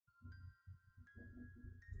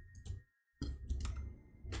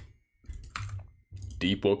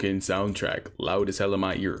Deepwoken soundtrack, loud as hell in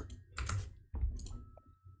my ear.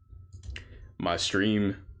 My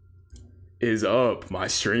stream is up. My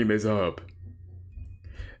stream is up.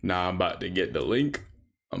 Now I'm about to get the link.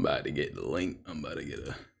 I'm about to get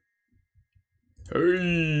a.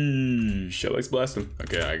 Hey, shellx blast him.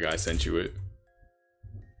 Okay, I sent you it.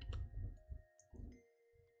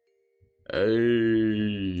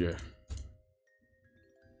 Hey.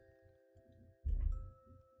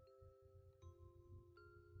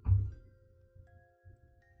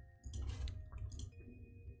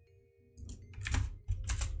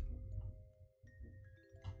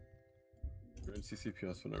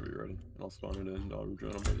 CCPS whenever you're ready, and I'll spawn it in. I'll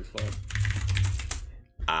rejoin them by this file.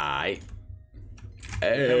 Hey.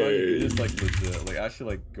 It's like legit, like actually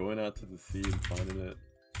like going out to the sea and finding it.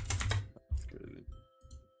 That's crazy.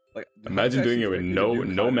 Like imagine doing it with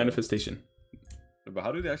no manifestation. But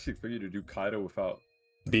how do they actually figure to do Kaido without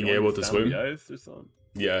being able to swim? On the ice or something?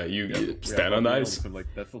 Yeah, you stand on the ice. Like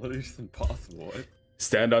that's literally just impossible. Right?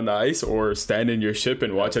 Stand on the ice or stand in your ship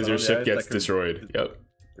and watch as your ship gets destroyed. Yep.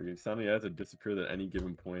 Like if sounding has to disappear at any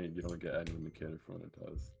given point, you don't get any indicator for when it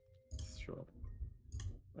does. It's true.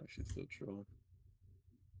 Actually, it's still true.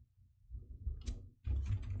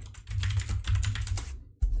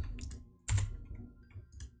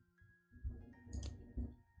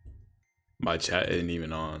 My chat isn't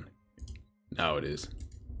even on. Now it is.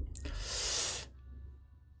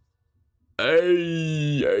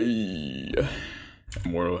 Hey.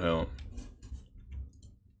 Immortal Helm.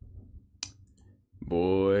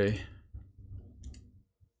 Boy.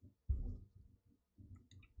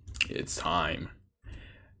 It's time.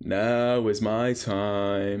 Now is my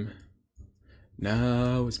time.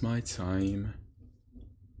 Now is my time.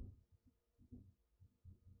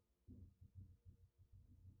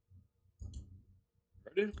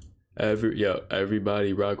 Ready?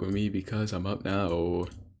 Everybody rock with me because I'm up now. All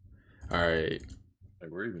right. Like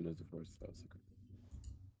where even is the first house?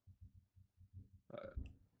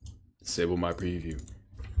 Disable my preview.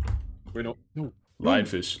 Wait, no.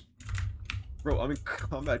 Lionfish. Bro, I'm in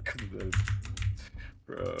combat because of this.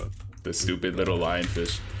 Bro. The stupid little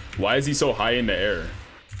lionfish. Why is he so high in the air?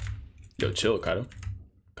 Yo, chill, Kaido.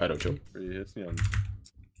 Kaido, chill. He hits me on...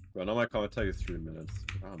 Bro, now my comment tag is 3 minutes.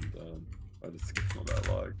 I'm done. I just skipped my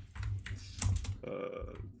dialogue.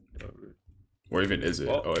 Where even is it?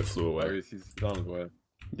 Oh, it flew away. He's on his way.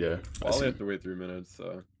 Yeah. I'll only have to wait 3 minutes,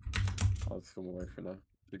 so... I'll just film away for now.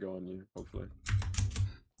 To go on you, hopefully.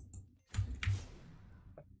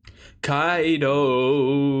 Kaido.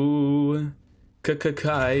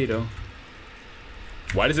 Kaido.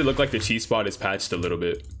 Why does it look like the cheese spot is patched a little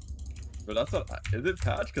bit? But that's not. Is it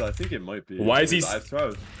patched? Because I think it might be. Why is he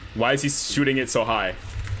shooting it so high?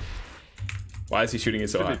 Why is he shooting it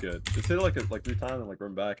so high? Good. Just hit it like 3 times and like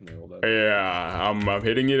run back and roll that. Yeah, I'm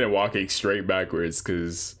hitting it and walking straight backwards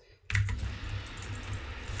because.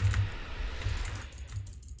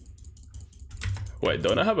 Wait,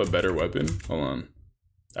 don't I have a better weapon? Hold on.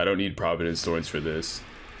 I don't need Providence Swords for this.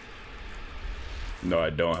 No,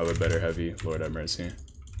 I don't have a better heavy. Lord have mercy.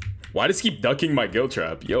 Why does he keep ducking my guilt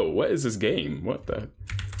trap? Yo, what is this game? What the?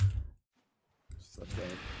 I'm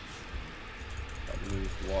gonna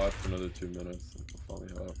just watch for another 2 minutes. We'll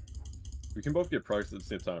finally have. We can both get procs at the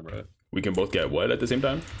same time, right? We can both get what at the same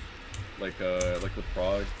time? Like the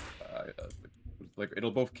prog. Like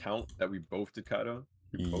it'll both count that we both did Kaido.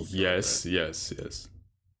 Yes, right? yes.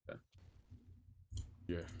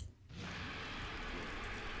 Yeah.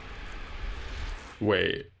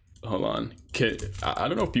 Wait, hold on. I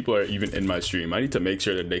don't know if people are even in my stream. I need to make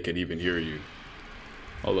sure that they can even hear you.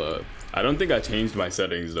 Hold up. I don't think I changed my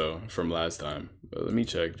settings though from last time. But let me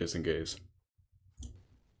check just in case.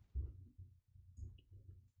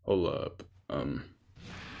 Hold up.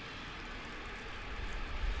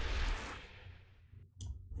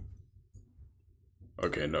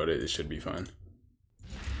 Okay, no, it should be fine.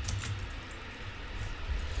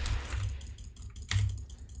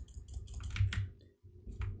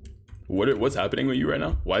 What's happening with you right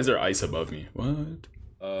now? Why is there ice above me? What?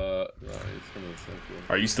 No, it's gonna circle.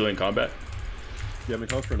 Are you still in combat? Yeah, I'm in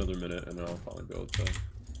combat for another minute, and then I'll finally build. So.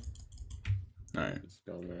 All right. Just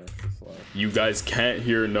going there after the slide. You guys can't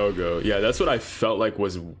hear no go. Yeah, that's what I felt like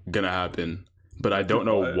was gonna happen, but I don't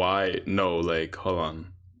know why. No, like, hold on.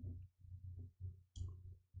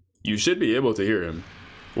 You should be able to hear him.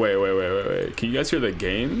 Wait. Can you guys hear the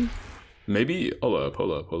game? Maybe. Hold up.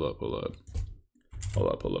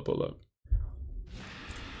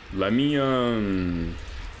 Let me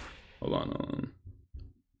hold on.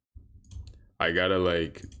 I gotta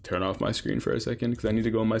like turn off my screen for a second because I need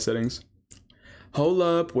to go in my settings. Hold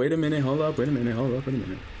up, wait a minute.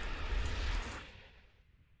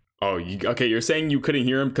 Oh, okay, you're saying you couldn't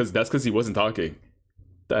hear him that's because he wasn't talking.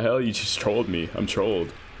 The hell, you just trolled me. I'm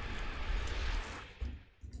trolled.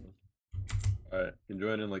 Alright, you can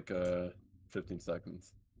join in like 15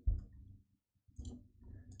 seconds.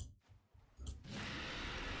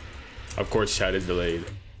 Of course, chat is delayed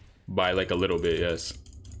by like a little bit, yes.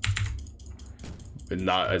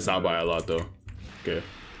 It's not by a lot though. Okay.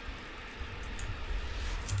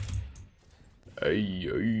 I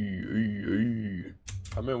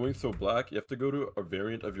mean, Wings So Black, you have to go to a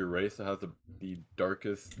variant of your race that has the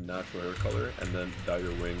darkest natural hair color, and then dye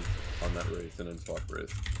your wings on that race, and then swap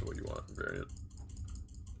race to what you want variant.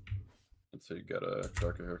 And so you get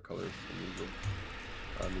darker hair colors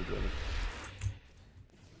immediately.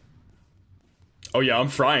 Oh yeah, I'm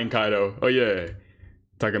frying Kaido. Oh yeah.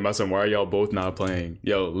 Talking about why are y'all both not playing?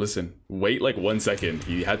 Yo, listen, wait like 1 second.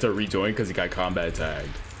 He had to rejoin because he got combat tagged.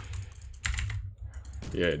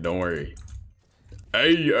 Yeah, don't worry.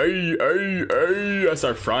 Hey, I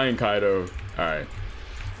start frying Kaido. Alright.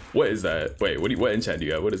 What is that? Wait, what enchant do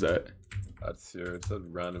you got? What is that? That's your, it says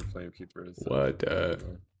random flame keepers. What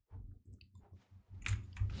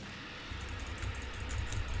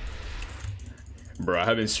Bro, I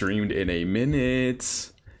haven't streamed in a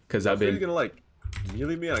minute. Cause I've been gonna like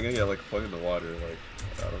melee me and I'm gonna get like flung in the water, like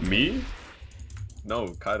I don't know. Me?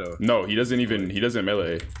 No, Kaido. No, he doesn't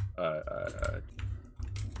melee.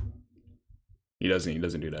 He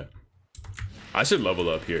doesn't do that. I should level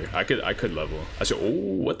up here. I could level. I should. Oh,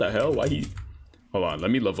 what the hell? Why he? Hold on.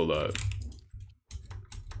 Let me level up.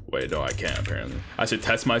 Wait, no, I can't. Apparently, I should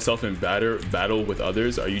test myself in battle with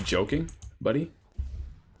others. Are you joking, buddy?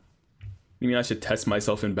 You mean I should test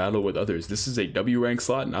myself in battle with others? This is a W rank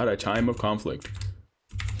slot, not a time of conflict.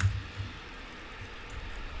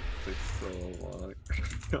 Takes so long.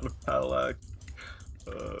 On a Palac.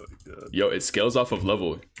 Oh god. Yo, it scales off of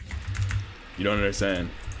level. You don't understand.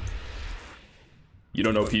 You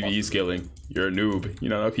don't know PvE scaling. You're a noob. You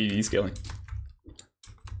don't know PvE scaling.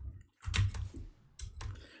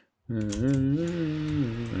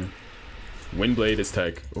 Windblade is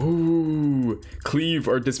tech. Ooh, cleave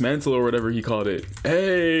or dismantle or whatever he called it.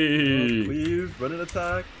 Hey, cleave, run an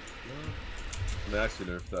attack. No. They actually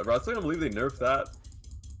nerfed that. Bro, I still can't believe they nerfed that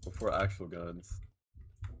before actual guns.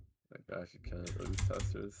 Like, I actually can't. Or these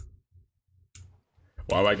testers.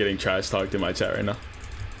 Why am I getting trash talked in my chat right now?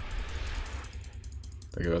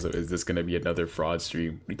 Like, is this gonna be another fraud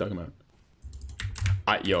stream? What are you talking about?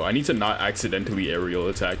 Yo, I need to not accidentally aerial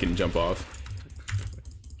attack and jump off.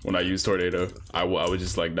 When I use tornado, I would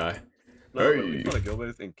just like die. No, hey. I'm gonna go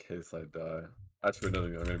base in case I die. Actually, no,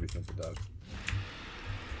 I'm gonna be sent to die.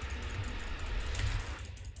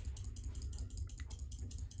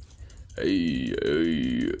 Hey.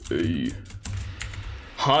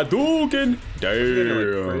 Hadouken!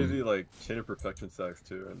 Damn. Like, crazy, like, chain of perfection stacks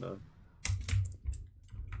too, right now.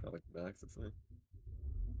 Not like max, it's like.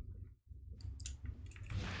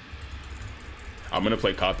 I'm gonna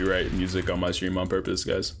play copyright music on my stream on purpose,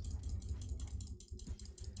 guys.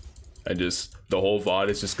 And just, the whole VOD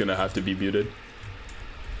is just gonna have to be muted.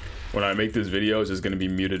 When I make this video, it's just gonna be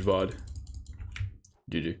muted VOD.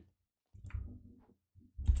 GG.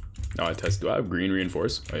 Now I test, do I have green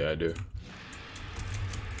reinforce? Oh yeah, I do.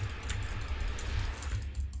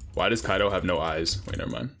 Why does Kaido have no eyes? Wait,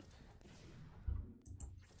 never mind.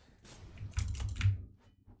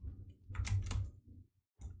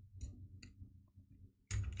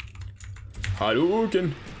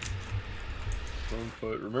 Hadouken!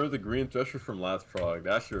 Remember the green thresher from last prog?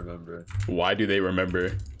 That should remember. Why do they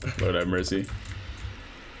remember? Lord have mercy.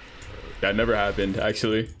 That never happened,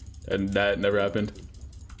 actually. And that never happened.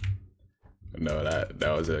 No, that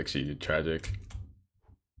was actually tragic.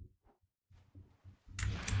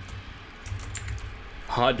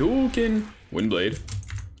 Hadouken! Windblade.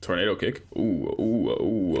 Tornado kick.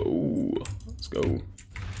 Ooh. Let's go.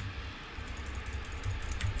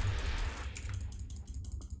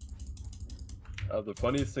 The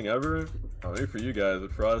funniest thing ever, maybe for you guys,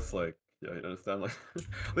 but for us, like, yeah, you understand, like, I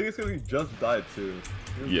think it's because we just died too.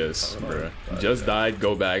 Yes, bro. Just died,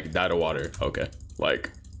 go back, died of water. Okay,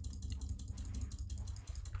 like.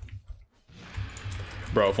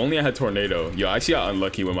 Bro, if only I had tornado. Yo, I actually got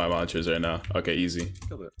unlucky with my mantras right now. Okay, easy.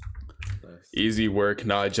 Killed it. Nice. Easy work.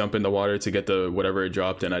 Now I jump in the water to get the whatever it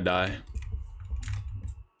dropped and I die.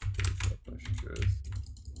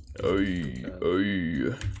 Oy.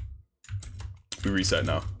 We reset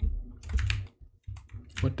now.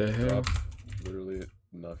 What the hell? Literally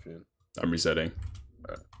nothing. I'm resetting.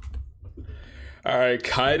 Alright,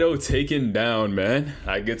 Kaido taken down, man.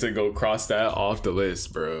 I get to go cross that off the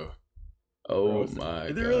list, bro. Oh my god.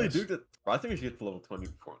 Did they really do that? Bro, I think we should get to level 20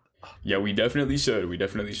 before. Yeah, we definitely should. We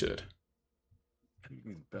definitely should.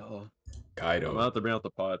 Bella. Kaido. I'm gonna have to bring out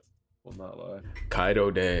the pots. Will not lie.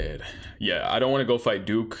 Kaido dead. Yeah, I don't want to go fight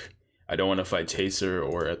Duke. I don't want to fight Chaser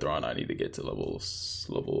or Ethron. I need to get to level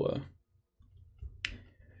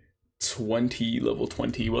 20. Level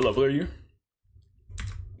 20. What level are you?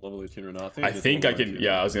 Level 18 or not? I think I can.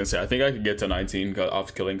 Yeah, I was gonna say. I think I could get to 19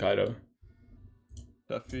 off killing Kaido.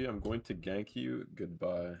 Duffy, I'm going to gank you.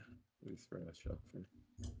 Goodbye. At least for a shot.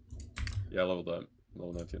 Yeah, leveled up.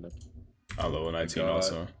 Level 19 now. I'm level 19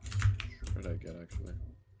 also. What did I get actually?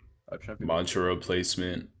 Mantra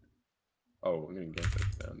replacement. Oh, I'm getting gank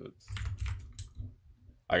like bandits.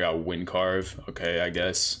 I got wind carve. Okay, I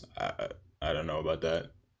guess. I don't know about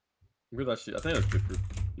that. Good actually. I think that's good for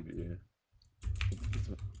PvE.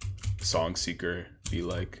 Song seeker be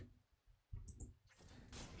like.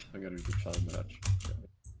 I gotta do the challenge match.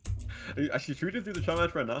 Actually, should we just do the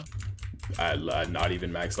challenge match right now? Not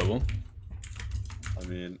even max level. I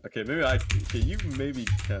mean, okay, maybe okay, you maybe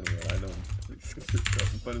can win. I know. I'm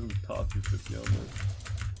finding some top 250 on this.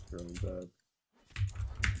 Really bad.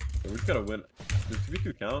 So we just gotta win. Does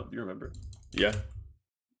 2v2 count? Do you remember? Yeah.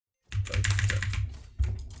 Okay,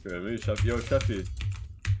 maybe Sheffy. Yo, Sheffy.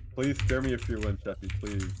 Please spare me if you win, Sheffy.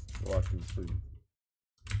 Please. Watch me, please.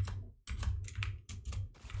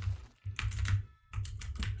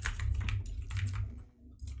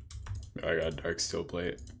 I got Dark Steel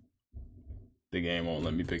Plate. The game won't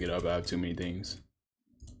let me pick it up. I have too many things.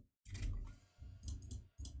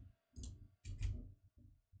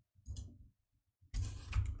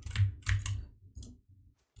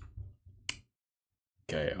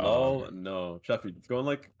 Okay. No, Sheffy. It's going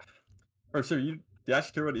like. Or sir, you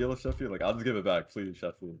actually care about yellow Sheffy? Like, I'll just give it back, please,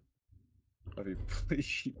 Sheffy. Sheffy,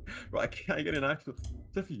 please. Bro, I can't get an actual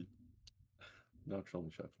Sheffy. No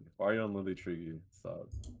trolling Sheffy. Why are you on Lily Triggy? Stop.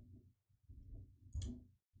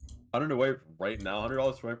 $100 away right now.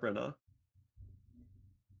 $100 swipe right now.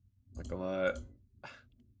 Like, I'm not.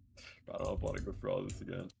 I don't know if I want to go for all this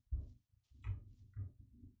again.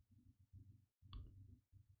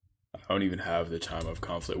 I don't even have the Chime of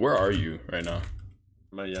Conflict. Where are you right now?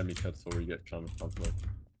 Miami cuts where you get Chime of Conflict.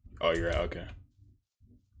 Oh, you're out. Okay.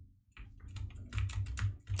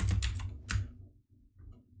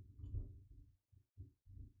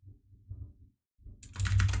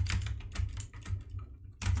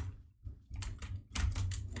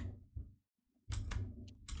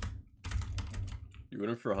 You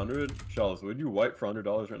winning for 100? Charles, would you wipe for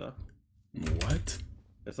 $100 right now? What?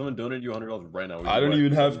 If someone donated you $100 right now, I don't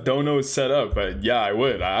even have donos set up, but yeah, I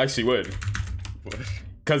would. I actually would.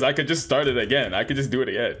 Because I could just start it again. I could just do it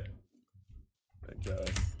again. I guess.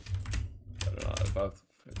 I don't know. If I have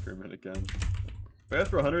to experiment again. If I ask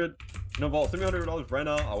for 100, no, Vault, send me $100 right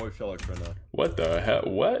now. I'll wipe shellx right now. What the hell?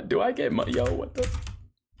 What? Do I get money? Yo, what the?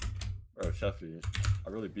 Bro, Sheffy, I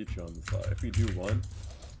really beat you on this side. If we do one,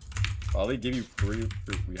 I'll only give you 3.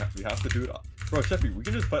 We have to do it. Bro, Sheffy, we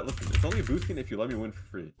can just fight. Listen, it's only boosting if you let me win for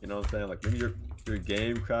free. You know what I'm saying? Like, maybe your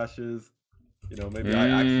game crashes. You know, maybe I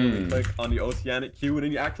accidentally click on the Oceanic Q and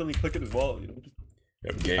then you accidentally click it as well. You know,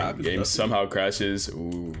 just game somehow crashes.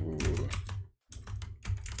 Ooh.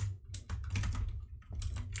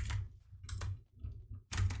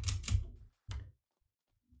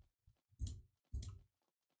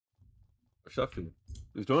 Sheffy,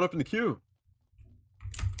 just join up in the queue.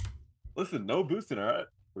 Listen, no boosting, alright?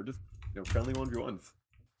 We're just, friendly 1v1s.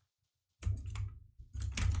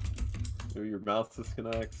 Maybe your mouse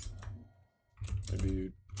disconnects.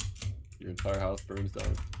 Maybe your entire house burns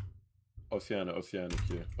down. Oceana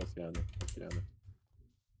Q. Oceana.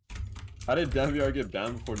 How did DanVR get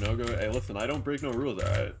banned before no-go? Hey, listen, I don't break no rules,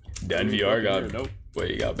 alright? DanVR got... Nope.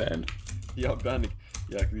 Wait, he got banned? He got banned.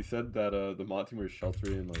 Yeah, because he said that the mod team was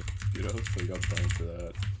sheltering, like, so he got banned for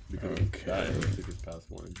that. Because of that and he took his pass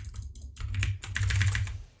warning.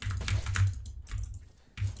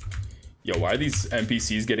 Yo, why are these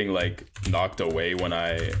NPCs getting, like, knocked away when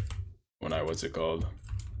I what's it called?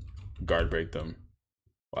 Guard break them.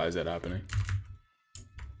 Why is that happening?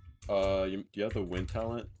 Do you have the wind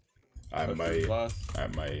talent? I might. Yeah,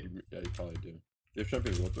 you probably do. You have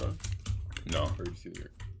champions will throw? No. Or you see your...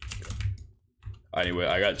 Anyway,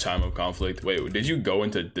 I got Chime of Conflict. Wait, did you go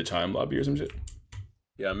into the Chime lobby or some shit?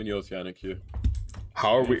 Yeah, I'm in the Oceanic Q.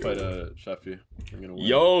 How are we? Fight Sheffy. I'm gonna win.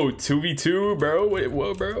 Yo, 2v2, bro. Wait,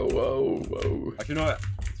 whoa, bro. Whoa. Actually, you know what?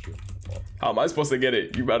 How am I supposed to get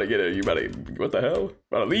it? You about to get it. You about to... What the hell?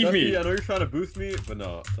 About to leave Sheffy, me. I know you're trying to boost me, but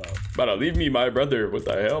no, stop. About to leave me, my brother. What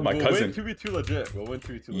the hell? My cousin. We'll win 2v2 legit. We'll win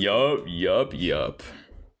 2v2 legit. Yup.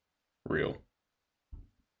 Real.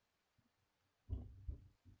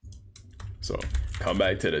 So, Come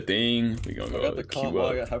back to the thing. We gonna I go got the comp. queue I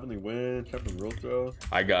up. got Heavenly Wind, Captain Real Throw.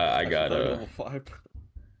 I got level 5.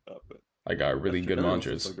 I got really good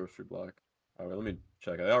mantras. Like Ghost Block. Alright, let me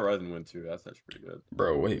check. I got Rising Wind too. That's actually pretty good.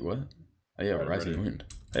 Bro, wait, what? I have Right, Rising Wind.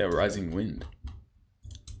 I have Rising Wind.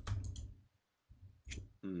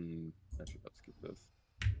 Actually, let's skip this.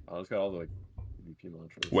 I just got all the like PvP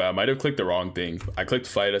mantras. Well, I might have clicked the wrong thing. I clicked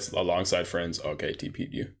fight us alongside friends. Okay,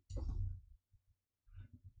 TP'd you.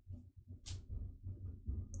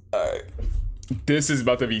 Alright. This is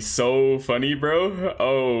about to be so funny, bro.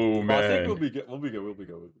 Oh man. I think we'll be good. We'll be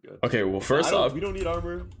good. Okay, well, first off, we don't need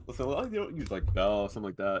armor. Listen, you don't use like bell, something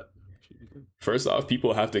like that. First off,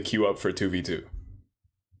 people have to queue up for 2v2.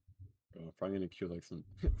 Bro, probably gonna queue like some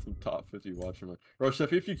top 50 watcher. Like, bro,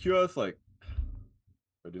 Sheffy, if you queue us, like,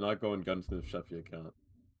 bro, do not go in Gunsmith Sheffy account.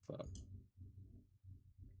 Stop.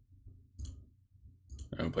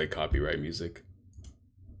 I'm gonna play copyright music.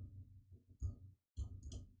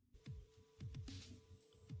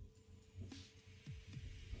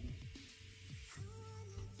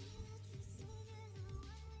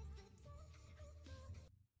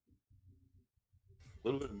 A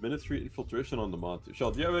little bit of ministry infiltration on the mod team. Shell,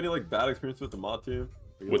 do you have any like bad experience with the mod team?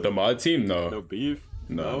 With like, the mod team? No. No beef?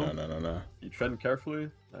 No. You tread carefully?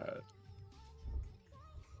 Alright.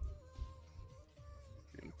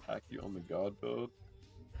 Gonna pack you on the god build.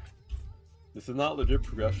 This is not legit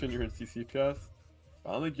progression, you're in CC cast.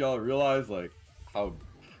 I don't think y'all realize like how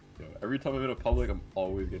every time I'm in a public I'm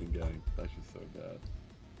always getting ganked. That's just so bad.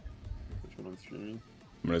 Which one I'm streaming?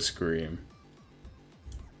 I'm gonna scream.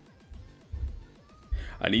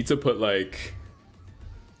 I need to put like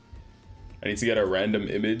I need to get a random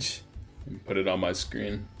image and put it on my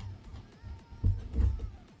screen.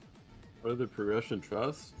 What are the progression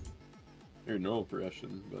trust? Your normal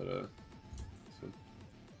progression, but this one.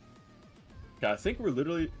 Yeah, I think we're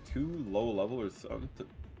literally too low level or something.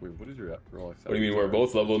 Wait, what is your Rolex? What do you mean? We're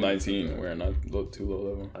both level 19. We're not too low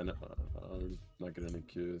level. I know. I'm just not getting any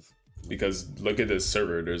queues. Because look at this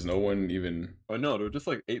server. There's no one even. Oh no, there were just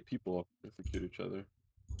like 8 people execute each other.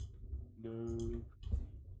 No.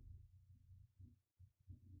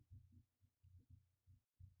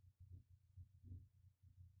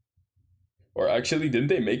 Or actually, didn't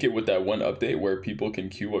they make it with that one update where people can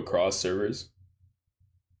queue across servers?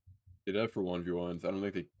 They did it for 1v1s. I don't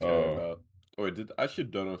think they care about. Oh, it did. I actually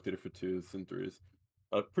don't know if they did it for 2s and 3s.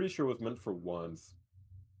 I'm pretty sure it was meant for 1s.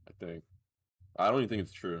 I think. I don't even think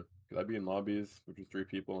it's true. Because I'd be in lobbies, which is 3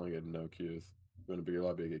 people, and I get no queues. If I'm in a bigger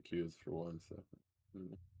lobby, I get queues for 1. So.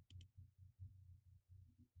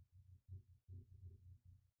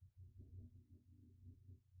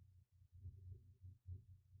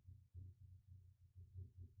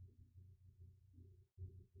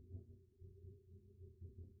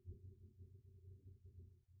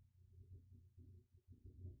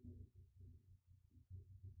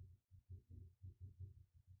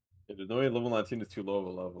 Yeah, there's no way level 19 is too low of a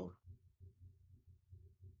level.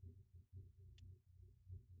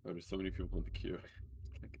 Oh, there's so many people in the queue.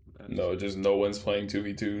 No, just no one's playing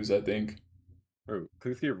 2v2s, I think. Bro,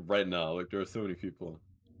 click here right now. Like, there are so many people.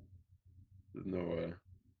 There's no way.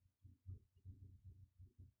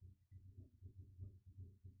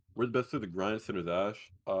 Where's best for the grind center's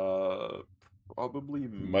Ash? Probably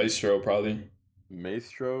Maestro, probably.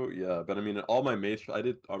 Maestro, yeah. But I mean, all my Maestro, I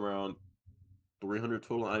did around 300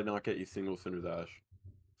 total, and I did not get a single center's Ash.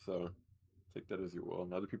 So, take that as you will.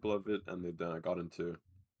 And other people have it, and then I got into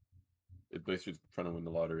it. Basically, trying to win the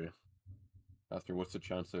lottery. Asking what's the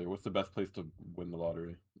chance? What's the best place to win the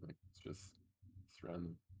lottery? Like, it's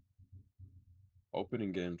random.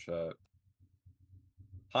 Opening game chat.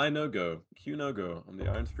 Hi no go. Q no go. I'm the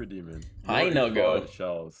Iron Spear Demon. Hi no go.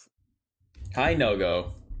 Shells. Hi no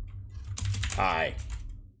go. Hi.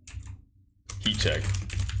 Heat check.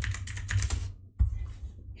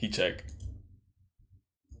 Heat check.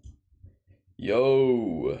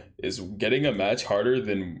 Yo, is getting a match harder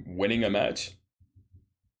than winning a match?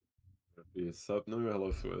 Sup? No,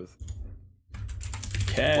 hello, Swiss.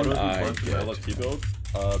 Can I get... I love T-builds,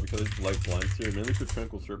 because I just like blinds here, mainly for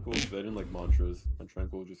Tranquil Circles, because I didn't like mantras, and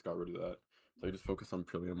Tranquil just got rid of that. So I just focus on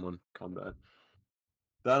purely on one combat.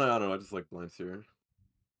 Then, I don't know, I just like blinds here.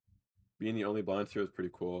 Being the only blinds here is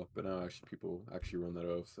pretty cool, but now actually people actually run that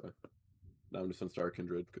off, so... Now I'm just on Star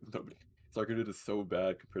Kindred, because nobody... Star Kindred is so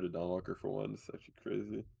bad compared to Dawnwalker for 1, it's actually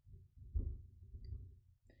crazy.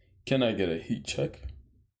 Can I get a heat check?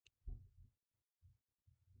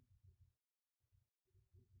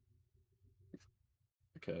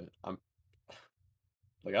 Okay, I'm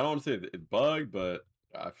like, I don't want to say it's bugged, but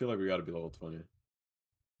I feel like we got to be level 20.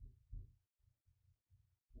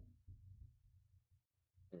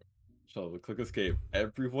 Shall we click escape?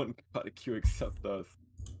 Everyone got a queue except us.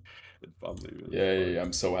 I'm leaving. Yeah,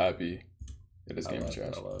 I'm so happy. Yeah, this game is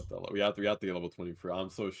trash. I left. We have to get level 20 for. I'm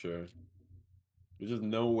so sure. There's just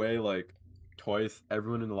no way, like, twice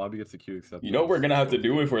everyone in the lobby gets a queue except. You know what we're gonna have to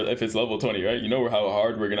do if it's level 20, right? You know how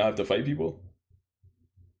hard we're gonna have to fight people.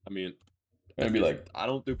 I mean, and be like,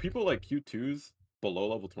 do people like Q2s below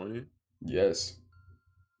level 20? Yes.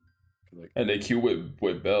 Like, and they queue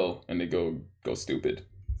with Bell and they go stupid.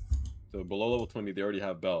 So below level 20, they already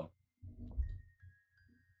have Bell.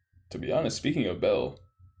 To be honest, speaking of Bell,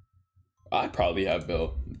 I probably have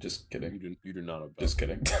Bell. Just kidding. You do not have Bell. Just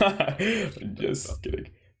kidding. Just kidding.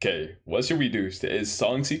 Okay, what should we do? Is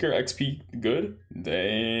Song Seeker XP good?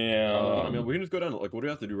 Damn. I mean, we can just go down. Like, what do we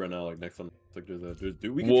have to do right now? Like, next time, like, there's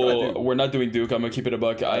Duke. We can try Duke. We're not doing Duke. I'm gonna keep it a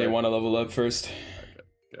buck. I want to level up first.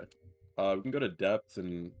 Okay. We can go to depths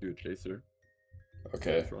and do a chaser.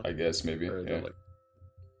 Okay, I guess maybe. Yeah. Like...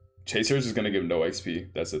 Chasers is gonna give no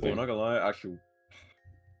XP. That's the thing. I'm not gonna lie. Actually,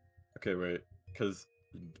 okay, wait, because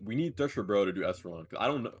we need Thresher Bro to do Esperon. Cause I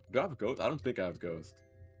don't know. Do I have Ghost? I don't think I have Ghost.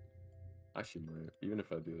 Actually, might. Even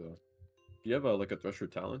if I do though. Do you have like a Thresher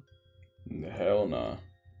talent? Hell nah.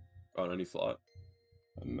 On any slot?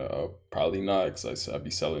 No, probably not. Cause I'd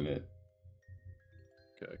be selling it.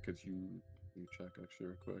 Okay, cause you check actually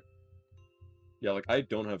real quick. Yeah, like I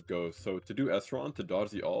don't have Ghost, so to do Esperon to dodge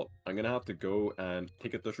the ult, I'm gonna have to go and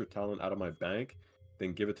take a Thresher talent out of my bank,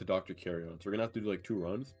 then give it to Dr. Carrion. So we're gonna have to do like 2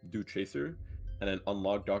 runs, do Chaser, and then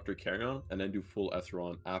unlock Dr. Carrion, and then do full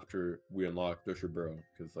Esperon after we unlock Thresher Burrow.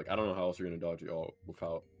 Because like I don't know how else you're gonna dodge the ult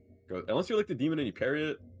without Ghost. Unless you're like the demon and you parry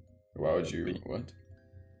it. Why would you? What?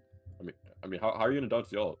 I mean, how are you gonna dodge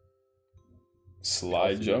the ult?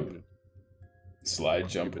 Slide jump. Slide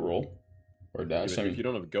jump roll. Or dash. If you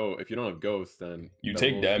don't have Ghost, then you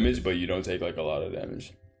take damage, but you don't take like a lot of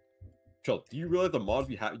damage. Chill. Do you realize the mods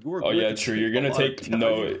we have? Oh yeah, true. You're gonna take you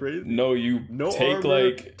take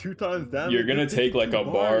like 2 times damage. You're gonna take like a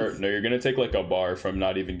bar. No, you're gonna take like a bar from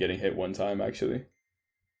not even getting hit 1 time. Actually.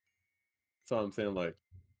 So I'm saying like,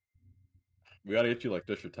 we gotta get you like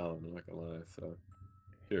Thresher talent. I'm not gonna lie. So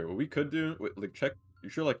here, what we could do, like check. You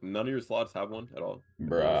sure like none of your slots have one at all?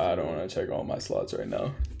 Bruh, I don't want to check all my slots right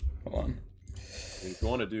now. Hold on. If you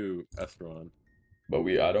want to do Esperon. But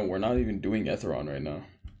we're not even doing Etheron right now.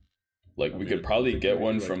 Like, we could probably get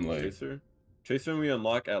one from like... Chaser, we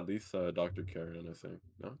unlock at least Dr. Carrion, I think.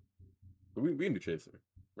 No? But we can do Chaser,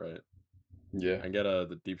 right? Yeah. And get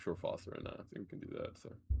the Deep Shore Foster right now. I think we can do that,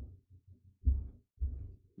 so...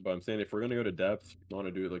 But I'm saying if we're going to go to depths, you want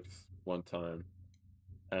to do it like just 1 time.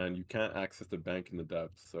 And you can't access the bank in the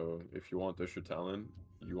depths, so if you want Thresher talent,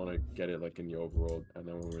 you want to get it like in the overworld, and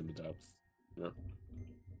then when we're in the depths, you know?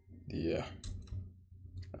 Yeah.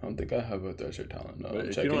 I don't think I have a Thresher talent. No, but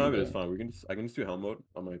if you don't have it, it's fine. I can just do Helm mode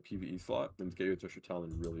on my PvE slot and get you a Thresher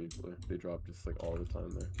talent really easily. They drop just like all the time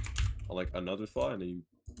there. On like another slot, and then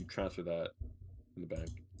you transfer that in the bank.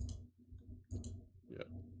 Yeah.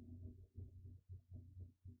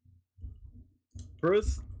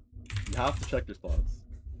 First, you have to check your slots.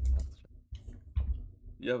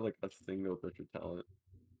 You have like a single Thresher talent.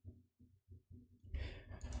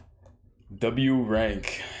 W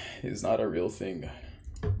rank is not a real thing.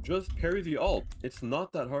 Just parry the ult. It's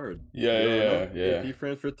not that hard. Yeah. AP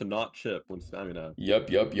frames for it to not chip when spamming out.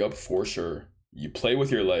 Yup, for sure. You play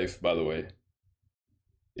with your life, by the way.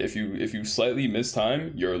 If you slightly miss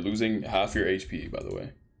time, you're losing half your HP, by the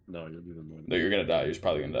way. No, you're losing more. No, you're gonna die. You're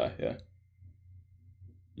probably gonna die, yeah.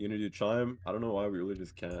 You gonna do Chime? I don't know why we really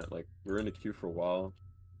just can't. Like, we're in the queue for a while,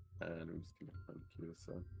 and we're just gonna find the queue,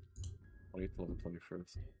 so... 20th level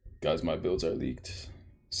 21st. Guys, my builds are leaked.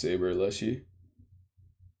 Saber, Leshy.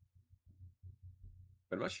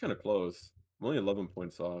 But I'm actually kind of close. I'm only 11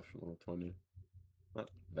 points off from level 20. Not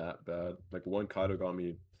that bad. Like, 1 Kaido got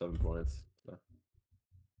me 7 points. So.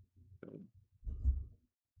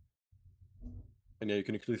 And yeah, you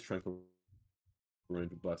can increase strength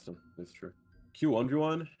range with Blasting. That's true.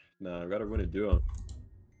 Q1v1? Nah, I gotta win a duo.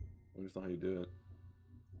 I just know how you do it.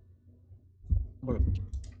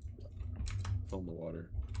 Fill in the water.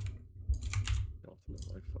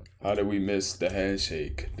 How did we miss the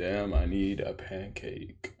handshake? Damn, I need a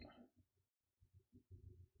pancake.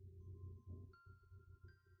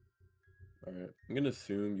 Alright, I'm gonna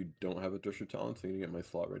assume you don't have a Thresher talent, so I'm gonna get my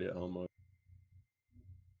slot ready at Helm mode.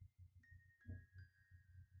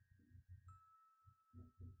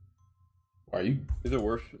 Why are you... Is it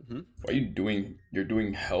worth... Why are you doing... You're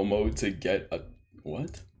doing Hell mode to get a...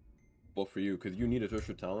 What? Well, for you, because you need a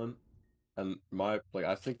Thresher talent. And I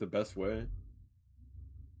think the best way...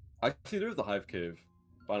 Actually, there's the Hive Cave.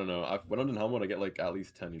 I don't know. When I'm in Helm mode, I get like at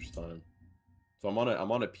least 10 each time. So I'm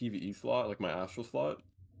on a PvE slot, like my astral slot,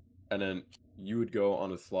 and then you would go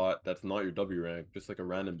on a slot that's not your W rank, just like a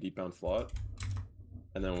random deep bound slot.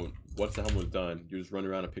 And then once the helm was done, you just run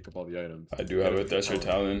around and pick up all the items. I do have a Thresher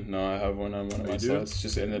Talon. No, I have one on one of my slots,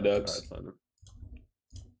 just in the depths. Right,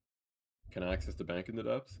 can I access the bank in the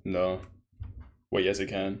depths? No. Wait, yes it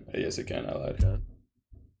can. Yes it can, I lied. Can?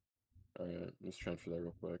 Alright, let's transfer that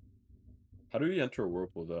real quick. How do we enter a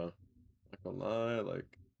whirlpool though? Not gonna lie,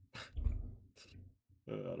 like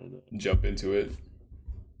I don't know. Jump into it.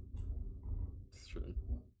 It's true.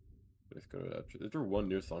 Let's go to that. Is there one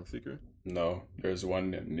near Songseeker? No, there's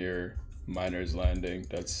one near Miner's Landing.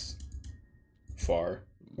 That's far.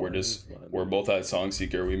 We're both at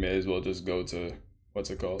Songseeker. We may as well just go to, what's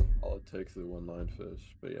it called? All it takes is one lionfish.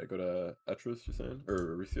 But yeah, go to Etris, you're saying?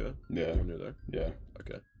 Or Aricia? Yeah. You're near there? Yeah.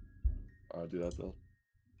 Okay. Alright, do that though.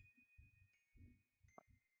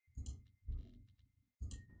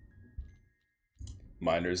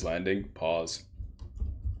 Miner's Landing. Pause.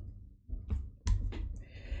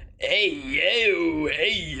 Hey yo,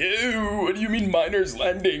 hey yo, what do you mean Miner's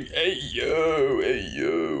Landing? Hey yo, hey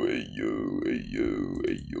yo, hey yo, hey yo,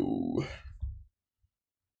 hey yo.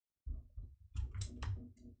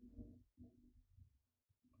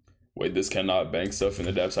 Wait, this cannot bank stuff in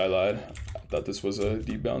the depths, I lied. I thought this was a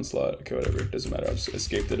deep bound slot. Okay, whatever, doesn't matter, I'll just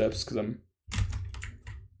escape the depths because I'm...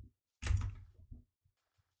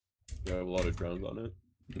 You have a lot of drowns on it?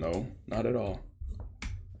 No, not at all.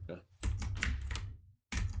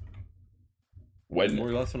 When more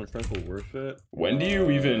or less on a tranquil worth it. When do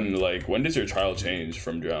you even like? When does your trial change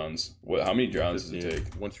from drowns? What? How many drowns 15. does it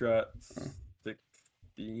take? Once you're at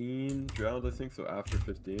 16 drowns, I think. So after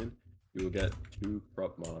 15, you will get 2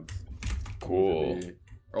 corrupt mobs. Cool.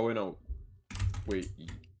 Oh wait, no. Wait.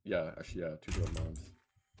 Yeah, actually, yeah, 2 corrupt mobs.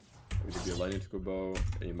 It would be a lightning squibbo,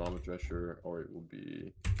 a mama dresser, or it will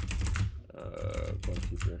be bone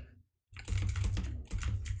keeper.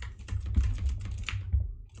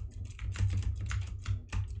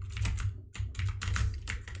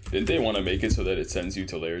 Didn't they want to make it so that it sends you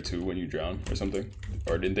to layer 2 when you drown or something?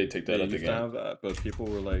 Or didn't they take that out the game? They used to have that, but people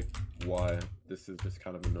were like, why? This is just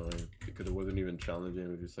kind of annoying. Because it wasn't even challenging, it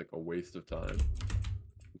was just like a waste of time.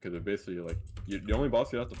 Because it basically like, the only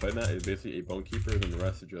boss you have to fight in that is basically a bone keeper, then the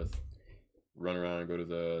rest is just run around and go to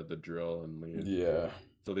the drill and leave. Yeah.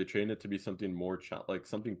 So they trained it to be something more, like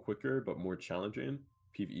something quicker, but more challenging,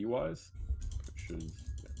 PvE wise. Which is,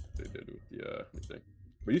 yeah, they did with the thing.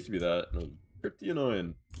 But it used to be that, and it was pretty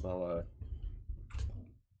annoying, not lie.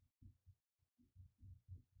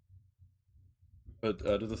 But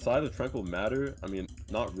does the size of Tranquil matter? I mean,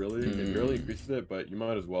 not really. It barely increases it, but you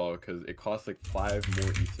might as well, because it costs like 5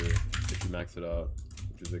 more ether if you max it out,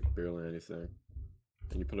 which is like barely anything.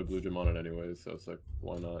 And you put a blue gem on it anyways, so it's like,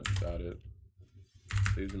 why not just add it?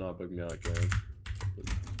 Please do not bug me out, guys.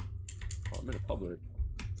 Oh, I'm in a public.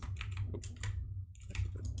 Oops.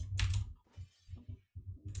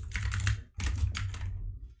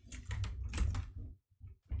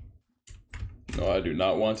 No, I do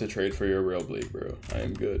not want to trade for your rail blade, bro. I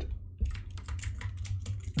am good.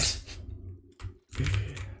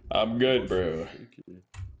 I'm good, bro.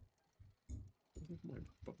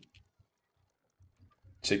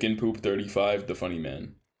 Chicken Poop 35, the funny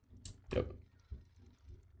man. Yep.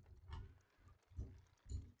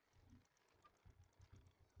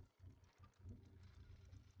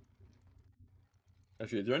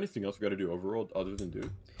 Actually, is there anything else we gotta do overworld other than do?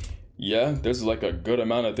 Yeah, there's like a good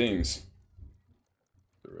amount of things.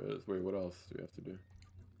 There is. Wait, what else do we have to do?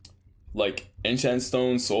 Like enchant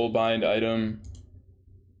stone, soulbind item.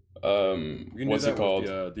 What's it called?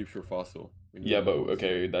 With the Deep Shore Fossil. Yeah, but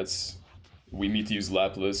okay, that's we need to use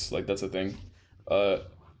Lapis. Like that's a thing. Oh,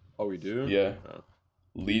 we do? Yeah. Oh.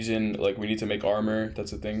 Legion, like we need to make armor.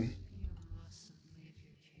 That's a thing.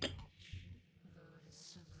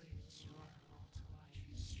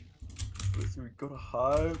 So we go to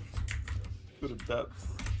Hive, go to Depths.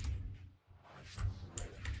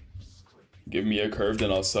 Give me a curved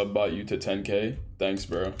and I'll subbot you to 10k. Thanks,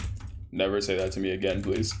 bro. Never say that to me again,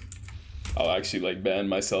 please. I'll actually like ban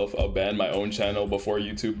myself. I'll ban my own channel before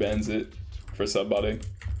YouTube bans it for subbotting.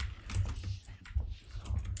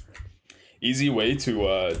 Easy way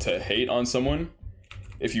to hate on someone.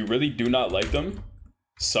 If you really do not like them,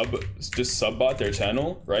 just subbot their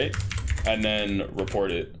channel, right? And then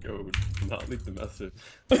report it. Yo, not leak the message.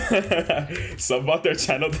 Subbot their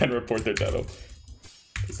channel, then report their channel.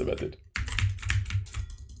 That's the method.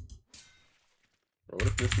 Bro, what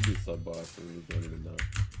if Mr. Beast subbot and we don't even know?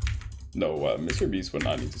 No, Mr. Beast would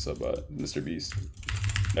not need to subbot. Mr. Beast.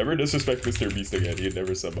 Never disrespect Mr. Beast again. He'd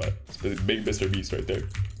never subbot. Big Mr. Beast right there.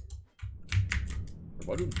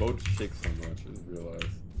 Why do boats shake so much? I just realized.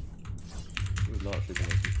 It was not shaking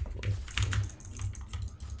like this before.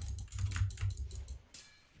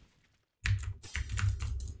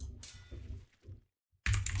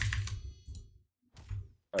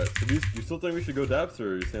 Alright, so do you still think we should go depths,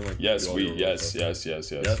 or are you saying like yes, yes.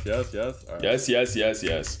 All right.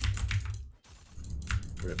 Yes.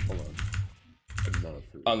 Wait, hold on. I do not have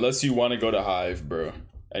food. Unless you want to go to Hive, bro,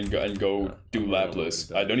 and go Yeah, do I'm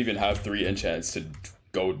Lapless. I don't even have 3 enchants to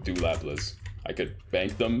go do Lapless. I could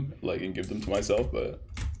bank them like and give them to myself, but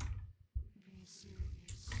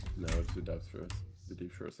no, let's do depths first. The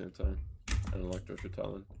deep shore at the same time. And Electro should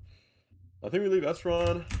Talon. I think we leave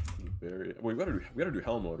Esron. Wait, we gotta do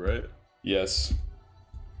hell mode, right? yes.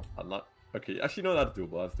 I'm not. Okay, actually, no, that's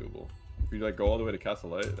doable. That's doable. If you like go all the way to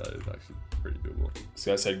Castle Light, that is actually pretty doable.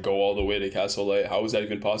 So I said go all the way to Castle Light. How is that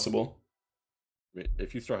even possible? I mean,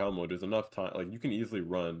 if you start hell mode, there's enough time. Like you can easily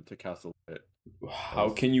run to Castle Light. How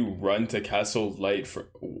can you run to Castle Light for?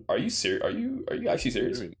 Are you serious? Are you actually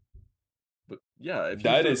serious? I mean, but yeah, if you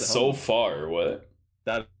That start is the hell so mode, far. What?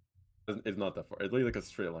 that is not that far. It's literally like a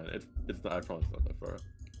straight line. It's not. I promise, it's not that far.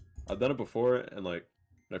 I've done it before, and like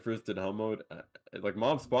when I first did hell mode, like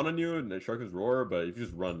mobs spawn on you and the sharks roar, but if you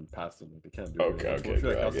just run past them, like, they can't do Okay, anything. okay, So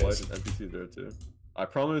bro, I Castle Light, guess. there's NPCs there too. I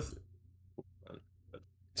promise.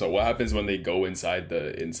 So what happens when they go inside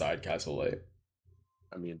Castle Light?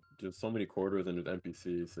 I mean, there's so many corridors and there's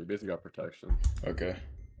NPCs, so you basically got protection. Okay,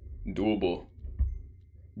 doable.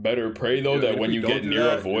 Better pray though Dude, that if when we you don't get do near that,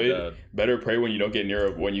 a you're void, dead. better pray when you don't get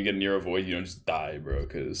near when you get near a void, you don't just die, bro.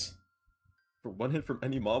 Cause For one hit from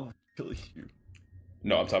any mob will kill you.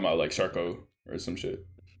 no, I'm talking about like Sharko or some shit.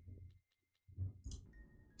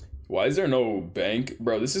 Why is there no bank,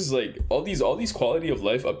 bro? This is like all these quality of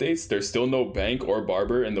life updates. There's still no bank or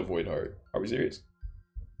barber in the Void Heart. Are we serious?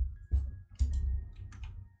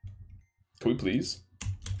 Can we please?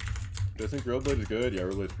 Do I think Roadblade is good? Yeah,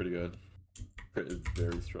 Roadblade's pretty good. It's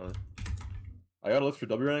very strong. I got a list for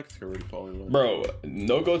W ranks. I'm already following one. Bro,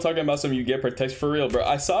 no go talking about some you get protect for real, bro.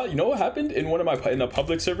 I saw, you know what happened in in a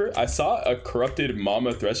public server? I saw a corrupted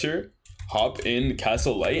Mama Thresher hop in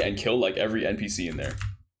Castle Light and kill like every NPC in there.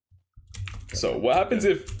 So what happens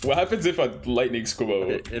if a lightning scuba?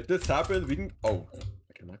 Okay, if this happens, we can. Oh,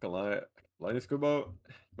 I'm not gonna lie. Lightning scuba,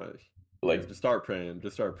 but Like just start praying.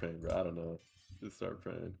 Just start praying, bro. I don't know. Just start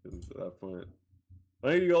praying. Because at that point, I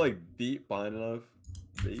think you go like deep behind enough.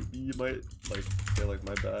 Maybe you might like say like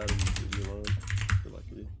my bad and leave you alone. If you're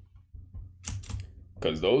lucky.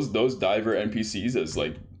 because those diver NPCs, as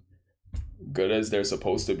like good as they're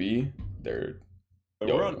supposed to be, they're But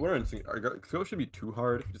Yo. we're on instant. Our skill should be too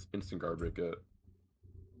hard if you just instant guard break it.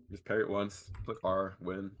 Just parry it once, click R,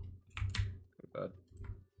 win. Not bad.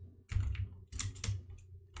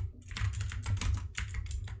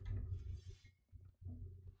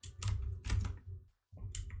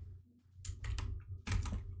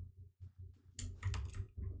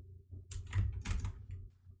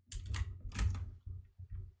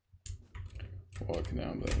 walking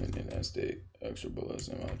down living in that state. Extra bullets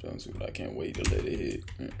in my jumpsuit. I can't wait to let it hit.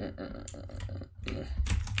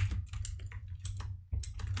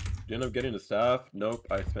 You end up getting the staff? Nope.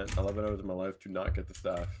 I spent 11 hours of my life to not get the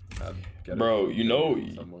staff. Get Bro, it you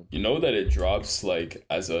know that it drops like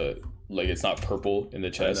as a like it's not purple in the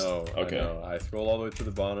chest. I know. Okay. I know. I scroll all the way to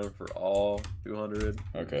the bottom for all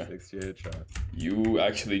 268 Okay. shots. You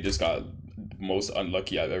actually just got most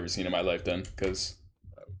unlucky I've ever seen in my life then, because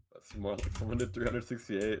That's more like someone did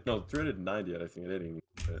 368. No, 390. I think it didn't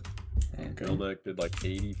hit. okay. Milnick did like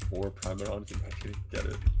 84 primer on it. I couldn't get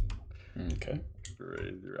it. Okay.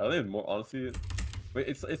 Crazy. I think more honestly. Wait,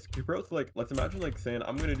 it's compared to like, let's imagine like saying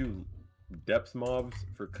I'm gonna do depths mobs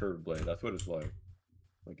for curved blade. That's what it's like.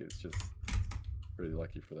 Like it's just pretty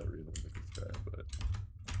lucky for that reason with this guy, but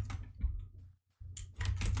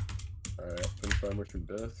alright, 25 mushroom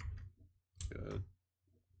disc. Good.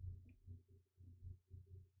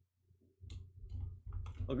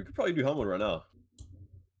 Oh, we could probably do helmet right now.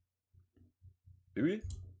 Do we?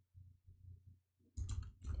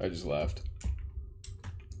 I just laughed.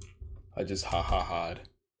 I just ha-ha-ha'd.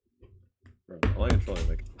 Bro, I'm not even trolling,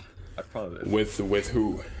 like I promise. With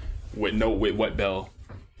who? With what bell?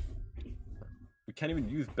 We can't even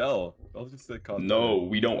use bell. I'll just like cost No,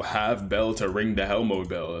 we don't have bell to ring the hell mode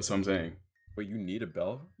bell. That's what I'm saying. Wait, you need a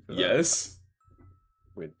bell? For that? Yes.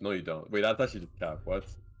 Wait, no, you don't. Wait, that's actually just cap. What?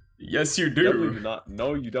 Yes, you Definitely do. do not.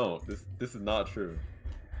 No, you don't. This is not true.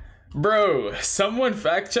 Bro, someone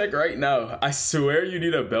fact check right now. I swear you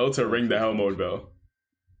need a bell to ring the hell mode bell.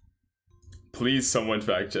 Please, someone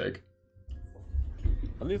fact check.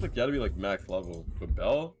 I think it's like you gotta be like max level. But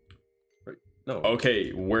bell? Right. No.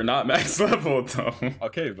 Okay, we're not max level though.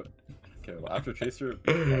 Okay, but well, after Chaser.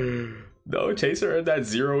 No, Chaser earned that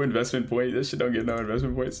 0 investment point. This shit don't get no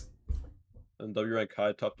investment points. And W rank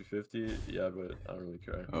high, top 250. Yeah, but I don't really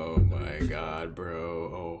care. Oh my god, bro.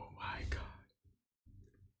 Oh my god.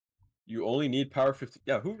 You only need power 15.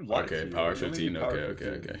 Yeah, who likes Okay, you? power You only 15. need power Okay, 15.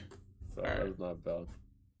 okay. So Alright. that was not bad.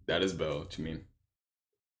 That is Bell. What you mean?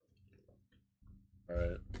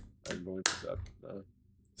 Alright. I'm going to that now.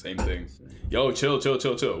 Same thing. Yo, chill.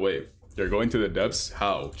 Wait. They're going to the depths?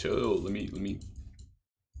 How? Chill. Let me.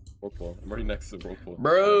 Whirlpool. I'm already next to the Whirlpool.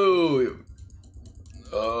 Bro.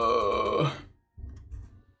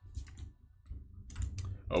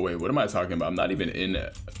 Oh wait, what am I talking about? I'm not even in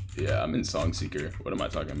it. Yeah, I'm in Song Seeker. What am I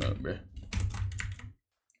talking about, bro?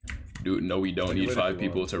 Dude, no, we don't need 5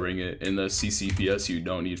 people to ring it. In the CCPS, you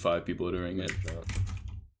don't need 5 people to ring it.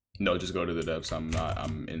 No, just go to the depths.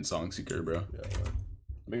 I'm in Song Seeker, bro. Yeah, right.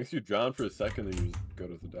 Makes you drown for a second, then you just go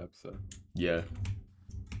to the depths. So. Yeah.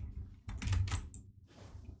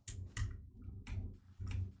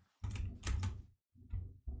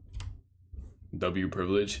 W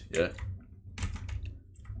privilege, yeah.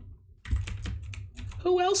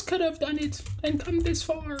 Who else could have done it and come this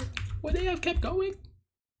far? Would they have kept going?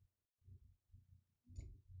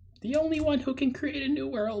 The only one who can create a new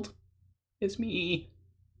world is me.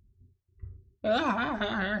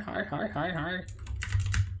 Hi.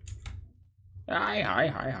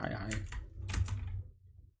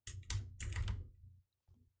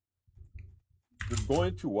 You're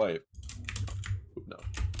going to wipe. No.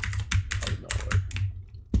 I would not wipe.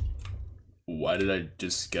 Why did I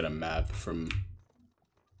just get a map from...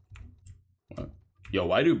 What? Yo,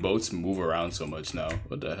 why do boats move around so much now?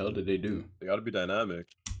 What the hell did they do? They gotta be dynamic.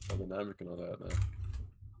 Dynamic and all that, man.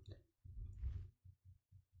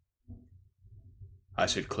 I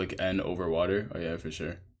should click N over water? Oh yeah, for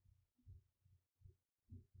sure.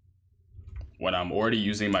 When I'm already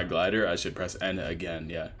using my glider, I should press N again,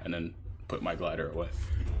 yeah. And then put my glider away.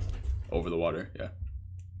 Over the water, yeah.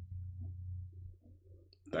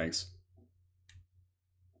 Thanks.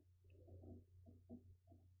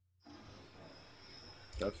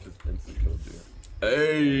 That's just instant killed you.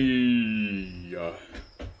 Hey!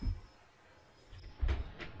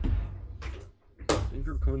 Thank you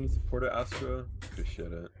for becoming a supporter, Astra.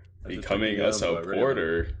 Appreciate it. Becoming a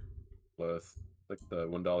supporter? Plus, like the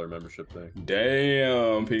 $1 membership thing.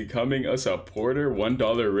 Damn, becoming a supporter,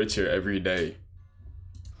 $1 richer every day.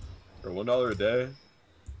 For $1 a day,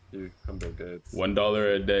 you come Bill Gates.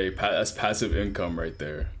 $1 a day, that's passive income right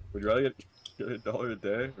there. Would you rather get $1 a day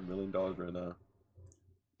or $1 million right now?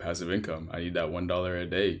 Passive income. I need that $1 a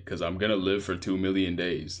day because I'm gonna live for 2 million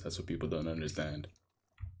days. That's what people don't understand.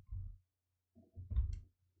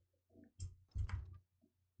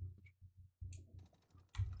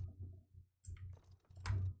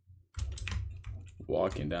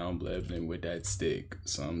 Walking down Blevin with that stick.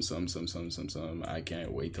 Some. I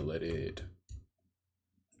can't wait to let it.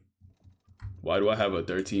 Why do I have a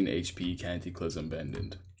 13 HP Cataclysm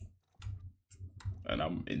Pendant?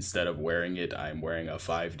 And instead of wearing it, I'm wearing a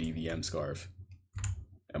 5 DVM scarf.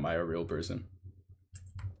 Am I a real person?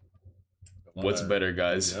 What's better,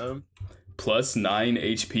 guys? DVM? Plus 9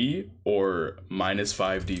 HP or minus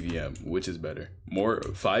 5 DVM? Which is better? More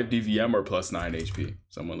 5 DVM or plus 9 HP?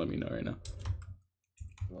 Someone let me know right now.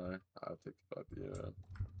 Why? I'll take 5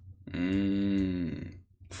 DVM.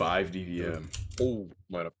 5 DVM. Oh,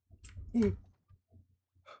 might have. Oh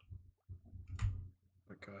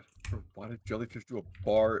my god. Bro, why did jellyfish do a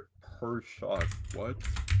bar per shot? What?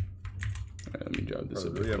 Right, let me drop this a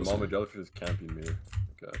bit Yeah, closer. Mama jellyfish is camping me.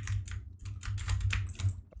 Okay.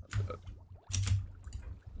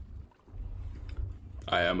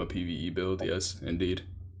 I am a PvE build, yes, indeed.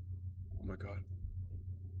 Oh my god.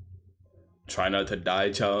 Try not to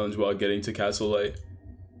die challenge while getting to Castle Light.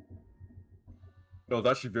 No, it's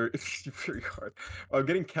actually very hard. I'm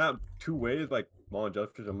getting camped 2 ways, like Mama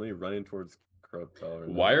jellyfish. I'm literally running towards Corrupt Bell.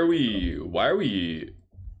 Why are we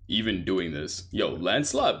even doing this? Yo,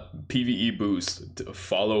 Lancelot PvE boost to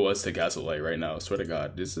follow us to Castle Light right now. I swear to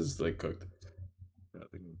God, this is like cooked. Yeah, I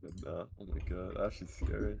think we did that. Oh my god, that's actually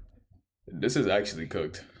scary. This is actually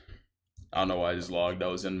cooked. I don't know why I just logged. I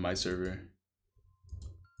was in my server.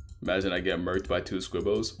 Imagine I get murked by 2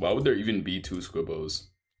 squibbos. Why would there even be 2 squibbos?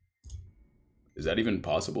 Is that even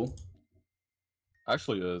possible?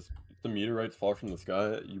 Actually is. If the meteorites fall from the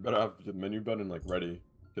sky, you better have the menu button like ready.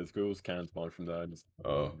 Because squibbos can spawn from that and just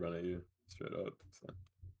run at you straight up. So.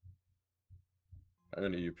 I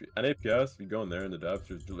don't need NAPS, you go in there in the depths,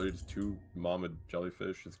 there's literally just 2 mama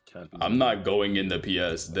jellyfish just camping. I'm not going in the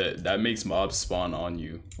PS. That makes mobs spawn on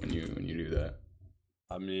you when you do that.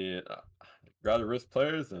 I mean, Rather risk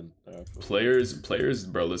players and players,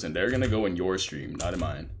 bro. Listen, they're gonna go in your stream, not in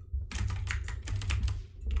mine.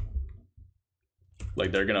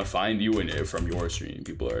 Like they're gonna find you in it from your stream.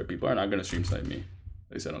 People are not gonna stream snipe me.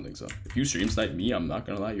 At least I don't think so. If you stream snipe me, I'm not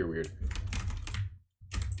gonna lie, you're weird.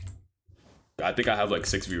 I think I have like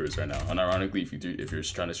 6 viewers right now. Unironically, if you're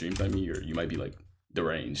trying to stream snipe me, you might be like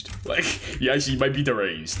deranged. Like you actually might be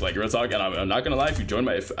deranged. Like real talk, and I'm not gonna lie. If you join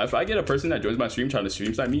my, if I get a person that joins my stream trying to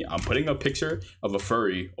stream snipe me, I'm putting a picture of a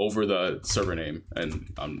furry over the server name,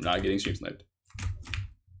 and I'm not getting stream sniped.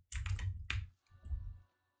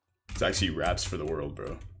 It's actually raps for the world,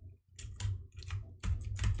 bro.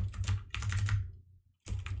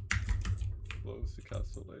 Close to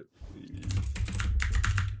castle light, please.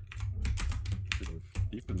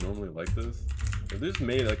 Deep is normally like this. If they just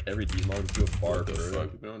made like every deep mod do a bar further,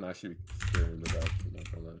 like, they don't actually be scaring the back. I'm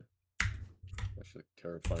not gonna lie. Actually, like,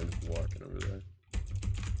 terrifying just walking over there.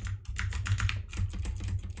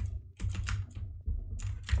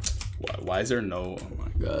 Why is there no? Oh my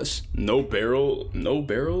gosh, no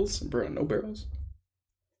barrels, bro. No barrels.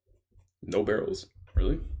 No barrels.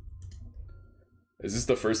 Really? Is this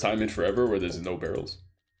the first time in forever where there's no barrels?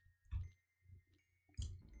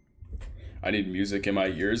 I need music in my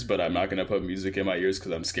ears, but I'm not gonna put music in my ears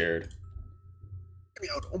because I'm scared. Get me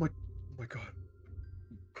out! Oh my god.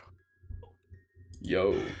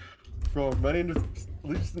 Yo. Bro, man,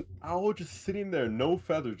 just an owl just sitting there, no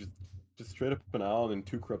feathers, just straight up an owl and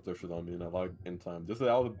 2 corrupt rushes on me, and I logged in time. Just an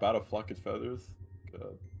owl about to flock its feathers.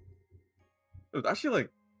 God. It was actually like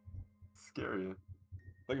scary.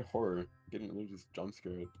 Like a horror. Getting really just jump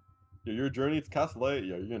scared. Yeah, your journey to cast light,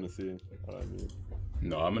 yeah, you're gonna see what I mean.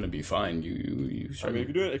 No, I'm gonna be fine. You I mean,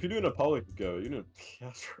 if you're doing a public go, you know.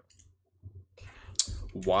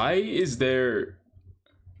 Why is there?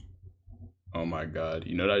 Oh my god!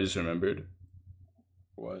 You know what I just remembered?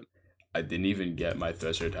 What? I didn't even get my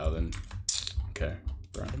Thresher talent. Okay,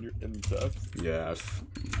 bro. And you're in depth. Yeah. Oh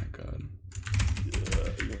my god.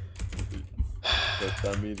 Yeah. But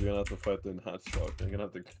that means you're gonna have to fight the enhanced truck. You're gonna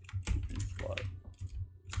have to fly.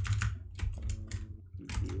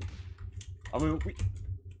 I mean,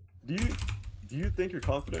 do you think you're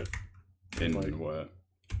confident in like what?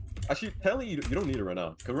 Actually, apparently you don't need it right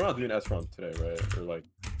now because we're not doing S-Ron today, right? Or like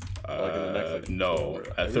in the next. Like, no,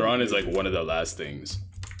 Atheron is like one of the last things.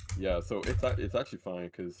 Yeah, so it's actually fine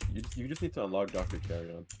because you just need to unlock Dr.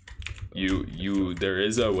 Carrion. You there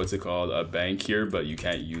is a what's it called, a bank here, but you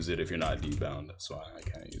can't use it if you're not D-bound. That's why I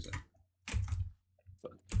can't use it. So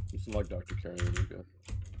just unlock Dr. Carrion, you're good.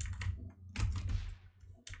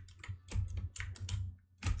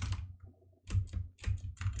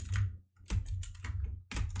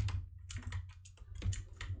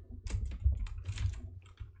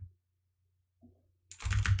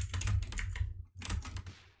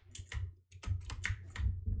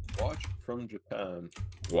 Watch from Japan.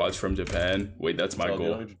 Watch from Japan. Wait, that's my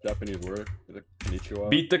goal. You know Japanese word? Like konnichiwa.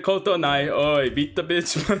 Beat the koto nai. Oi, beat the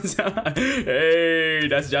bitch. Hey,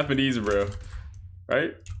 that's Japanese, bro.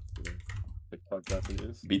 Right? TikTok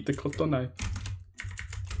Japanese. Beat the koto nai.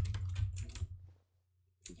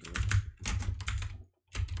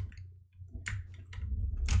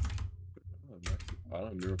 I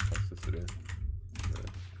don't know neuroplasticity.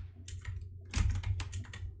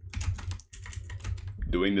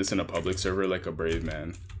 Doing this in a public server like a brave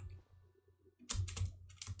man.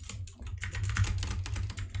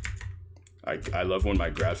 I love when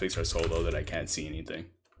my graphics are so low that I can't see anything.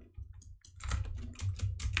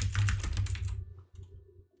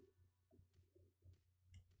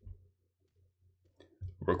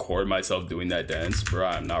 Record myself doing that dance? Bro,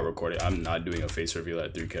 I'm not recording. I'm not doing a face reveal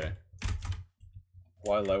at 3K.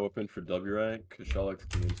 Why light weapon for W rank? Because shellx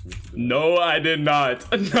convinced me to do it. No, I did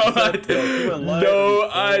not. No, I did. No,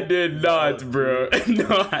 I did not, bro.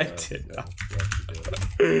 No, I did not.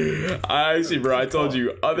 I actually, bro, I told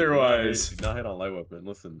you otherwise. Do not hit on light weapon.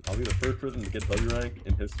 Listen, I'll be the first person to get W rank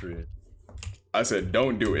in history. I said,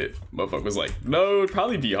 don't do it. Motherfucker was like, no, it'd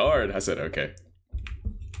probably be hard. I said, okay.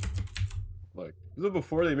 Like, this was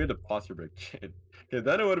before they made the posture break chain. Okay,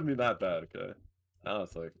 then it wouldn't be that bad, okay? Now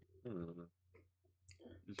it's like,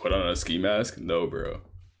 Put on a ski mask? No, bro.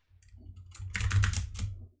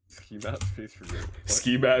 Ski mask face reveal. What?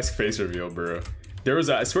 Ski mask face reveal, bro. There was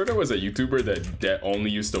I swear there was a YouTuber that only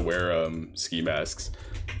used to wear ski masks.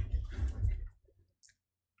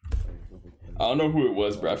 I don't know who it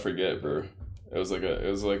was, bro. I forget, bro. It was like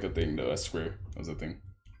a thing though. I swear it was a thing.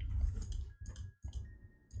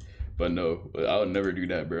 But no, I would never do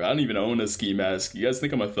that, bro. I don't even own a ski mask. You guys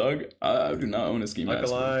think I'm a thug? I do not own a ski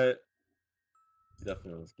mask.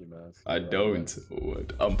 Definitely own a ski mask. I don't.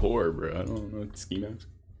 What? I'm poor, bro. I don't know ski mask.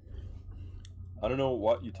 I don't know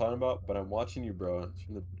what you're talking about, but I'm watching you, bro. It's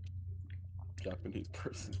from the Japanese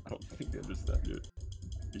person. I don't think they understand you.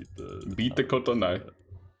 Beat the kotonai.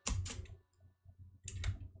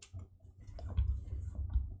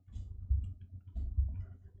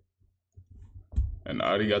 And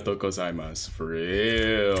arigatou gozaimasu. For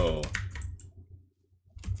real.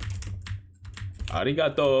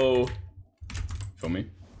 Arigato. Feel me?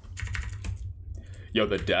 Yo,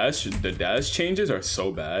 the dash changes are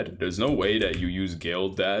so bad. There's no way that you use Gale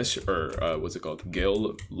dash or what's it called?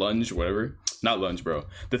 Gale lunge, whatever. Not lunge, bro.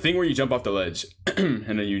 The thing where you jump off the ledge and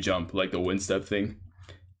then you jump, like the wind step thing.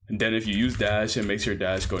 And then if you use dash, it makes your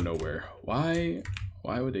dash go nowhere. Why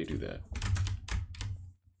would they do that?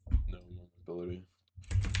 No mobility.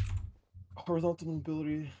 Horizontal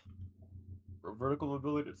mobility. Or vertical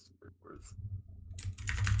mobility. It's words.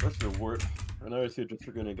 That's the word. Whenever I see a just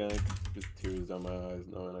for gonna gank, just tears down my eyes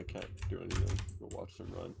knowing I can't do anything. Go watch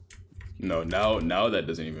them run. No, now that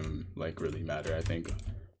doesn't even like really matter, I think.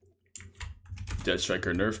 Jet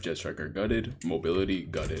Striker nerf, Jet Striker gutted, mobility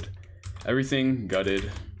gutted. Everything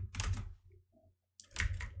gutted.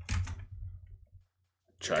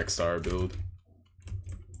 Trackstar build.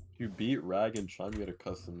 You beat Rag and Sean, get a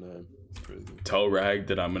custom name. It's crazy. Tell Rag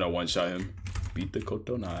that I'm gonna one-shot him. Beat the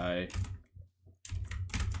kotonai.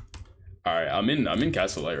 Alright, I'm in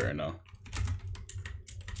Castle Light right now.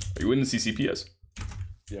 Are you in the CCPS?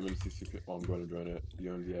 Yeah, I'm in CCP. Oh, I'm going to join it.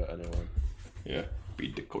 You're in the NA1. Yeah.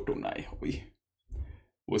 Beat the kotonai.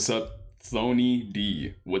 What's up, Thony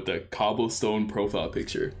D with the cobblestone profile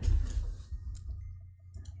picture?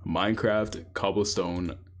 Minecraft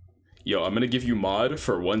cobblestone. Yo, I'm gonna give you mod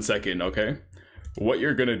for 1 second, okay? What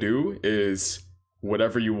you're gonna do is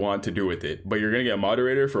whatever you want to do with it, but you're gonna get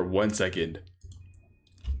moderator for 1 second.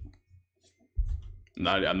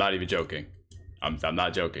 I'm not even joking. I'm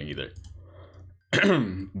not joking either.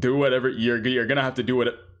 Do whatever you're gonna have to do. What?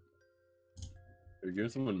 You're giving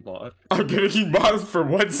someone mod? I'm giving you mod for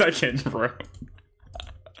 1 second, bro.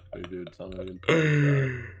 Hey, dude, tell me.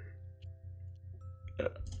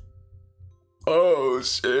 Oh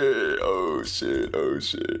shit! Oh shit! Oh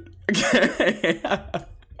shit!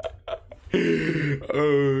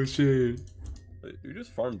 Oh shit! Wait, you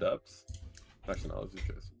just farm depths? Actually, no, it's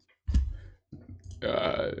just.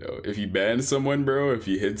 If you ban someone, bro, if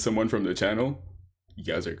you hid someone from the channel, you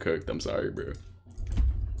guys are cooked. I'm sorry, bro.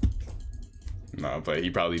 Nah, but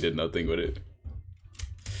he probably did nothing with it.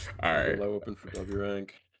 Alright. Low open for W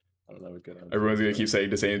rank. I don't know what good. Everyone's gonna keep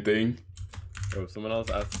saying the same thing. Oh, someone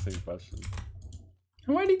else asked the same question.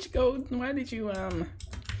 Why did you go? Why did you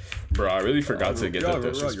Bro, I really forgot to get that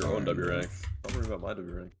desert your own W ranks. Don't worry about my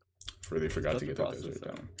W rank. Really forgot to get that desert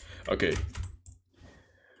down. Okay.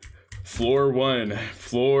 Floor one.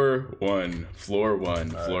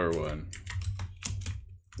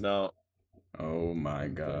 Now. Oh my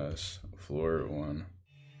gosh. Floor one.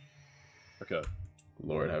 Okay.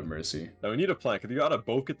 Lord have mercy. Now we need a plan, because you gotta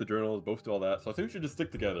both get the journals, both do all that. So I think we should just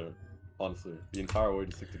stick together. Honestly. The entire way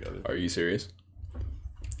to stick together. Are you serious?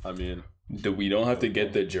 I mean. We don't have to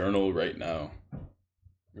get the journal right now.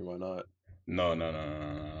 Why not? No.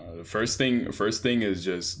 The first thing is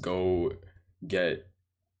just go get,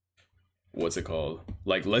 what's it called?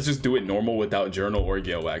 Like, let's just do it normal without journal or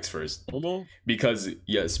gale wax first. Normal? Because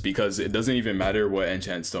it doesn't even matter what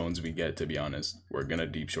enchant stones we get, to be honest. We're gonna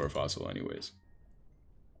deep shore fossil anyways.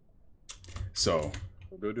 So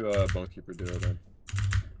we'll go do a Bonekeeper duo then.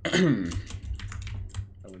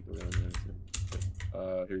 I went through it.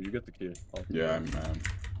 Here, you get the key. Yeah, man.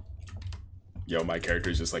 Yo, my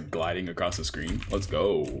character's just like gliding across the screen. Let's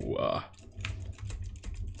go.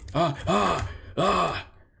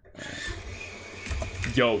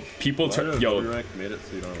 Yo, people turn. Yo, made it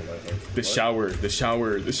so you don't have the shower.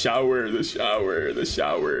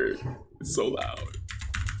 It's so loud.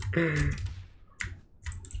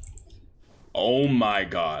 Oh my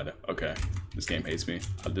god. Okay, this game hates me.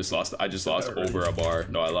 I just lost over a bar.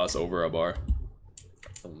 No, I lost over a bar.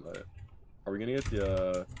 Are we gonna get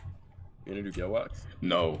the? You gonna do gale wax?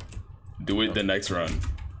 No, do it the next run.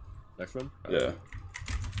 Next run? Yeah.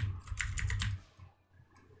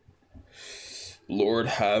 Lord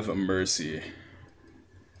have mercy.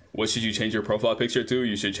 What should you change your profile picture to?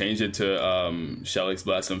 You should change it to shellx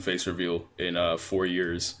Blossom face reveal in 4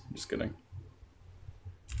 years. Just kidding.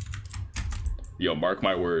 Yo, mark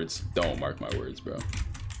my words. Don't mark my words, bro.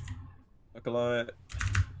 Not gonna lie.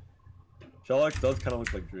 shellx does kind of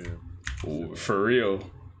look like Dream. Ooh, for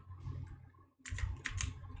real.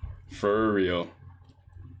 For real.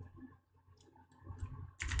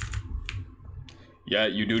 Yeah,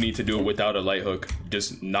 you do need to do it without a light hook.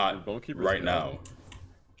 Just not right now.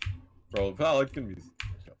 Bro, Val, it can be...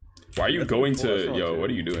 Why are you going to... Yo, what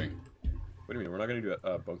are you doing? What do you mean? We're not gonna do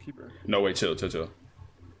a Bone Keeper? No, wait, chill.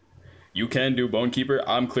 You can do Bone Keeper.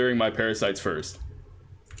 I'm clearing my parasites first.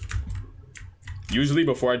 Usually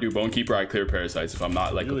before I do Bone Keeper, I clear parasites. If I'm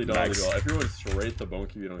not like really max... If you're going straight to Bone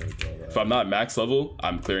Keeper, you don't really draw that. If I'm not max level,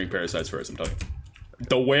 I'm clearing parasites first, I'm telling you.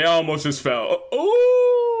 The way I almost just fell.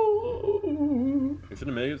 Oh! You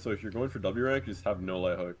shouldn't make it so if you're going for W rank, you just have no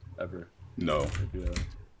light hook ever. No. Yeah.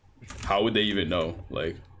 How would they even know?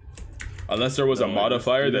 Like, unless there was a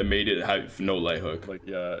modifier that made it have no light hook. Like,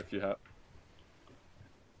 yeah, if you have...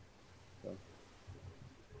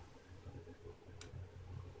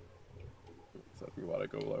 You want to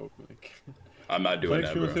go low, like. I'm not doing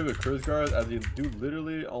that, bro. With Curse Guards, as you do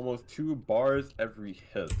literally almost 2 bars every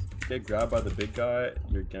hit. If you get grabbed by the big guy,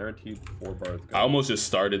 you're guaranteed 4 bars. I almost just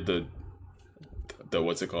started the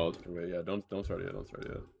what's it called? Wait, yeah, don't start it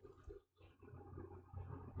yet.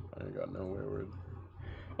 I ain't got no word.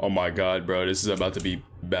 Oh my god, bro, this is about to be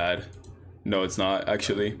bad. No, it's not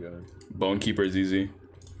actually. Bone Keeper is easy.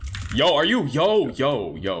 Yo, are you? Yo.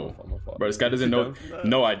 Bro, this guy doesn't know.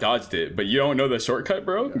 No, I dodged it, but you don't know the shortcut,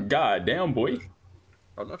 bro? Yeah. God damn, boy.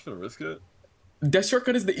 I'm not gonna risk it. That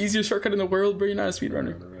shortcut is the easiest shortcut in the world, bro. You're not a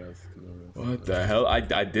speedrunner. No risk. What the hell? I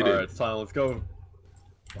did it. Alright, it's time. Let's go.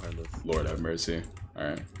 Behind us. Lord have mercy.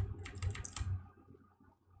 Alright.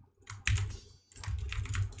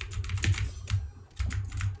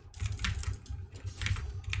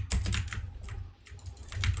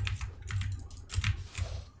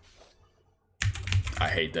 I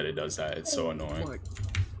hate that it does that. It's so annoying.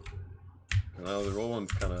 No, the roll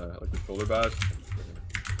one's kind of like the shoulder badge.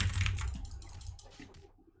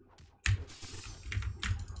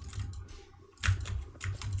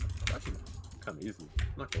 Actually, kind of easy. I'm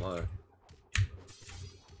not gonna lie.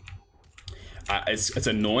 It's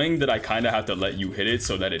annoying that I kind of have to let you hit it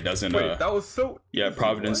so that it doesn't. Wait, that was so. Yeah, easy.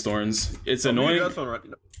 Providence Thorns. It's annoying. Yo,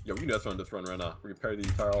 we can do this run right now. We can parry the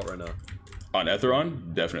entire ult right now. On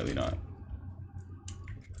Etheron? Definitely not.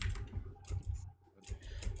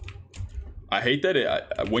 I hate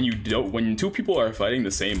that when 2 people are fighting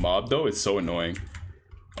the same mob though, it's so annoying.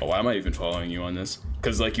 Oh, why am I even following you on this?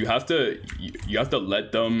 Because like you have to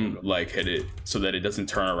let them like hit it so that it doesn't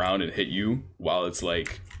turn around and hit you while it's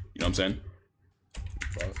like, you know what I'm saying?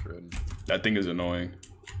 That thing is annoying.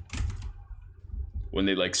 When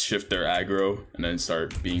they like shift their aggro and then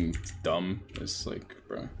start being dumb, it's like,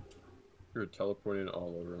 bro. You're teleporting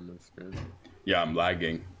all over on my screen. Yeah, I'm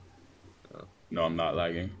lagging. Oh. No, I'm not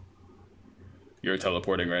lagging. You're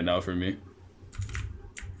teleporting right now for me.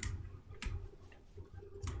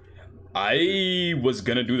 I was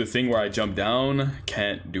gonna do the thing where I jump down.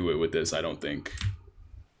 Can't do it with this, I don't think.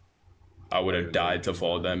 I would have died to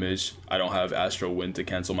fall damage. I don't have Astral Wind to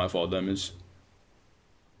cancel my fall damage.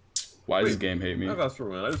 Why does this game hate me? I have Astral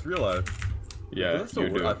Wind, I just realized. Yeah, you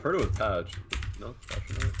do. I've heard it was patched. No,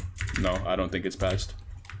 no, I don't think it's patched.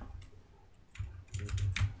 I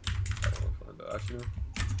don't want to find out. Actually,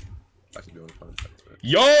 be able to find it.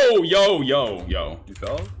 Yo! You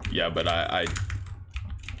fell? Yeah, but I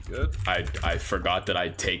good. I forgot that I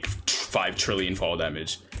take 5 trillion fall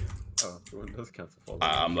damage. Oh, it does cancel fall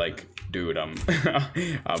damage. I'm like, dude, I'm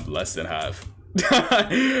less than half. We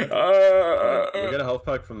get a health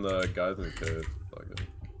pack from the guys in the cave.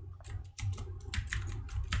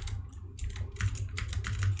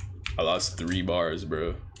 I lost 3 bars,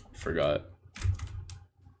 bro. Forgot.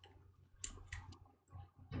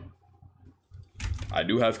 I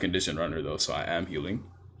do have Condition Runner though, so I am healing.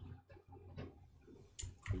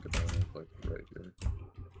 Think about it, like right here.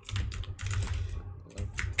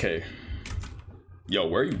 Okay. Yo,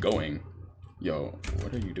 where are you going? Yo,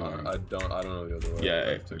 what are you doing? I don't know the other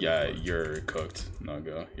way. Yeah, you're cooked. No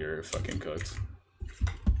go. You're fucking cooked.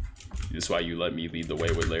 This is why you let me lead the way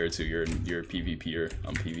with layer 2. You're PvPer.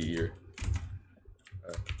 I'm PvEer.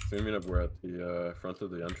 So you mean if we're at the front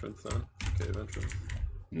of the entrance then? Cave entrance?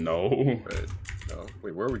 No. Right. No.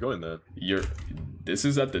 Wait, where are we going then? This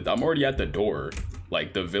is at the. I'm already at the door,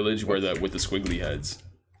 like the village where with the squiggly heads.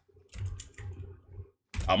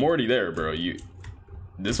 I'm already there, bro.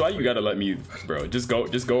 This is why you gotta let me, bro. Just go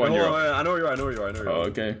on your. I know where you are. Oh,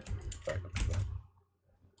 okay.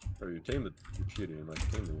 Bro, you're cheating. Like,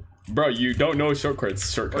 bro, you don't know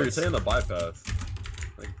shortcuts. Oh, you're saying the bypass.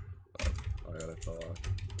 Like, oh yeah, I fell off.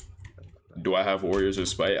 Do I have Warriors or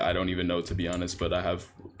Spite? I don't even know, to be honest, but I have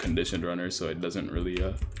Conditioned Runner, so it doesn't really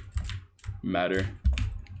matter.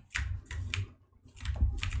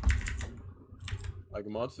 Like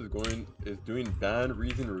Monster is doing ban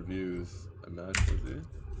reason reviews. Imagine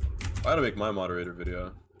I gotta make my moderator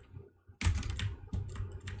video.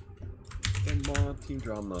 And mod team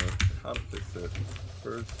drama. How to fix it.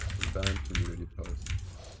 First Ban community post.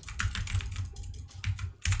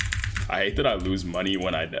 I hate that I lose money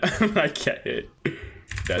when I get hit.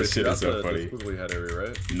 That shit is so funny. The head area,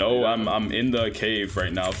 right? No, yeah, I'm in the cave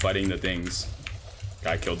right now fighting the things.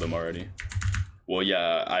 I killed them already. Well,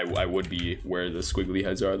 yeah, I would be where the squiggly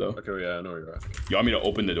heads are, though. Okay, yeah, I know where you're at. You want me to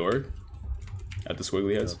open the door? At the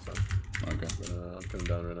squiggly heads? Yeah, that's fine. Okay. I'm coming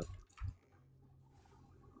down right now.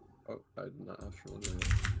 Oh, I did not have to yet.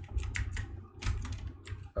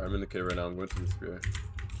 Alright, I'm in the cave right now. I'm going to the spear.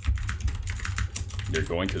 You're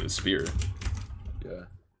going to the spear? Yeah.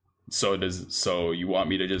 So you want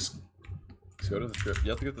me to just... Go to the spear. You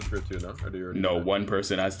have to get the spear too, no? Or do you already No, one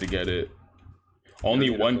person has to get it.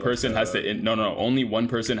 Only one person has to only one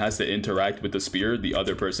person has to interact with the spear. The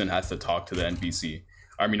other person has to talk to the NPC.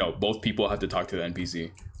 I mean, no, both people have to talk to the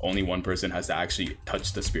NPC. Only one person has to actually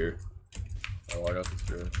touch the spear. Oh, I got the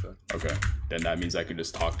spear. So. Okay, then that means I can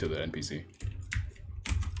just talk to the NPC.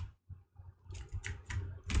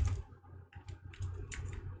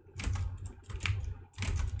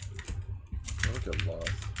 I don't get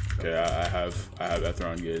lost. Okay, I have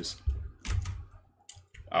Ethron gaze.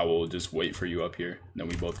 I will just wait for you up here. Then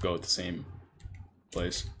we both go at the same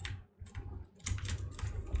place.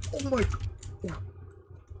 Oh my god.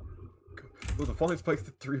 Oh, the falling spikes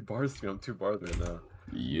did 3 bars to me. I'm 2 bars right now.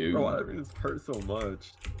 You. Bro, I mean, this hurt so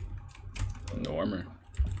much. No armor.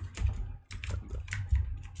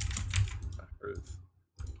 That hurts.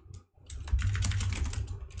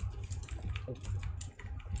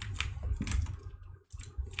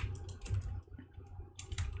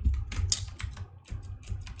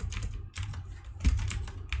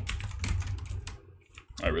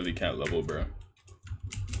 I really can't level, bro.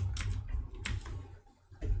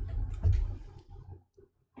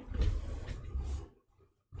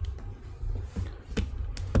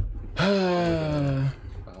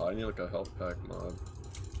 I need like a health pack mod.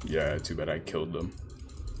 Yeah, too bad I killed them.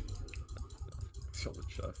 Kill the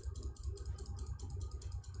chest.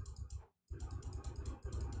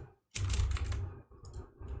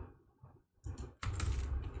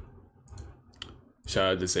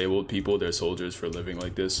 Shout out disabled people, they're soldiers for living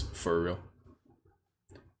like this, for real.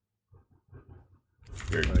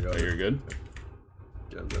 You're good?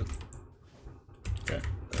 Yeah, I'm good. Okay.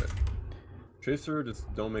 Alright. Tracer,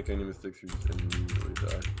 just don't make any mistakes, you just immediately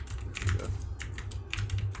die.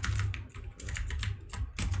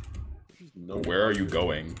 No where are you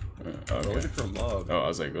going? Okay. I'm waiting for a mob. Oh, I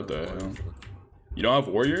was like, what the hell? You don't have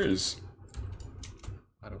warriors?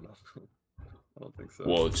 I don't know. I don't think so.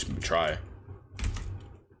 Well, try.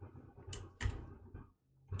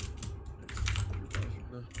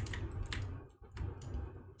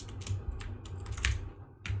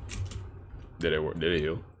 Did it work? Did it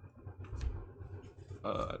heal?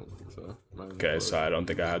 I don't think so. Okay, so I don't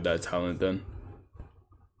think I have that talent then.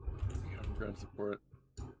 Ground support.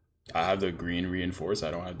 I have the green reinforce.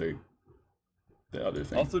 I don't have the other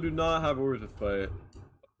thing. Also, do not have orders to fight.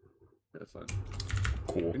 Yeah, that's fine.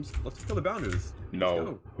 Cool. Let's just kill the bounders.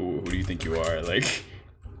 No. Who do you think you are? Like,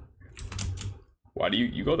 why do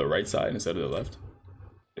you go the right side instead of the left?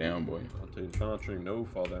 Damn, boy. I'll take encountering no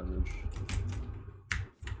fall damage.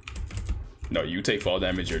 No, you take fall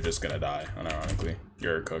damage, you're just gonna die, unironically.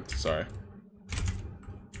 You're cooked, sorry.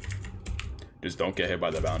 Just don't get hit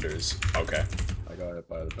by the bounders. Okay. I got hit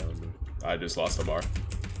by the bounder. I just lost a bar.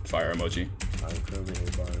 Fire emoji. I'm currently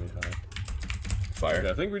hit by anyhow. Fire. Okay,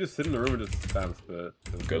 I think we just sit in the room and just spam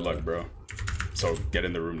spit. Good luck, bro. So get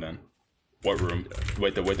in the room then. What room? Yeah.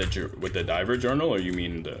 With the diver journal, or you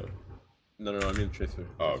mean the? No, I mean Tracer.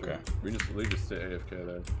 Oh, okay. We just sit AFK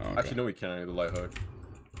there. Oh, okay. Actually, no, we can't. The light hook.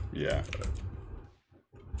 Yeah.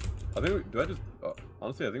 I think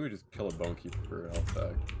honestly, I think we just kill a bone keeper for health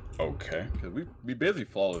back. Okay. Because we basically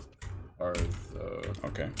flawless ours. So.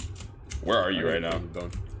 Okay. Where are you right now?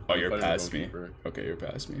 Oh, you're past me. Keeper. Okay, you're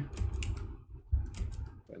past me.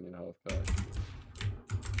 I need health back.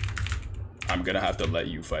 I'm gonna have to let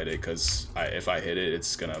you fight it, cause if I hit it,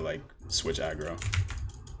 it's gonna like switch aggro.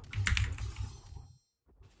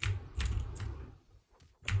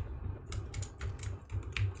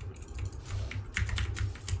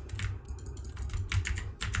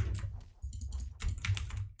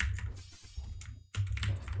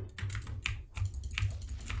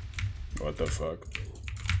 What the fuck?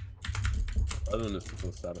 Other than this, it's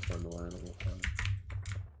so satisfying the line the whole time.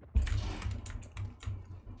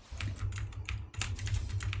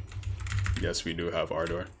 Yes, we do have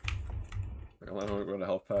Ardor. I'm going a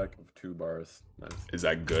health pack of 2 bars. Nice. Is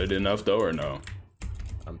that good enough though, or no?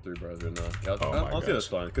 I'm 3 bars right now. Yeah, oh my honestly, that's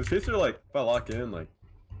fine. Because Chaser, like, if I lock in, like,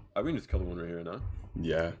 we can just kill the one right here now.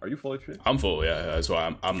 Yeah. Are you full HP? I'm full. Yeah. That's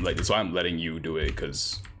why I'm letting you do it,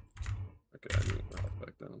 because Okay, I need more health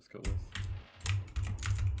back then. Let's kill this.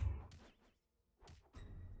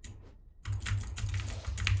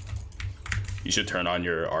 You should turn on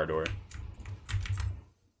your R door.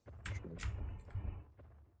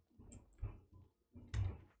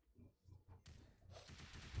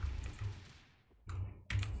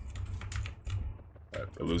 Right,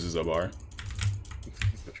 It loses a bar.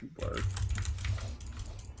 He's got 2 bars.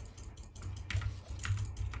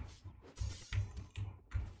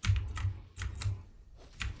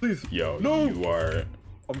 Please. Yo, no. you are.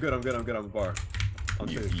 I'm good. I'm a bar.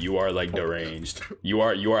 You are like deranged. You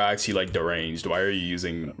are actually like deranged. Why are you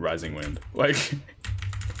using Rising Wind? Like.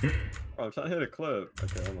 Oh, I'm trying to hit a clip.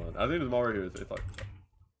 Okay, hold on. I think there's more here. It's like.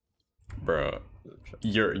 Bro,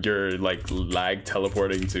 you're like lag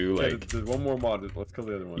teleporting too. Like there's one more mod. Let's kill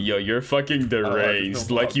the other one. Yo, you're fucking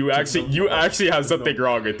deranged. Like you actually have something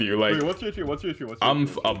wrong with you. Like wait, what's your issue? What's your issue?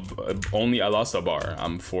 I lost a bar.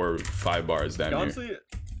 I'm 5 bars down here. Honestly,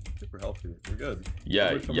 super healthy. We're good.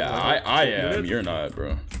 Yeah, I am. You're not,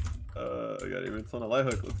 bro. I got even on a light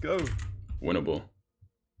hook. Let's go. Winnable.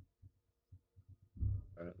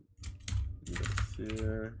 Alright.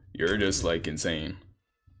 Here. You're just like insane.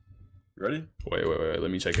 You ready? Wait.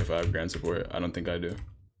 Let me check if I have grand support. I don't think I do.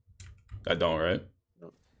 I don't, right?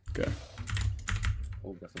 No. Okay.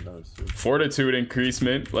 Oh, got some damage too. Fortitude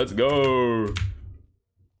increasement. Let's go.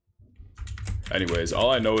 Anyways,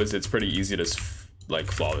 all I know is it's pretty easy to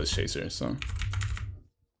like flawless chaser, so.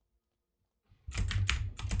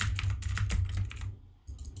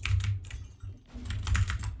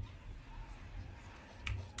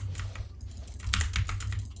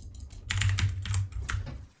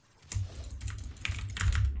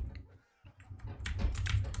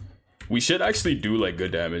 We should actually do like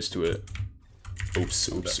good damage to it. Oops.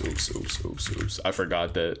 I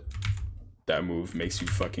forgot that that move makes you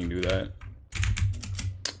fucking do that.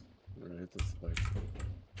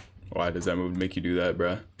 Why does that move make you do that,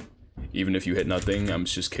 bruh? Even if you hit nothing, I'm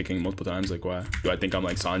just kicking multiple times. Like, why? Do I think I'm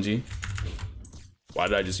like Sanji? Why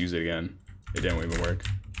did I just use it again? It didn't even work.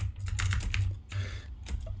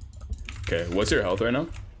 Okay, what's your health right now?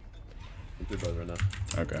 I'm 2 bars right now.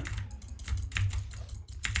 Okay.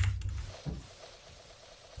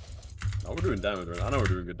 Oh, we're doing damage right now. I know we're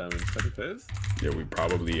doing good damage. Second phase? Yeah, we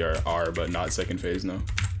probably are, but not second phase, no.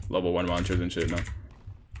 Level 1 monsters and shit, no.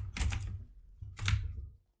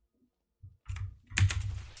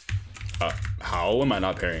 How am I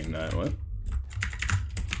not parrying that? What?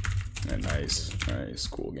 Yeah, nice,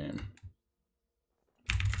 cool game.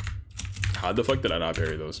 How the fuck did I not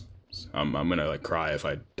parry those? I'm gonna like cry if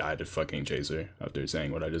I die to fucking chaser after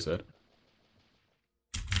saying what I just said.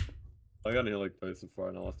 I got here like twice so far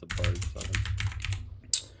and I lost a bar each time.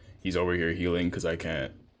 He's over here healing because I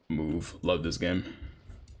can't move. Love this game.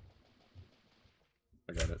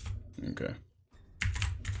 I got it. Okay.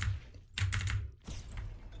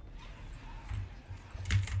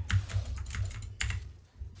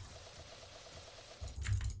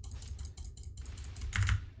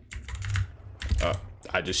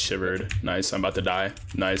 I just shivered. Nice. I'm about to die.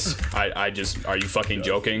 Nice. I just. Are you fucking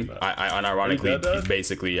joking? I unironically,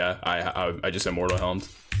 basically, yeah. I just immortal helmed.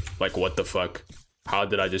 Like what the fuck? How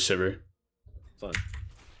did I just shiver? Son.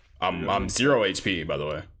 I'm 0 HP, by the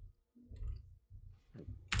way.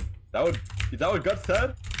 Is that what Guts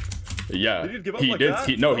said? Yeah. Did he give up he like did. that?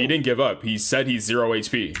 He didn't give up. He said he's 0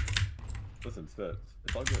 HP. Listen,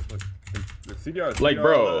 it's all good. Look, the CDR. Like,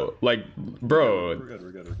 bro.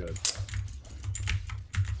 We're good.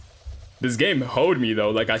 This game hoed me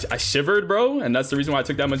though. Like I shivered, bro, and that's the reason why I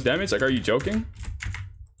took that much damage. Like, are you joking?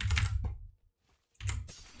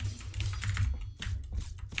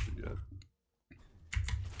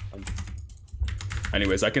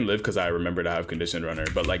 Anyways, I can live because I remember to have condition runner,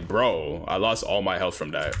 but like, bro, I lost all my health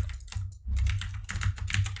from that.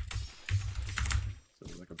 So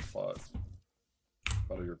it's like a plot.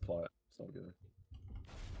 Part of your plot. It's all good.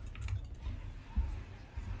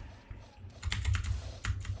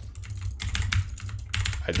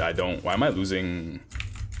 I don't. Why am I losing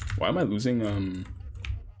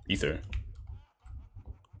ether?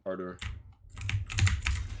 Harder.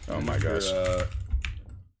 Oh my gosh.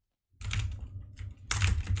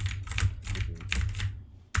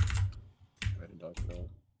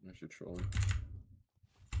 Trolling.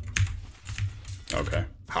 Okay.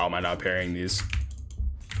 How am I not parrying these?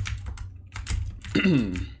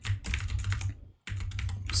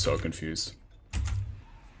 So confused.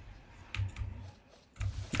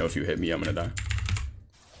 Now if you hit me, I'm gonna die.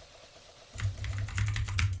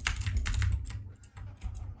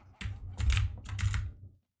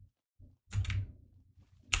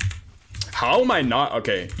 How am I not?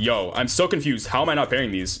 Okay, yo, I'm so confused. How am I not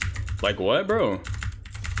parrying these? Like what, bro?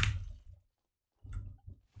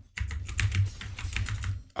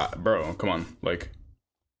 Bro, come on. Like,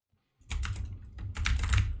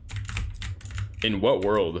 in what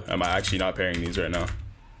world am I actually not pairing these right now?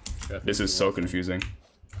 Yeah, This is so confusing.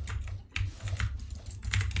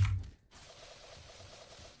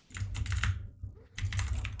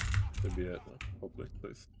 Could be it. Hopefully,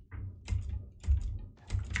 please.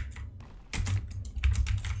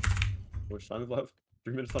 Which time is left?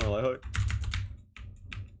 3 minutes on a light hook.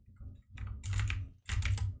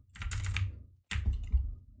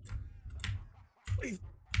 Please.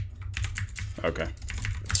 Okay.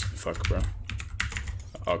 Fuck, bro.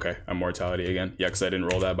 Okay, I'm mortality again. Yeah, because I didn't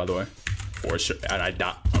roll that, by the way. For sure. And I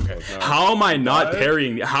died. Okay. How am I not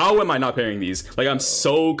pairing? How am I not pairing these? Like, I'm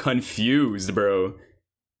so confused, bro.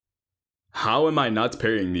 How am I not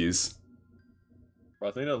pairing these? Bro,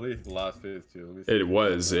 I think at least the last phase too. Let me see. It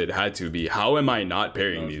was. It had to be. How am I not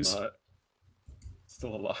pairing these? Not.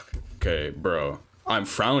 Still alive. Okay, bro. I'm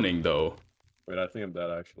frowning, though. Wait, I think I'm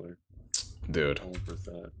dead, actually. Dude.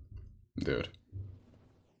 1%. Dude.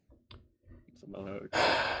 Somehow.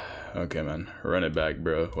 Okay, man. Run it back,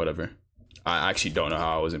 bro. Whatever. I actually don't know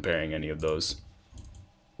how I wasn't pairing any of those.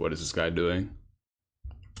 What is this guy doing?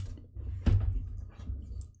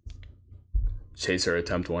 Chaser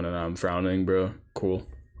attempt one and I'm frowning, bro. Cool.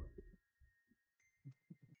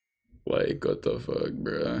 Like, what the fuck,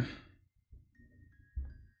 bro?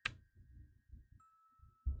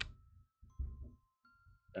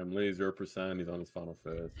 Emily, 0%. He's on his final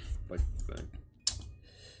phase. Like the thing.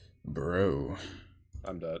 Bro.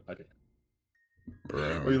 I'm dead. I did.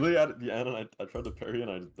 Bro. We literally at the end and I tried to parry and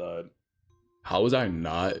I just died. How was I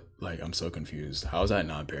not, like, I'm so confused. How was I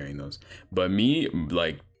not parrying those? But me,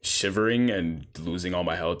 like, shivering and losing all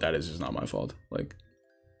my health, that is just not my fault. Like,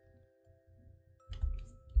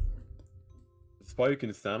 the spot you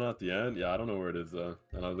can stand on at the end? Yeah, I don't know where it is though.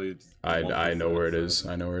 And I know where it is.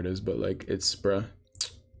 I know where it is, but like, it's, bruh.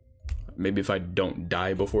 Maybe if I don't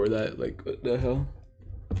die before that, like, what the hell?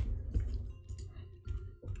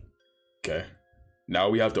 Okay. Now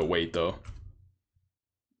we have to wait though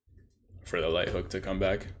for the light hook to come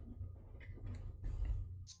back.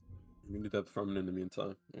 You can do that farming in the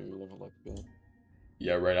meantime. Maybe level up again.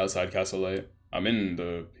 Yeah, right outside Castle Light. I'm in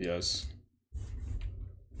the PS.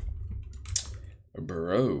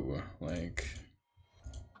 Bro, like,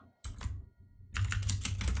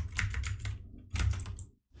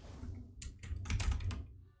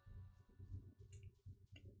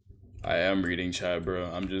 I am reading chat, bro.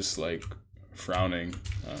 I'm just like frowning.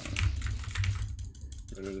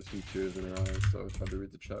 There's some tears in her eyes, so it's hard to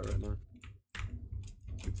read the chat right now.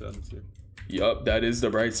 Good to see. Yup, that is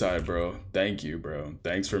the bright side, bro. Thank you, bro.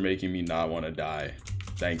 Thanks for making me not want to die.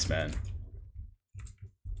 Thanks, man.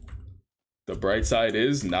 The bright side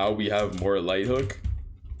is now we have more light hook.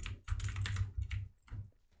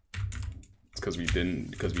 It's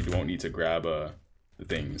because we won't need to grab the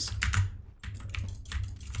things.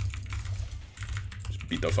 Just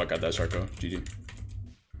beat the fuck out that Sharko. GG.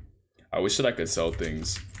 I wish that I could sell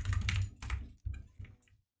things.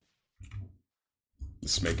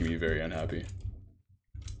 This is making me very unhappy.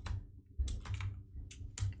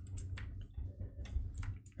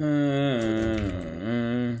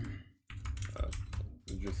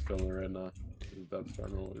 Just filling right now. That's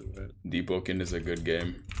starting to lose it. Deepwoken is a good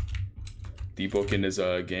game. Deepwoken is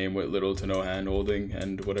a game with little to no hand holding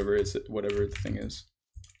and whatever the thing is.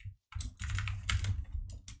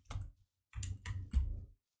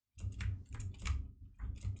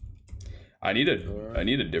 I need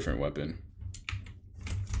a different weapon.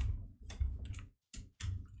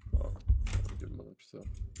 Oh, good much. So,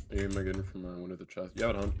 you am I getting from one of the chests? You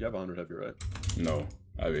have 100 heavy, right? No,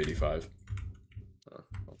 I have 85. Oh,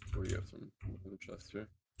 well, you have some other chests here.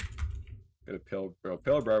 Get a pale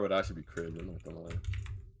briar would actually be crazy. I'm not gonna lie.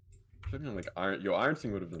 Checking on like iron. Yo, iron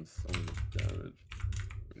thing would have done so much damage.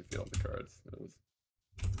 When you feel all the cards.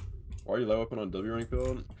 Why are you low up on W rank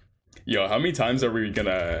build? Yo, how many times are we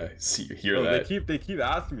gonna hear that? They keep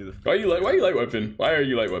asking me this. Why are you light weapon? Why are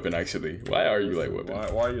you light weapon actually? Why are you light weapon?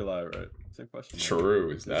 Why are you light, right? Same question.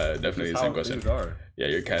 True, definitely the same question. Yeah,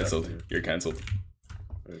 you're cancelled. Definitely. You're cancelled.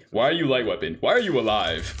 Wait, Why are you light weapon? Why are you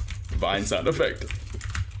alive? Vine sound effect.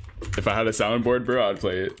 If I had a soundboard, bro, I'd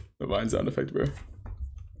play it. The Vine sound effect, bro.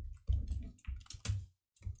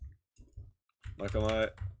 Not gonna lie,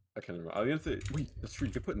 I can't remember. I was gonna say, wait, that's true.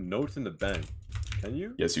 You can put notes in the bank. Can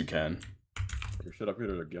you? Yes, you can. We should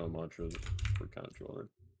upgrade our Gale mantras. We're kind of trolling.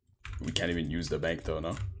 We can't even use the bank though,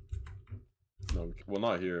 no? No, well,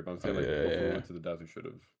 not here, but I'm saying, like, yeah, before we yeah. went to the devs, we should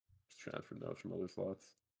have just transferred notes from other slots.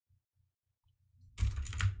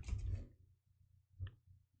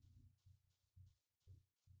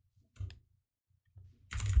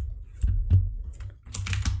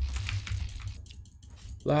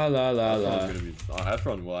 La la la la.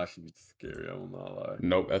 Atheron will actually be scary, I will not lie.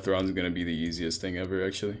 Nope, Atheron's gonna be the easiest thing ever,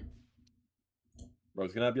 actually. Bro,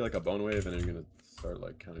 it's gonna be like a bone wave, and then you're gonna start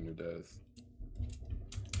like counting your days.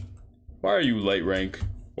 Why are you light rank?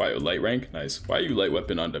 Why light rank? Nice. Why are you light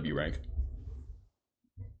weapon on W rank?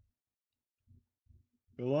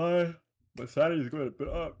 Lie. My sanity is going a bit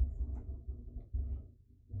up.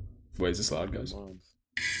 Wait, is this loud, guys?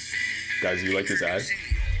 Guys, you like this ad?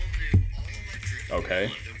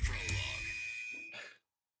 Okay.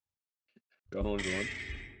 Go on.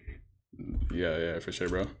 Yeah, for sure,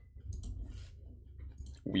 bro.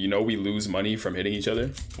 You know we lose money from hitting each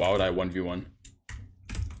other? Why would I 1v1?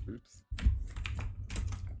 Oops.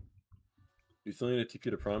 You still need a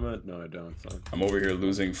TP to Prima? No, I don't, son. I'm over here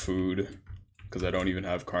losing food because I don't even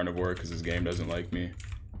have carnivore because this game doesn't like me.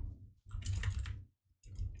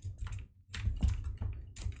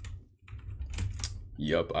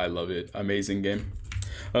 Yup, I love it. Amazing game.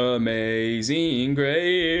 Amazing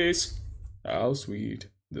grace. How sweet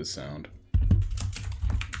the sound.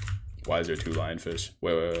 Why is there 2 lionfish?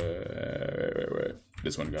 Wait.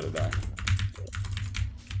 This one gotta die.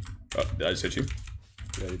 Oh, did I just hit you?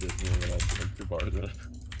 Yeah, you did. Yeah, like 2 bars.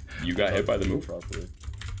 You got hit by the move? Properly.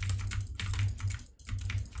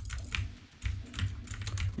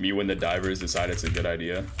 Me when the divers decide it's a good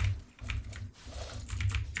idea.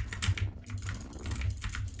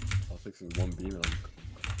 I'll fix this 1 beam and okay.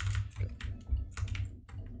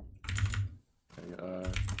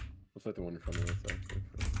 Looks like the one in front of us actually.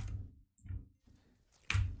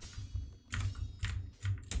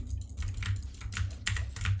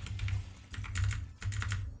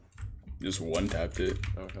 Just one tapped it.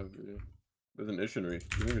 Oh, heavy. There's an Ishinry.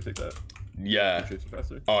 You need to take that. Yeah.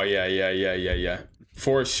 Oh yeah.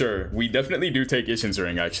 For sure. We definitely do take Ishin's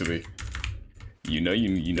ring actually. You know,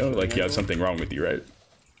 like you have something wrong with you, right?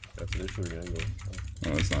 That's an Ishinry angle.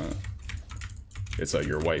 No, it's not. It's like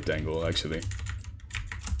your wiped angle actually.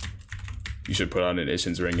 You should put on an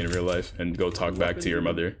Ishin's ring in real life and go talk back to your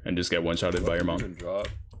mother and just get one-shotted by your mom. Your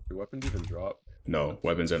weapons even drop? No,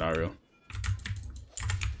 weapons are not real.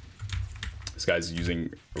 This guy's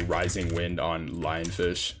using Rising Wind on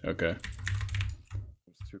Lionfish. Okay.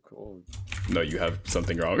 It's too cold. No, you have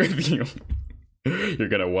something wrong with you. You're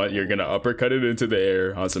gonna uppercut it into the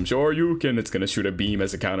air on some Shoryuken. It's gonna shoot a beam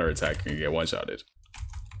as a counter attack and get one-shotted.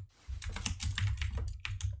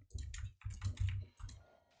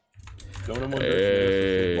 Don't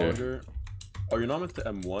M1 longer. Oh, you're not meant to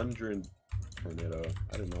M1 during tornado.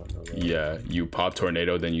 I did not know that. Yeah, you pop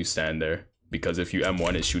tornado, then you stand there. Because if you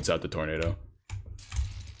M1, it shoots out the tornado.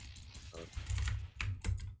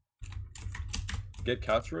 Get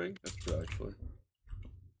caster ring? That's true, actually.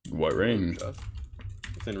 What ring?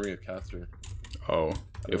 It's in ring of caster. Oh,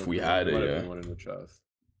 if we had it, yeah. One in the chest.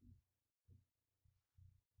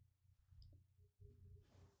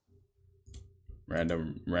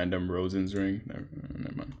 Random Rosen's ring. Never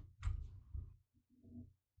mind.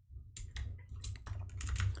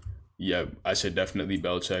 Yep, I should definitely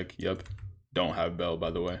bell check. Yep, don't have bell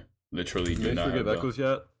by the way. Literally do not have bell. Echoes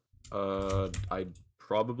yet? I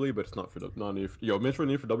probably, but it's not for not need. Yo, Mitchell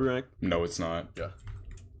need for W rank. No, it's not. Yeah.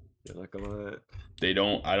 You're not gonna lie. They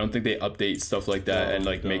don't. I don't think they update stuff like that and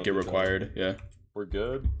like make it required. Yeah. We're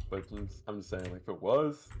good, but I'm just saying, like, if it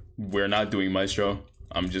was, we're not doing Maestro.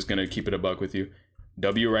 I'm just gonna keep it a buck with you.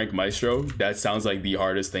 W rank Maestro. That sounds like the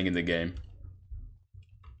hardest thing in the game.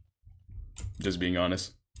 Just being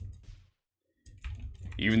honest.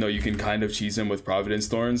 Even though you can kind of cheese him with Providence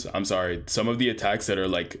Thorns, I'm sorry. Some of the attacks that are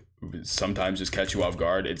like sometimes just catch you off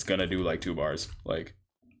guard, it's gonna do like 2 bars. Like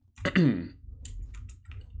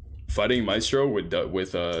fighting Maestro with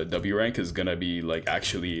W rank is gonna be like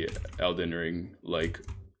actually Elden Ring like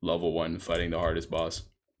level 1 fighting the hardest boss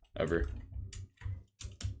ever.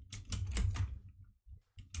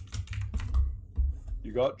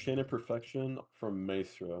 You got Chain of Perfection from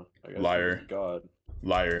Maestro. I guess. Liar. God.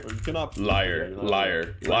 Liar. Well, you cannot. Liar. Yeah,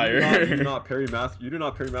 liar. Not, liar. You do not parry master. You do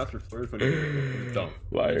not parry master flourish when you're dumb.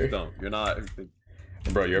 Liar. You're dumb. You're not.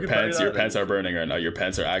 Bro, your pants are burning right now. Your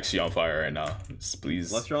pants are actually on fire right now. Just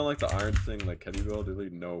please. Unless you're on like the Iron thing, like Kenny build, there's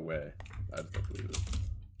like no way. I just don't believe it.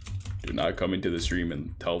 Do not come into the stream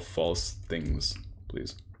and tell false things,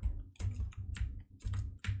 please.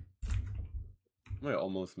 I'm like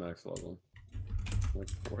almost max level. Like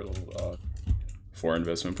 4 levels off. 4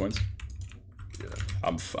 investment points. Yeah.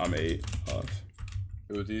 I'm 8 off.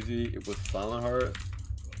 It was easy. It was Silent Heart.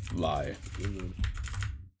 Lie.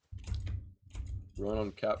 Run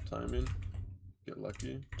on cap timing. Get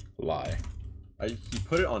lucky. Lie. He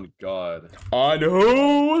put it on God. On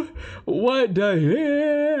who? What the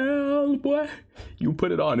hell, boy? You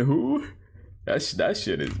put it on who? That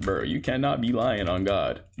shit is, bro. You cannot be lying on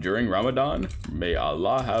God during Ramadan. May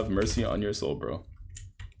Allah have mercy on your soul, bro.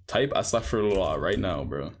 Type astaghfirullah right now,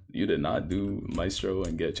 bro. You did not do Maestro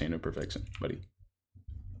and get Chain of Perfection, buddy.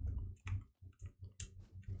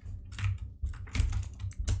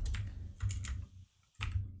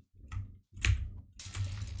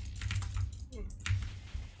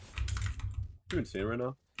 You insane right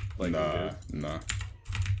now? Like, nah.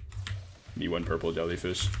 Me one purple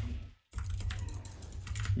jellyfish.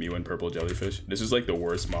 Me one purple jellyfish. This is like the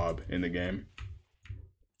worst mob in the game.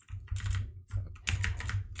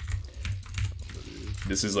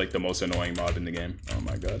 This is like the most annoying mob in the game. Oh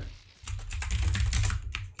my god.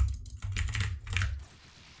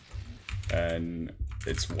 And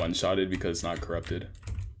it's one-shotted because it's not corrupted.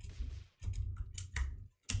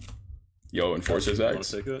 Yo, Enforcer's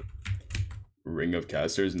Axe. Ring of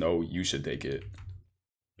Casters? No, you should take it.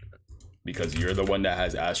 Because you're the one that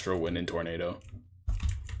has Astro Wind and Tornado.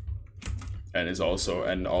 And is also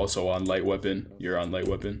on light weapon. You're on light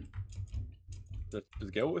weapon.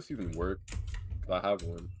 Does Gale-Wisp even work? I have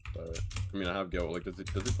one, but I mean I have Gale. Like does it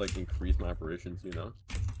like increase my operations, you know?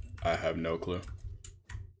 I have no clue.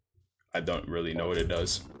 I don't really know what it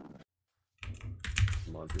does.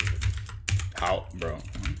 Come on, how, bro?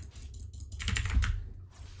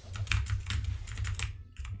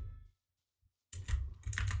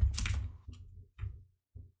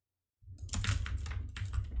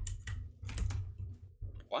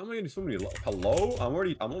 Why am I getting so many? Hello? I'm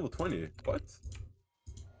level 20. What?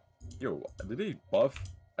 Yo, did they buff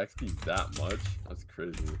XP that much? That's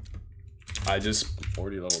crazy. I just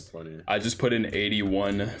 40 level 20. I just put in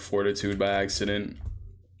 81 fortitude by accident.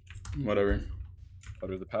 Whatever. Oh,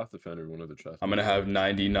 there's a path defender, one of the chests. I'm gonna have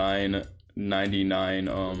 99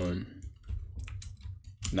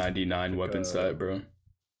 weapon stat, bro. Is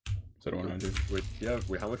that 100? Wait, yeah.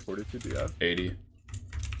 Wait, how much fortitude do you have? 80.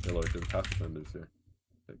 Yeah, look, there's path defenders here.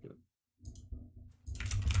 Take it.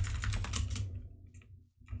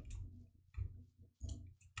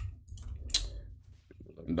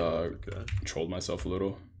 Dog, okay. Trolled myself a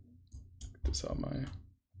little. Get this out my.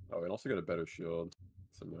 Oh, and also got a better shield.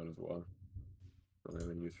 Some that as well. Don't have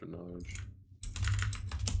any use for knowledge.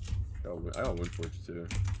 I got Windforge too.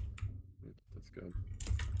 That's good.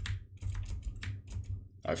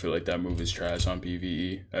 I feel like that move is trash on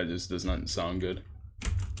PvE. That just does not sound good.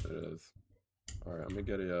 It is. All right, I'm gonna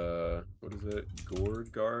get a what is it?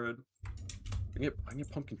 Gourd guard. I can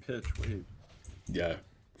get pumpkin pitch. Wait. Yeah,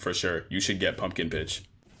 for sure. You should get pumpkin pitch.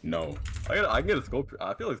 No. I can get a sculpture.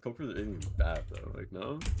 I feel like sculptures isn't bad though. Like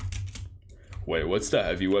no. Wait, what's the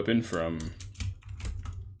heavy weapon from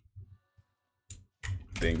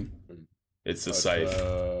thing? It's the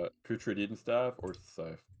scythe. Putrid Eden staff or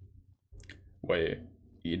scythe. Wait,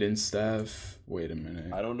 Eden staff. Wait a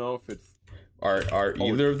minute. I don't know if it's. Are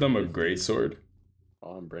either of them a greatsword?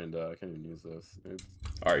 Oh, I'm brain dead. I can't even use this.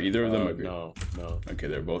 Are either of them a no. Okay,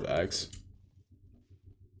 they're both axe.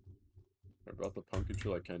 About the pumpkin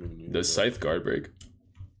tree, I can't even use. Does scythe guard break?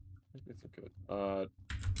 It's good.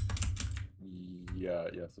 Yeah,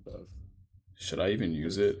 yes it does. Should I even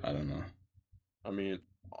use it? I don't know. I mean,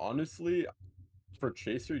 honestly, for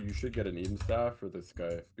Chaser, you should get an Eden staff for this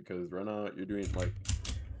guy because right now you're doing like.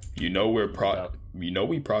 You know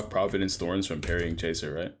we proc Providence Thorns from parrying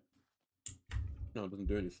Chaser, right? No, it doesn't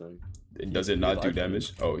do anything. Does it not do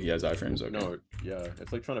damage? Oh, he has iframes. Okay. No, yeah,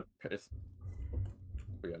 it's like trying to.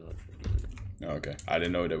 Oh, yeah, no. Okay, I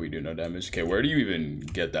didn't know that we do no damage. Okay, where do you even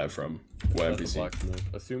get that from? What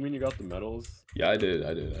NPC? Assuming you got the medals. Yeah, I did.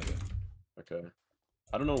 Okay,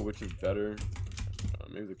 I don't know which is better.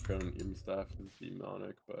 Maybe the crown Eden staff is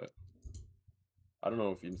demonic, but I don't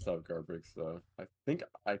know if Eden staff guard breaks though. I think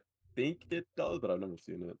it does, but I've never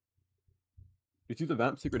seen it. You see the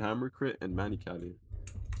Vamp Secret Hammer crit and Manny Caddy.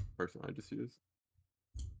 Personally, I just use.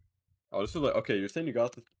 Oh, this is like okay. You're saying you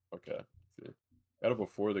got this? Okay. Let's see. Got it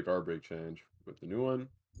before the guard break change with the new one.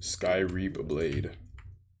 Sky Reap Blade.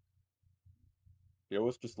 Yeah,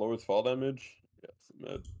 what's just lowers fall damage? Yeah,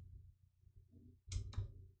 submit.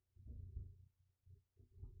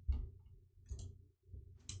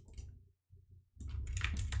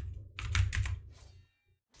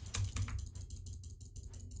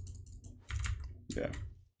 Yeah.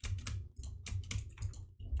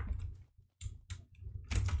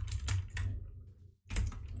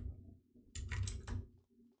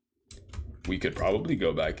 We could probably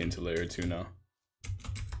go back into layer 2 now.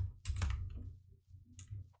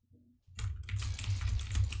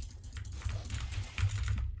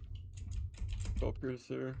 Skull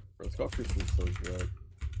Piercer. Bro, Skull Piercer is so good.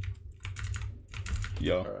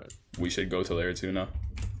 Yo, we should go to layer 2 now.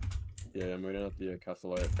 Yeah, I'm waiting at the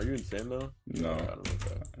castle light. Are you insane though? No. I don't know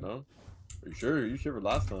that. No? Are you sure? You shivered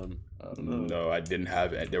last time. I don't know. No, I didn't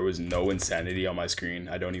have it. There was no insanity on my screen.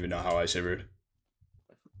 I don't even know how I shivered.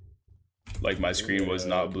 Like, my screen was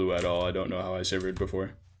not blue at all. I don't know how I shivered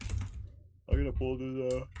before. I'm gonna pull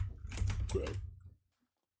this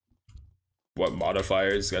What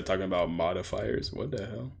modifiers? Got talking about modifiers? What the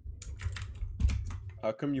hell?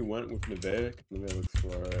 How come you went with Nivea? Nivea looks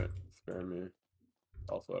cool, alright. Spare me.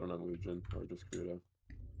 Also, I don't have Legion or just creative.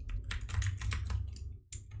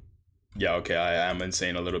 Yeah, okay, I am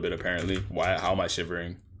insane a little bit apparently. Why? How am I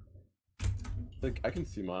shivering? Like, I can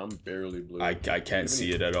see mine. I'm barely blue. I can't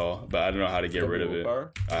see it at all, but I don't know how to get rid of it.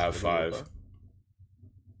 I have 5.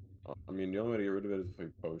 I mean, the only way to get rid of it is with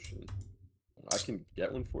a potion. I can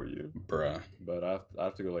get one for you, bruh. But I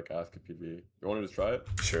have to go like ask a PV. You want to just try it?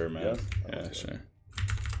 Sure, man. Yes? Yeah, sure.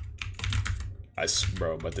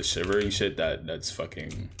 Bro, but the shivering shit, that's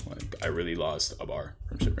fucking, like, I really lost a bar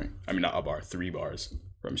from shivering. I mean, not a bar, 3 bars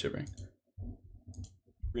from shivering.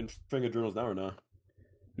 We're trying to get journals now or not?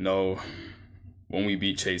 No. When we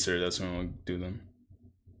beat Chaser, that's when we'll do them.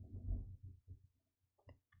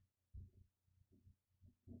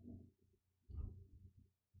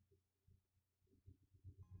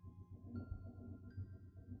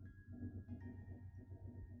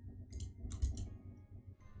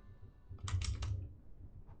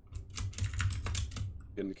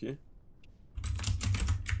 Getting the key?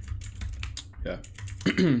 Yeah.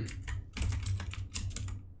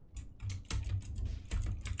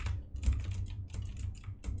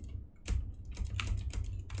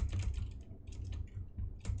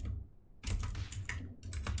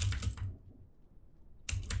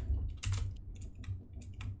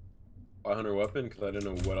 $500 weapon because I didn't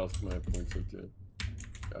know what else my points into.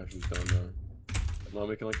 I just don't know. I'm not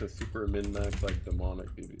making like the super min-max like demonic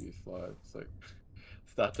PvE slide. It's like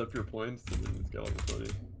stat up your points and then just get level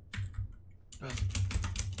 20.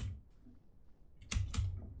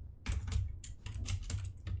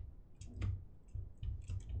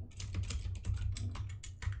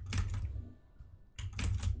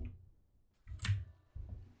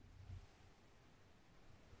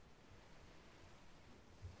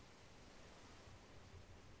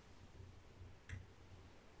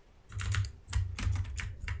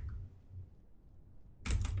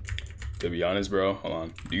 To be honest, bro, hold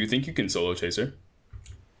on. Do you think you can solo Chaser?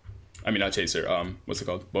 I mean, not Chaser. What's it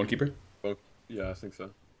called? Bonekeeper? Oh, yeah, I think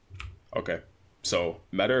so. Okay. So,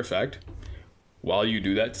 matter of fact, while you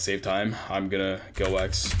do that to save time, I'm gonna go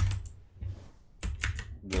X.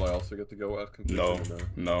 Will I also get to go X? No,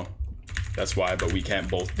 no. That's why, but we can't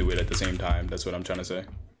both do it at the same time. That's what I'm trying to say.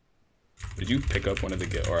 Did you pick up one of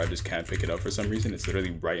the or I just can't pick it up for some reason? It's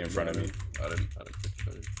literally right in front of me. I didn't pick it up.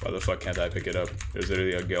 Why the fuck can't I pick it up? There's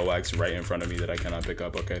literally a Gale Wax right in front of me that I cannot pick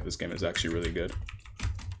up. Okay, this game is actually really good.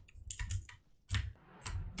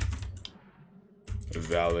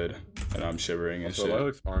 Valid. And I'm shivering and shit. So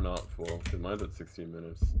Lilacs are not full, because mine's at 16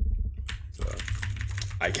 minutes. So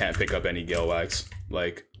I can't pick up any Gale Wax.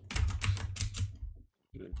 Like,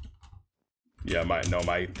 yeah, my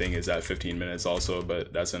thing is at 15 minutes also,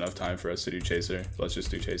 but that's enough time for us to do Chaser. Let's just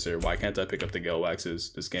do Chaser. Why can't I pick up the Gale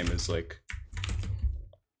Waxes? This game is like...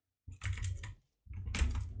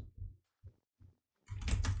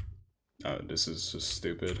 Oh, this is just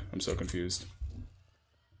stupid. I'm so confused.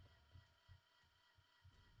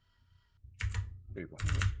 Wait, what?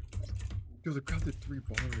 Dude, I grabbed the 3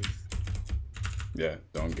 bars. Yeah,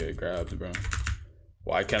 don't get grabbed, bro.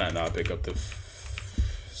 Why can I not pick up the...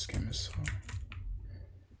 This game is so...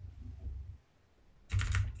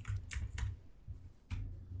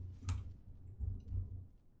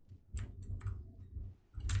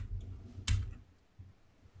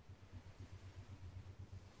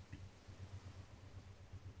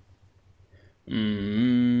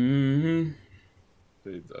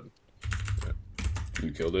 He's dead. Yeah.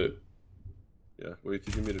 You killed it. Yeah. Wait,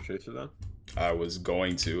 you give me to Chaser then? I was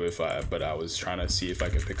going to but I was trying to see if I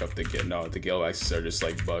could pick up the the Gale Axes are just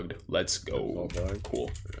like bugged. Let's go. Cool.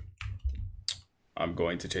 Yeah. I'm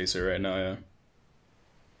going to Chaser right now, yeah.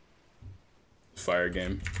 Fire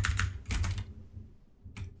game.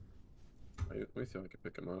 Let me see if I can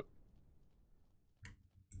pick him up.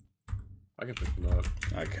 I can pick him up.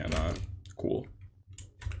 I cannot. Cool.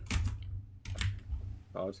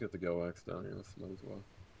 I'll just get the Go X down here. Might as well.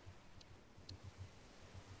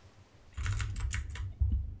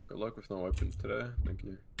 Good luck with no weapons today. Thank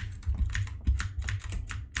you.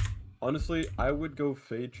 Honestly, I would go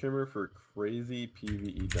Fade Trimmer for crazy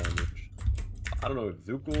PvE damage. I don't know if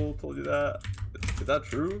Zookle told you that. Is that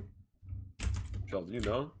true? Shell, do you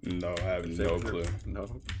know? No, I have no clue. No.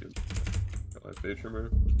 Got my Fade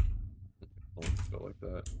Trimmer. Spell like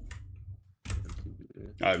that.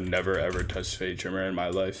 I've never ever touched Fade Trimmer in my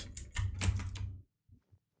life.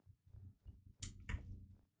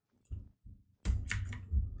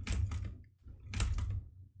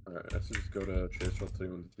 Alright, let's just go to Chase. I'll tell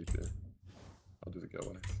you when to TP. I'll do the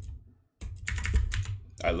Gale Wax.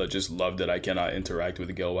 I just love that I cannot interact with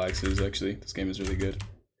the Gale Waxes, actually. This game is really good.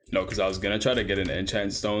 No, because I was going to try to get an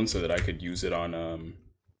enchant stone so that I could use it on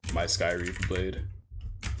my Sky Reef blade.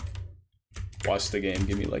 Watch the game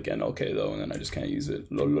give me like NLK though, and then I just can't use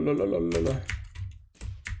it. No,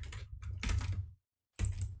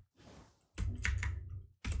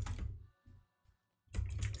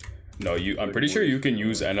 I'm pretty sure you can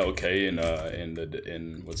use NLK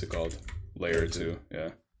in what's it called? Layer 2, yeah.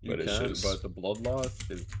 But the blood loss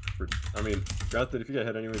is pretty, I mean, granted, if you get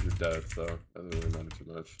hit anyways, you're dead, so that doesn't really matter too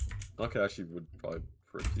much. NLK actually would probably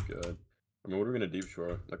pretty good. I mean, what are we gonna deep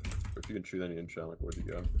shore? Like, if you can choose any enchant, like, where'd you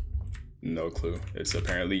go? No clue. It's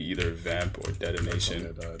apparently either vamp or detonation.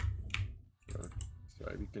 I died.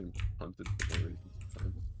 Sorry, we can hunt it for no reason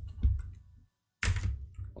sometimes.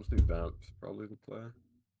 Honestly, vamp's probably the play.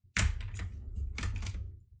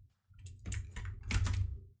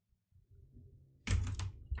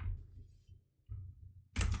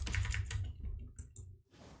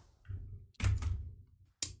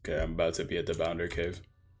 Okay, I'm about to be at the Bounder Cave.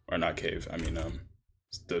 Or not cave, I mean,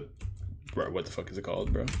 what the fuck is it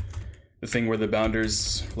called, bro? The thing where the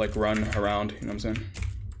Bounders, like, run around, you know what I'm saying?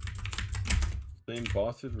 Same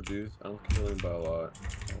bosses reduced. I don't kill him by a lot.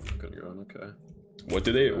 Oh, I'm gonna go on, okay.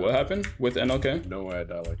 What happened with NLK? No way I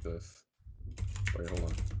die like this. Wait, hold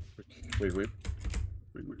on. Wait. Please.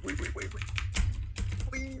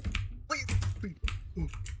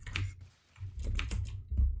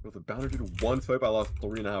 With the Bounder did one swipe, I lost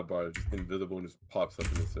 3.5 bars. Just invisible and just pops up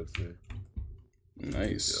in the 60.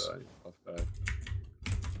 Nice. Yeah, off back.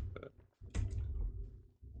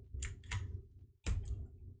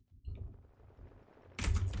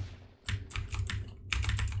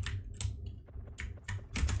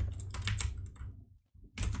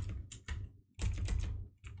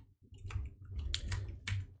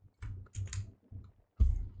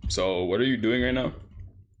 So, what are you doing right now?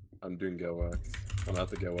 I'm doing Gale Wax. I'm at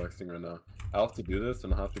the Gale Waxing right now. I have to do this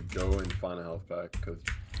and I have to go and find a health pack because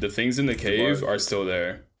the things in the cave are still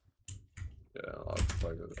there. Yeah, I'll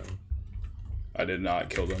probably go down. I did not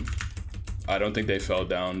kill them. I don't think they fell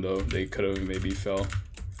down though. They could have maybe fell.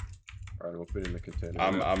 Alright, we'll put it in the container.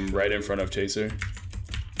 I'm right in front of Chaser.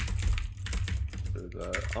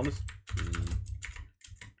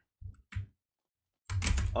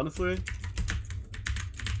 Honestly,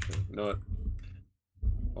 you know what?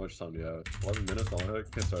 How much time do you have? 11 minutes?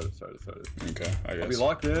 Okay, start it. Okay, I guess. I'll be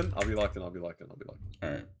locked in.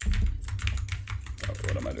 Alright. Oh,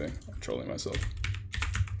 what am I doing? I'm trolling myself.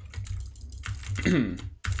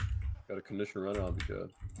 Got a condition runner, I'll be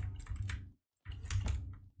good.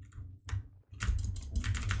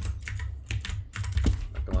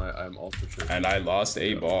 Not gonna lie, I'm also sure. And I lost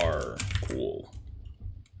a bar. Cool.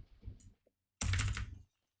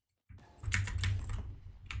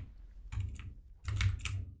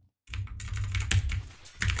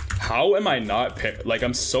 How am I not like,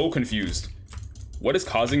 I'm so confused. What is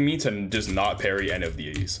causing me to just not parry any of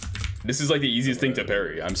these? This is like the easiest thing to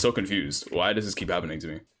parry. I'm so confused. Why does this keep happening to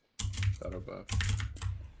me? Shadow buff.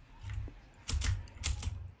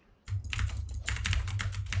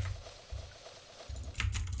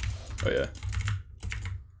 Oh yeah.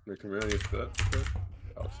 Make him really fit.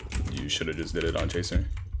 You should have just did it on Chaser.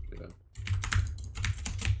 Yeah.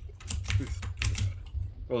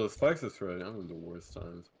 Well, the spikes is right. I'm in the worst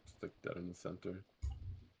times. Stick that in the center.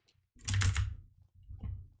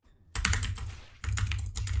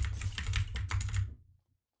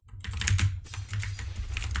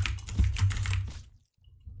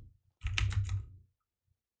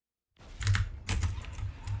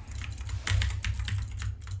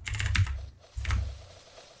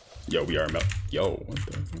 Yo, we are Yo, what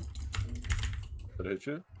the fuck? Did it hit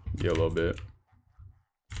you? Yeah, a little bit.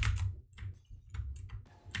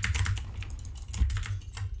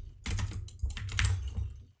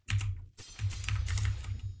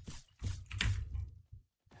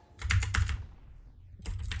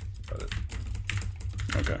 Got it.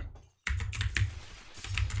 Okay.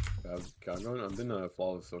 I've been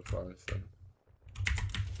flawless so far, so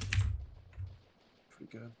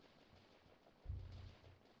pretty good.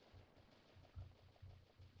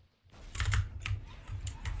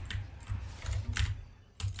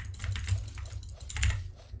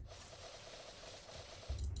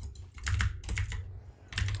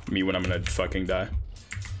 Me when I'm gonna fucking die.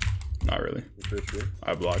 Not really.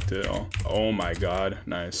 I blocked it all. Oh my god.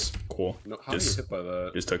 Nice. Cool. No, how did you hit by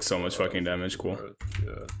that? Just took so much fucking damage. Cool.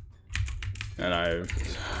 Yeah. And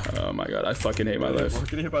oh my god, I fucking hate my life. We're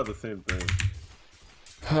getting hit by the same thing.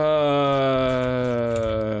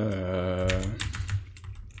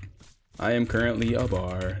 I am currently a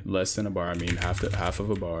bar. Less than a bar. I mean, half of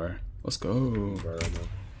a bar. Let's go. We'll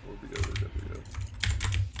be good. We're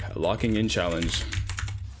good. Locking in challenge.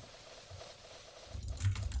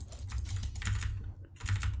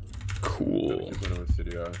 Cool. Should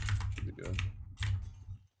be good.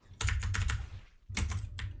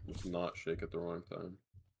 Just not shake at the wrong time.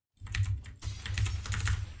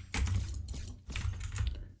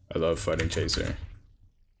 I love fighting Chaser.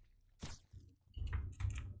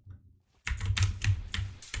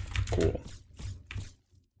 Cool.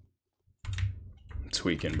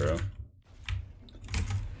 Tweaking, bro.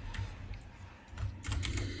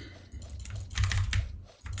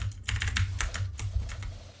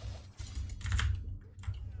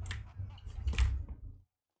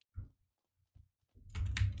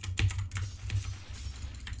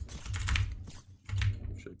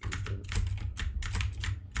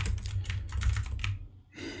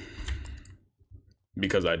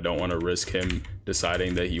 Because I don't want to risk him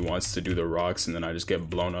deciding that he wants to do the rocks and then I just get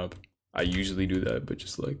blown up. I usually do that, but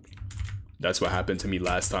just like, that's what happened to me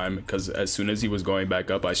last time, because as soon as he was going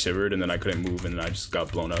back up, I shivered and then I couldn't move and then I just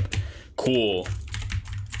got blown up. Cool.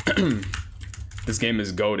 This game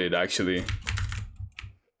is goated, actually.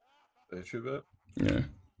 Yeah.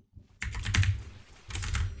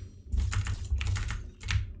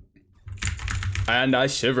 And I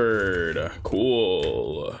shivered.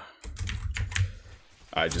 Cool.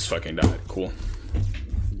 I just fucking died. Cool.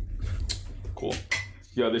 Cool.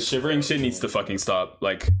 Yo, this shivering shit needs to fucking stop.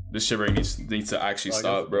 Like, this shivering needs to actually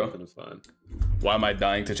stop, bro. Why am I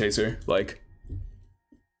dying to Chaser? Like,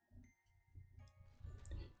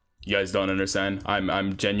 you guys don't understand.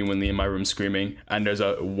 I'm genuinely in my room screaming, and there's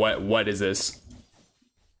a what is this?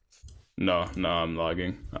 No, I'm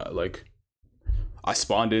logging. Like, I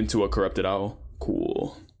spawned into a corrupted owl.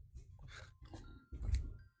 Cool.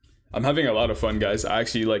 I'm having a lot of fun, guys. I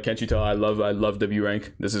actually, like, can't you tell I love W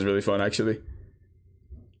rank. This is really fun, actually.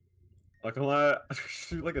 Not gonna lie, I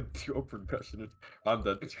shoot like a 2-0 progression. I'm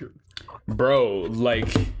dead too. Bro, like,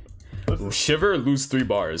 shiver, lose 3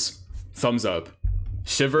 bars. Thumbs up.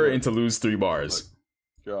 Shiver into lose 3 bars.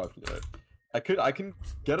 I can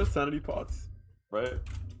get a sanity pots, right?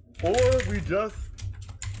 Or we just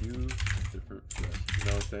do different progression. You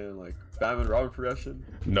know what I'm saying? Like Batman Robin progression.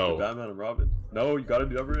 No. Batman and Robin. No, you gotta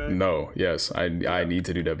do W rank. No, yes, I need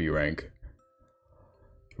to do W rank.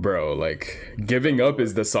 Bro, like, giving up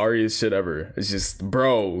is the sorriest shit ever. It's just,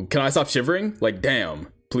 bro, can I stop shivering? Like, damn,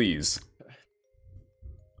 please.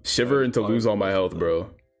 Shiver into lose all my health, bro.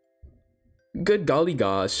 Good golly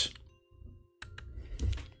gosh.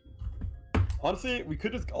 Honestly, we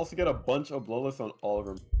could just also get a bunch of bloodless on all of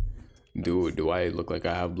them. Do I look like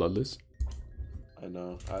I have bloodless? I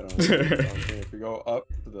know, I don't know. If we go up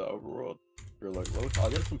to the overworld, you're like, look, I'll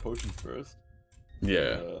get some potions first.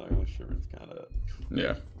 Yeah. Shivering's kind of...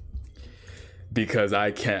 Yeah. Because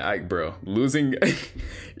I can't, bro, losing,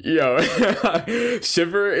 yo,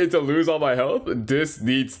 shiver into lose all my health. This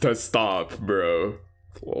needs to stop, bro.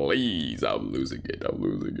 Please, I'm losing it.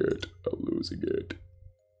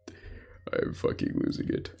 I'm fucking losing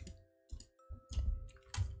it.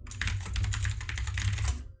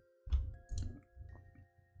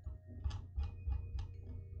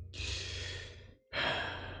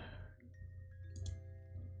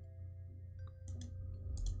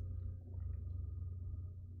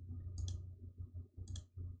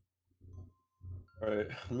 Alright,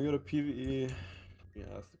 let me go to PvE. Yeah,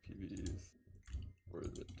 that's the PvEs. Where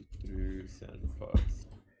is it? Through sanity pots.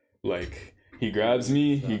 Like, he grabs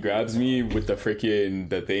me with the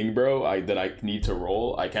freaking thing, bro. That I need to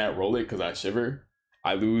roll. I can't roll it because I shiver.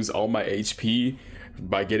 I lose all my HP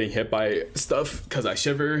by getting hit by stuff because I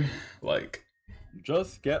shiver. Like,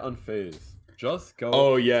 just get unfazed. Just go.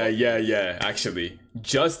 Oh yeah. Actually,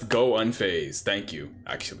 just go unfazed. Thank you.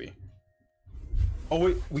 Actually. Oh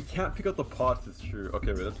wait, we can't pick up the pots, it's true.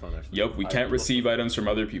 Okay, wait, that's fine actually. Yep, we can't receive items from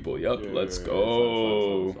other people. Yep, let's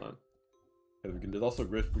go. It's fine. Okay, there's also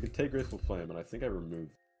we can take Graceful Flame, and I think I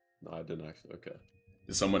removed. No, I didn't actually. Okay.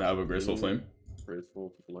 Does someone have a Graceful Flame?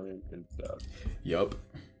 Graceful Flame and death. Yep.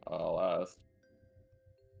 I'll ask.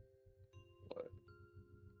 What?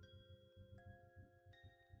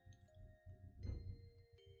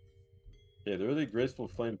 Yeah, the really Graceful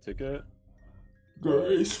Flame ticket.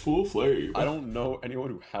 Graceful Flame. I don't know anyone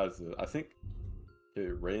who has it. I think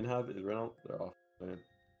Rain have it. Is Rain out? They're off. Man.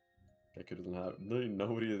 Gecko doesn't have.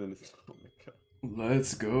 Nobody is in this. Oh my god.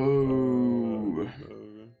 Let's go. No.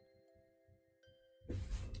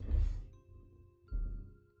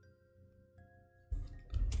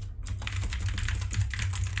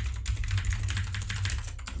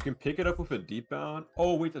 You can pick it up with a deep bound.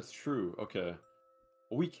 Oh wait, that's true. Okay.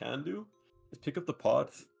 What we can do is pick up the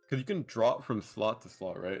pots because you can drop from slot to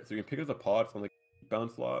slot, right? So you can pick up the pots on the deep bound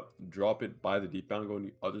slot, drop it by the deep bound, go in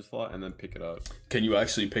the other slot, and then pick it up. Can you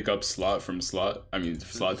actually pick up slot from slot? I mean,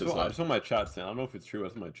 slot to slot. That's what my chat saying. I don't know if it's true.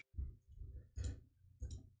 That's my.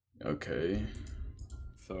 Okay.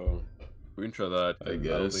 So we can try that. I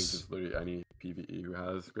guess. I don't think there's literally any PvE who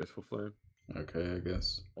has Graceful Flame. Okay, I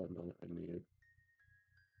guess. I don't know. I need.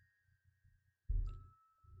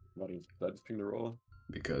 Did I just ping the roll?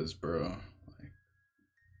 Because, bro, like...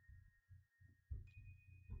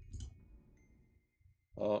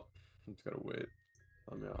 Oh, I just gotta wait.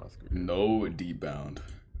 Let me ask. No deep bound.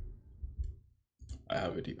 I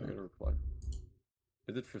have a deep bound. I'm gonna reply.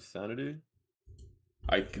 Is it for sanity?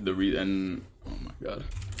 And oh my god.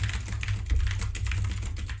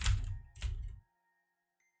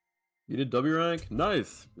 You did W rank?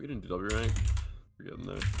 Nice. We didn't do W rank. We're getting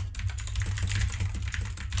there.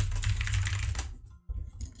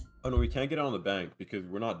 Oh no, we can't get on the bank because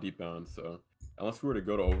we're not deep bound, so unless we were to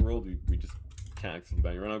go to overworld, we just can't access the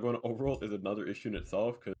bank. We're not going to overworld is another issue in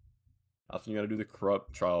itself because that's when you gotta do the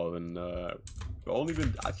corrupt trial and only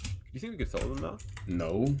been. Do you think we could solo them now?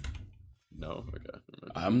 No. No? Okay.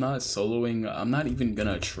 I'm not soloing. I'm not even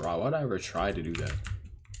gonna try. Why'd I ever try to do that?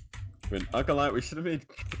 I mean, not gonna lie, we should have made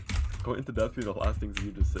going into death be the last things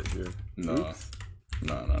you just sit here. No. Oops.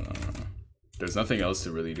 No. There's nothing else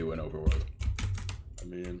to really do in overworld. I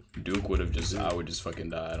mean, Duke would have just. I would just fucking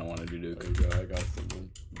die. I don't want to do Duke. There you go. I got someone.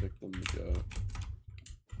 Victim to go.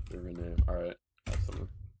 Their name. All right. I have someone.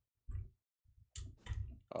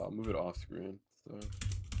 I'll move it off screen. So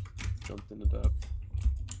jumped into depth.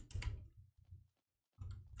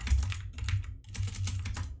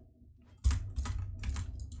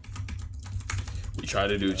 We tried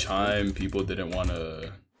to do chime. People didn't want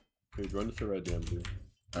to. Hey, join the server at DMZ.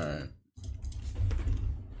 All right.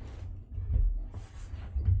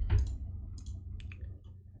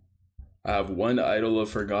 I have one idol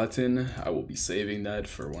of Forgotten. I will be saving that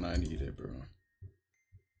for when I need it, bro.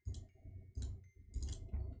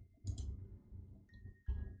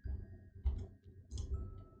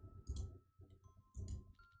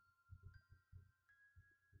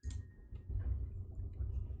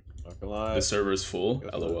 Not gonna lie. The server's full.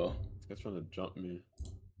 LOL. This guy's trying to jump me.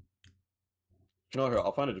 You know, here,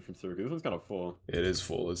 I'll find a different server because this one's kind of full. It is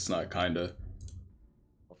full. It's not kinda.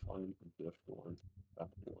 I'll find a different one. That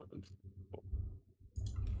one.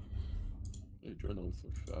 You join on so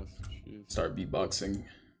fast. Jeez. Start beatboxing.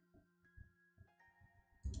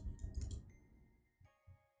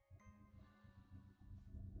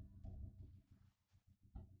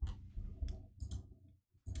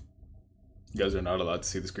 You guys are not allowed to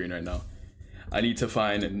see the screen right now. I need to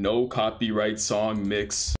find no copyright song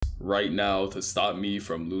mix right now to stop me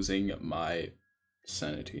from losing my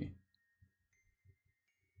sanity.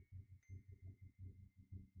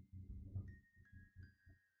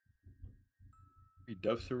 The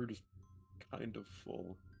dev server just kind of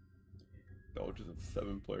full. Oh, just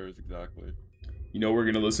 7 players exactly. You know what we're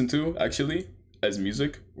gonna listen to actually as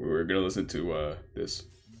music? We're gonna listen to this.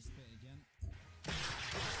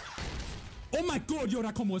 Oh my god, yo,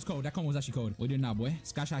 that combo was cold. That combo was actually cold. What are you doing now, boy?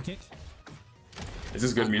 Sky shot kick. Is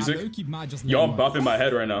this good music? Just yo, I'm bopping my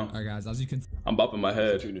head right now. Alright guys, as you can. I'm bopping my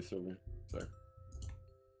head. Sorry.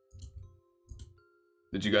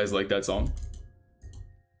 Did you guys like that song?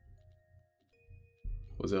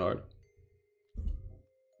 Was it hard?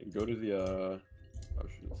 You go to the oh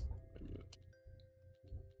shit.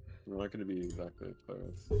 We're not gonna be exactly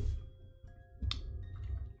players.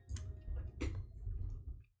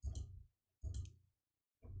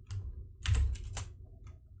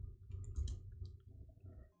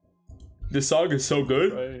 This song is so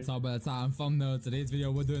good. Right. So by the time thumbnail today's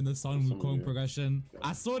video, we're doing the Sun Wukong progression.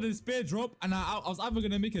 I saw this spear drop and I was either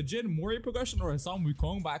gonna make a Jin Mori progression or a Sun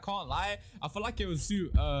Wukong, but I can't lie, I feel like it would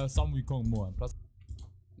suit Sun Wukong more. Plus,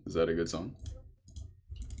 is that a good song?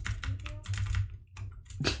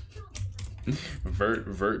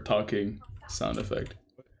 Vert talking sound effect.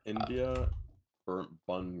 India burnt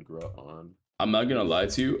bun grut on. I'm not gonna lie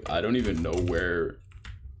to you, I don't even know where,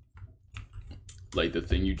 like, the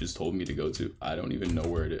thing you just told me to go to. I don't even know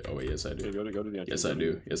where it is. Oh wait, yes I do. Okay, go to the yes I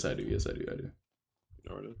do. Yes I do. Yes I do. I do. You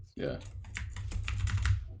know where it is? Yeah.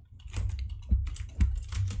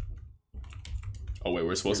 Oh wait,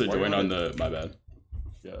 we're supposed to join on the. My bad.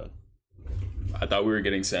 Yeah. I thought we were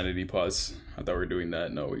getting sanity pause. I thought we were doing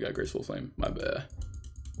that. No, we got graceful flame. My bad.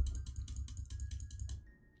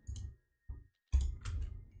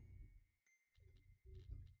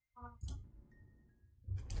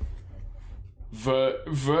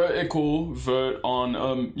 Vertical vert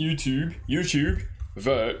on YouTube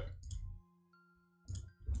vert.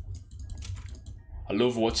 I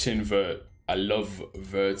love watching vert. I love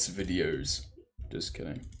vert's videos. Just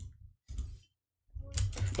kidding.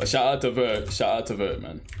 But shout out to vert,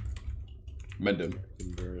 man. Mend him.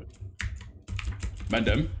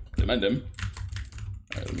 Alright,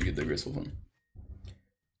 let me get the graceful one.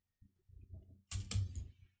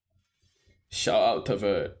 Shout out to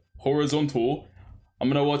vert. Horizontal. I'm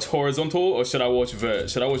gonna watch horizontal, or should I watch vert?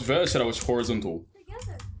 Should I watch vert? Or should I watch horizontal?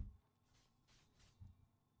 Together.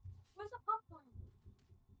 Where's the popcorn?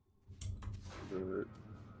 Vert,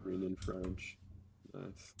 green in French.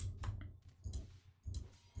 Nice.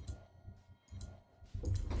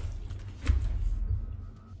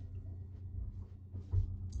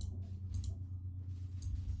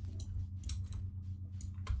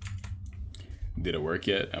 Did it work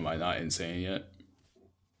yet? Am I not insane yet?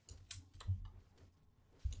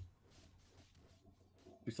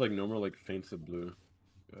 It's like normal, like faints of blue.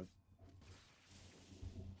 Yeah.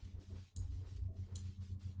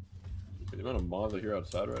 The amount of mobs are here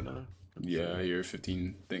outside right now. Yeah, I hear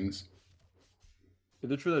 15 things. Is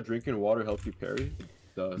it true that drinking water helps you parry? It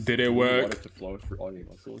does. Did it You need work? Water to flow through all your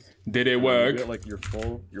muscles. Did it And work? You get like your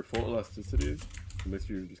full elasticity. It makes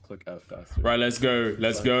you just click F faster. Right, let's go.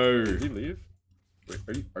 Let's go. Did he leave?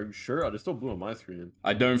 Wait, are you sure? There's still blue on my screen.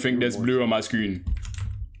 I don't think there's blue on my screen.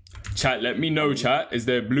 Chat, let me know, chat. Is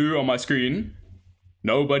there blue on my screen?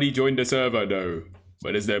 Nobody joined the server though.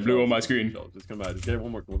 But is there blue on my screen? Just come out. Just get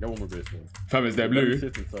one more. We'll get one more graceful. Fam, is there blue?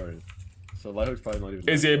 Sorry. So Lighthawk's probably not even.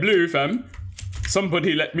 Is it blue, fam?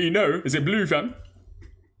 Somebody let me know. Is it blue, fam?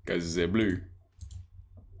 Guys, is it blue?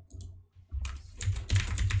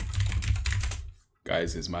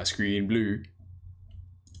 Guys, is my screen blue?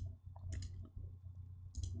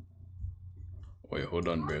 Wait, hold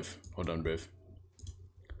on, bruv. Hold on, bruv.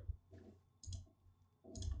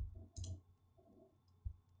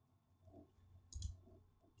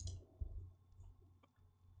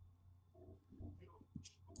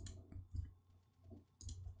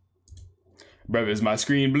 Bruv, is my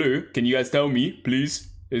screen blue? Can you guys tell me, please?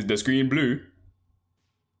 Is the screen blue?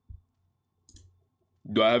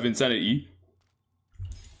 Do I have insanity?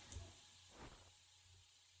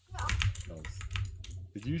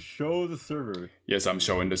 Did you show the server? Yes, I'm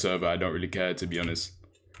showing the server. I don't really care, to be honest.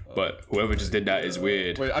 But whoever just did that is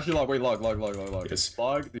weird. Wait, actually log. Yes.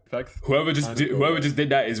 Log the effects. Whoever just did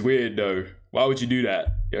that is weird, though. Why would you do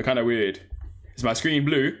that? You're kind of weird. Is my screen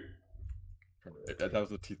blue? That was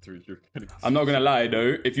the T3. I'm not gonna lie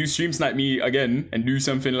though. If you stream snipe me again and do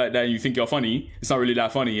something like that and you think you're funny, it's not really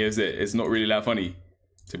that funny, is it? It's not really that funny.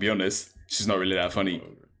 To be honest, it's just not really that funny.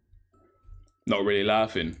 Not really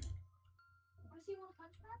laughing.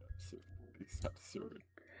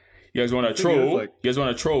 You guys want to troll? You guys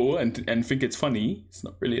want to troll and think it's funny? It's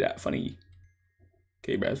not really that funny.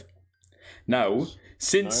 Okay, bruv. Now,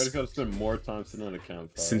 I just gotta spend more time sitting on the campfire.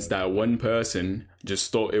 Since that one person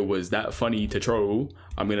just thought it was that funny to troll,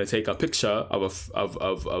 I'm gonna take a picture of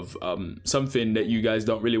something that you guys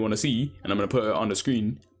don't really want to see, and I'm gonna put it on the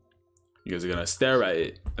screen. You guys are gonna stare at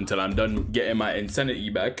it until I'm done getting my insanity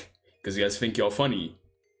back, because you guys think you're funny.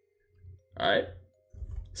 Alright?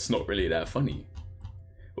 It's not really that funny.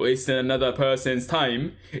 Wasting another person's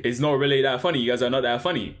time is not really that funny. You guys are not that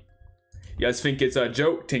funny. You guys think it's a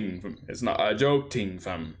joke thing. It's not a joke thing,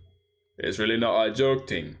 fam. It's really not a joke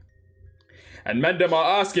thing. And man, them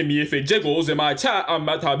are asking me if it jiggles in my chat. I'm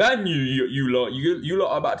about to ban you, you lot. You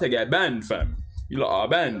lot are about to get banned, fam. You lot are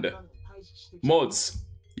banned. Mods,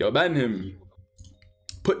 you're ban him.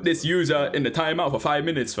 Put this user in the timeout for 5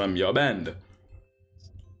 minutes, fam. You're banned.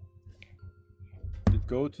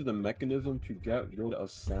 Go to the mechanism to get rid of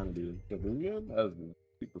sanity. The Boomian? That was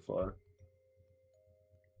super far.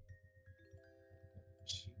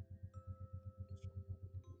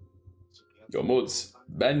 Yo, mods,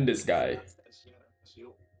 ban this guy.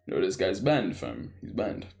 No, this guy's banned, fam. He's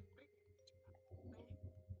banned.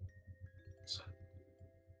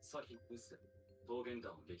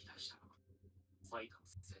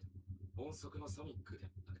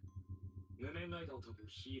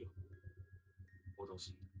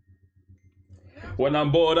 When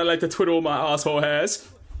I'm bored, I like to twiddle my asshole hairs.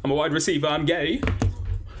 I'm a wide receiver, I'm gay.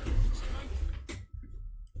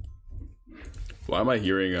 Why am I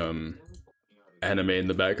hearing anime in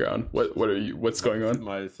the background? What's going on?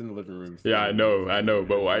 It's in the living room. Yeah, I know,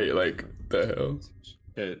 but why, like, the hell?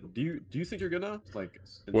 Okay, do you think you're good now? Like,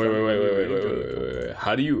 Wait.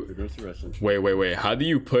 How do you? Wait. How do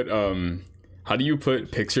you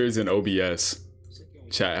put pictures in OBS?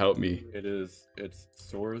 Chat, help me. It's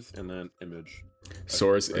source and then image.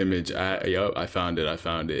 Source image. Yup, I found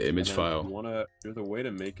it. Image file. There's a way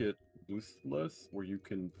to make it looseless where you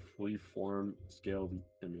can freeform scale the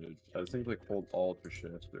image. I think like hold Alt or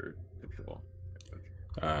Shift or Control.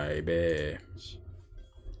 I bet.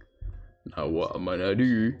 Now what I'm gonna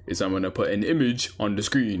do is I'm gonna put an image on the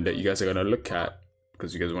screen that you guys are gonna look at,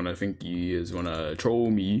 because you guys wanna think you guys wanna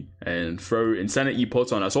troll me and throw insanity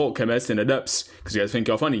pots on assault chemists in the depths because you guys think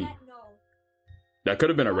you're funny. That could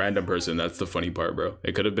have been a random person. That's the funny part, bro.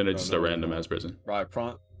 It could have been just a random ass person. Right,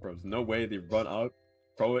 bro, there's no way they run up,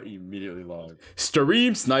 throw it immediately live.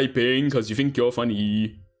 Stream sniping because you think you're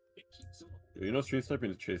funny. You know stream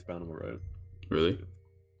sniping is chase bannable, right? Really?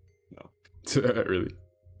 No. Really?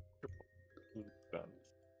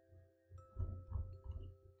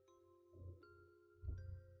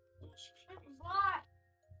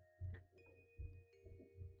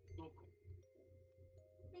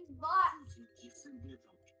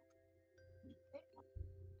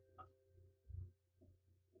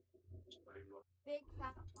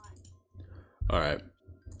 Alright,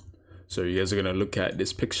 so you guys are gonna look at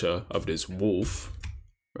this picture of this wolf,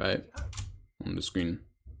 right, on the screen,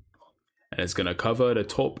 and it's gonna cover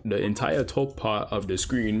the entire top part of the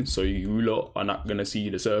screen, so you lot are not gonna see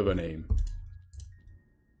the server name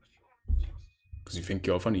because you think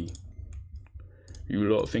you're funny. You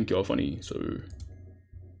lot think you're funny, so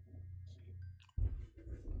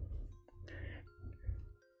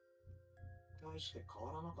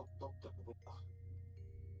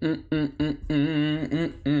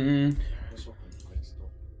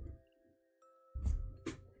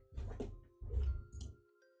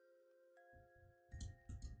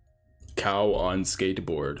Cow on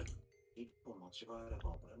skateboard.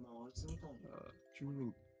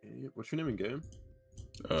 What's your name in game?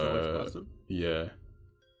 Yeah.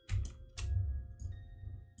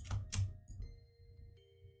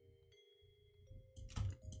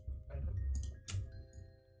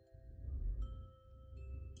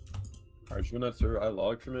 Alright, join that server. I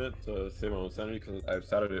logged from it to save my own sanity because I've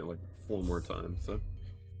started it like 4 more times, so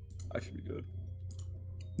I should be good.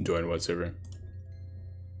 Join what server?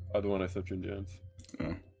 The one I sent you in DMs.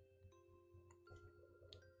 Oh.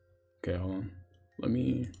 Okay, hold on. Let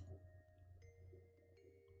me.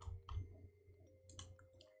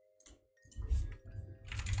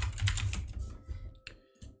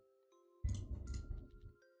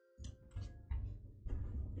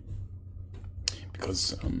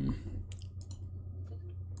 Because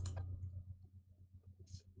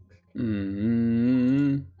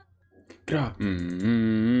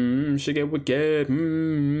she get wicked.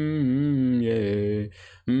 Yeah.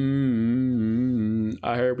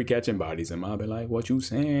 I heard we catching bodies, and I'll be like, "What you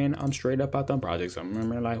saying?" I'm straight up out them projects. I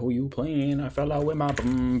remember like, "Who you playing?" I fell out with my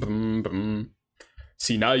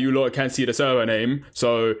See, now you lot can't see the server name.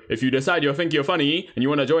 So if you decide you think you're funny and you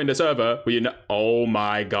want to join the server, well, oh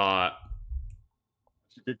my god.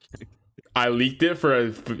 I leaked it for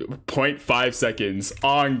 0.5 seconds.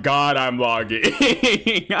 On God, I'm logging.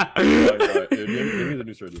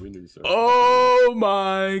 Oh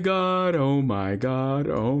my god, oh my god,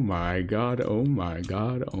 oh my god, oh my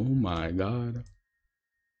god, oh my god.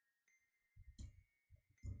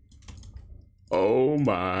 Oh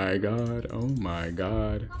my god, oh my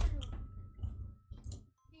god.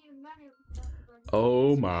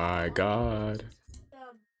 Oh my god.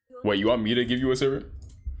 Wait, you want me to give you a server?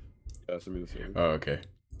 Yeah, send me the server. Oh, okay.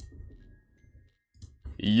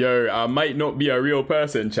 Yo, I might not be a real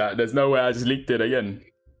person, chat. There's no way I just leaked it again.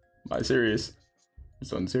 Am I serious?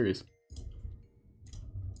 It's unserious.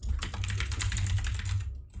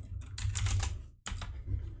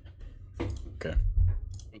 Okay.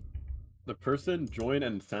 The person joined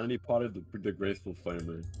and sanity potted the graceful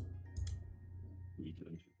flamer.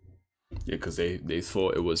 Yeah, because they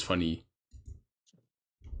thought it was funny.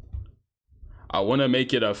 I want to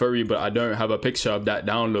make it a furry, but I don't have a picture of that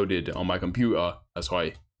downloaded on my computer. That's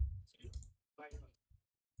why.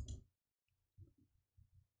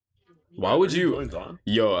 Why would you?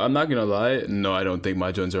 Yo, I'm not gonna lie. No, I don't think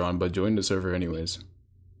my joins are on, but join the server anyways.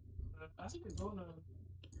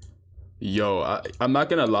 Yo, I'm not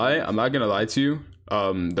gonna lie. I'm not gonna lie to you.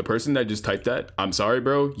 The person that just typed that, I'm sorry,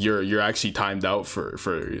 bro. You're actually timed out for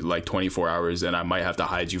like 24 hours, and I might have to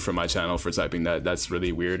hide you from my channel for typing that. That's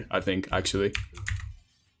really weird. I think actually.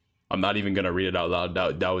 I'm not even gonna read it out loud.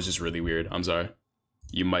 That was just really weird. I'm sorry.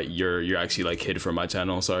 You're actually like hid from my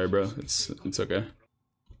channel. Sorry, bro. It's okay.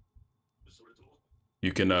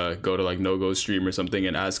 You can go to like No-Go stream or something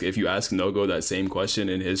and ask. If you ask No-Go that same question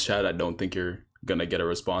in his chat, I don't think you're gonna get a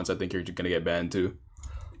response. I think you're gonna get banned too.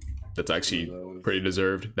 That's actually pretty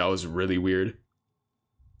deserved. That was really weird.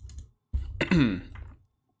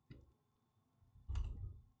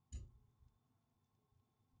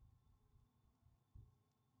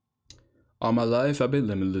 All my life I've been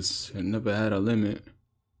limitless and never had a limit.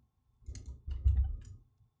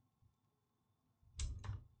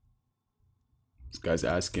 This guy's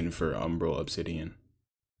asking for Umbral Obsidian.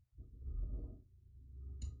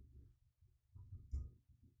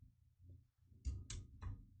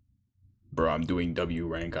 Bro, I'm doing W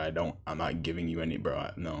rank. I'm not giving you any, bro.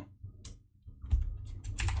 No.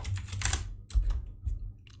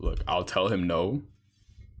 Look, I'll tell him no.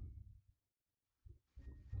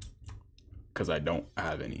 Because I don't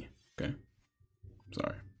have any. Okay.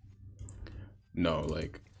 Sorry. No,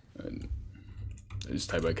 like, just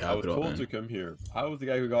type by capital. I was told to come here. I was the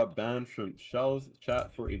guy who got banned from Shell's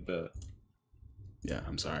chat for a bit. Yeah,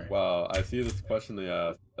 I'm sorry. Wow, I see this question they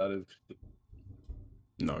asked. That is.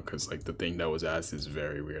 No, because like the thing that was asked is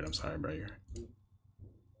very weird. I'm sorry, bro.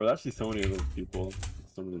 But actually, so many of those people,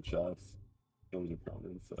 some of the chats, some of the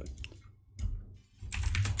comments, like.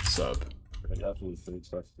 Sub. I definitely the same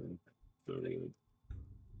question. So weird.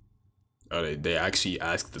 Oh, they actually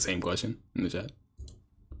asked the same question in the chat.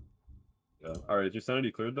 Yeah. All right, is your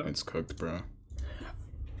sanity cleared though? It's cooked, bro.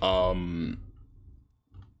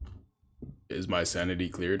 Is my sanity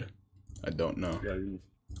cleared? I don't know. Yeah.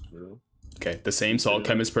 You Okay, the same salt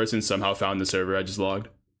chemist person somehow found the server I just logged.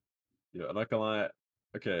 Yeah, I'm not gonna lie.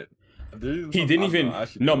 Okay. He didn't even.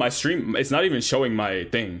 No, my stream. It's not even showing my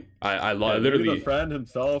thing. I literally. The friend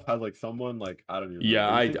himself has like someone like I don't even. Yeah,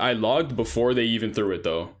 I logged before they even threw it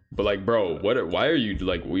though. But like, bro, why are you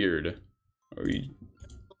like weird? Are you?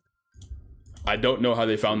 I don't know how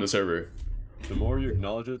they found the server. The more you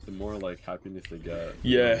acknowledge it, the more like happiness they get.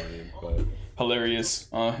 Yeah. But... Hilarious.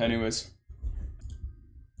 Anyways.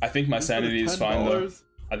 I think my sanity is fine though.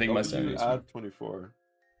 I think my sanity is fine. Add 24.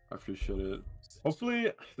 I appreciate it.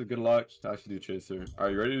 Hopefully, the good luck to actually do Chaser. Are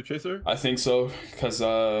you ready to do Chaser? I think so, cause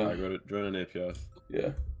I go to join an APS.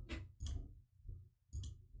 Yeah.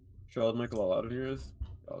 Sure, I'll make a lot out of yours.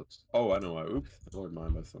 Oh, I know why. Oops, I lowered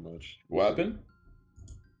mine by so much. What happened?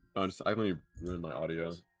 No, I only ruined my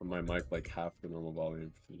audio. My mic like half the normal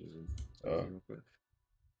volume for some reason.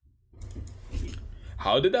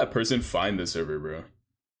 How did that person find the server, bro?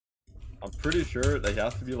 I'm pretty sure that he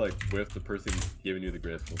has to be like with the person giving you the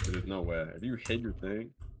graceful. So there's no way. If you hit your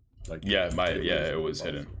thing, like yeah, it was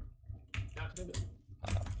hidden.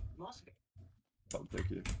 Oh, thank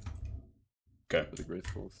you. Okay. For the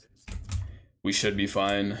gracefuls. We should be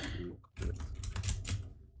fine.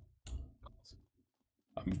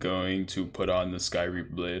 I'm going to put on the Sky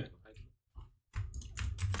Reap blade.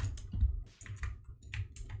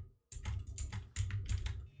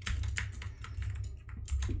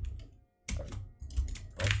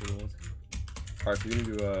 Alright, so you're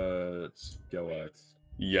gonna do shellx.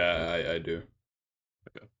 Yeah, I do.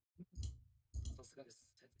 Okay.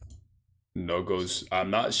 No goes. I'm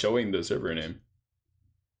not showing the server name.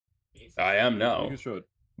 I am now. You can show it.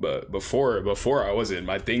 But before I wasn't.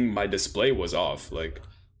 My display was off. Like.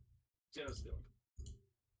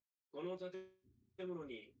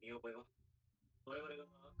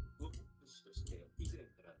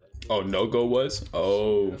 Oh, no go was?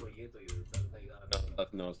 Oh.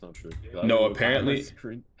 No, it's not true. No, apparently.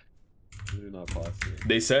 Not possible.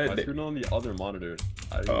 They said. I screwed on the other monitor.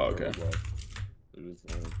 Oh, okay.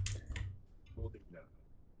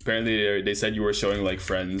 Apparently, they said you were showing like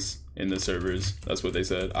friends in the servers. That's what they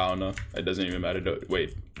said. I don't know. It doesn't even matter.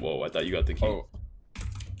 Wait. Whoa! I thought you got the key. Oh.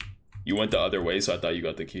 You went the other way, so I thought you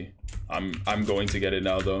got the key. I'm going to get it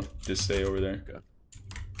now, though. Just stay over there. Okay.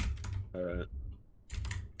 All right.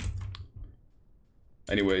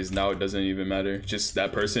 Anyways, now it doesn't even matter. Just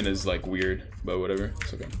that person is like weird, but whatever.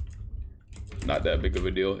 It's okay. Not that big of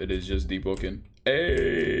a deal. It is just Deepwoken.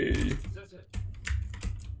 Hey.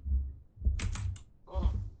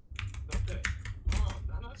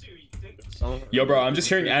 Yo, bro, I'm just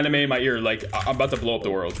hearing anime in my ear. Like, I'm about to blow up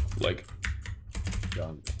the world. Like,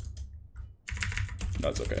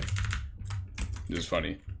 that's okay. This is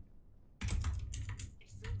funny.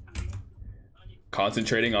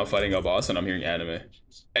 Concentrating on fighting a boss, and I'm hearing anime.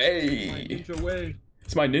 Hey!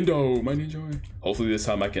 It's my Nindo! My ninja way. Hopefully this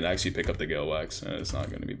time I can actually pick up the Gale Wax, and it's not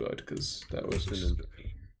gonna be bad, because that was just...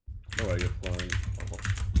 Oh, I get flying.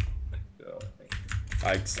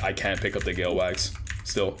 I can't pick up the Gale Wax.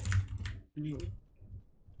 Still.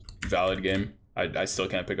 Valid game. I still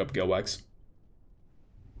can't pick up Gale Wax.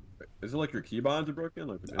 Is it like your keybinds are broken?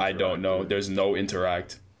 Like I don't know. There's no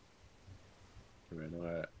interact. Wait,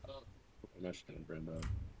 no, I'm actually gonna brand up.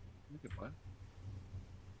 What?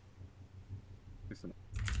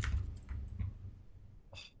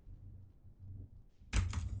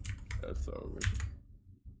 That's so weird.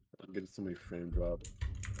 I'm getting so many frame drops.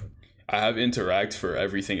 I have interact for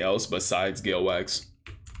everything else besides Gale Wax.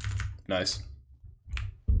 Nice.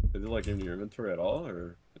 Is it like in your inventory at all,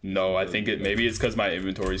 or? No, I think maybe it's because my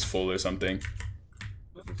inventory's full or something. Is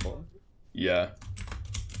it full? Yeah.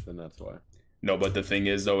 Then that's why. No, but the thing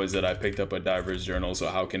is though, is that I picked up a diver's journal, so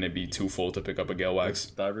how can it be too full to pick up a Gale Wax?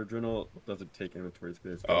 Diver journal doesn't take inventory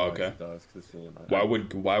space. Oh, okay. Does, why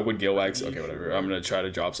would Gale Wax? Okay, whatever. I'm gonna try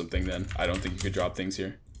to drop something then. I don't think you could drop things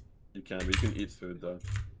here. You can, but you can eat food though.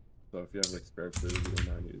 So if you have like spare food, you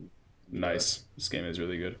don't need. Nice. This game is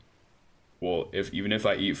really good. Well, even if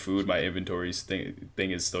I eat food, my inventory's thing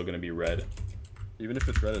is still gonna be red. Even if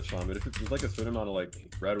it's red, it's fine. But if it's like a certain amount of like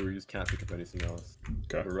red where you just can't pick up anything else.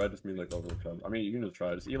 Okay. But red just means like overcome. I mean, you can just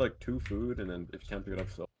try. Just eat like 2 food, and then if you can't pick it up,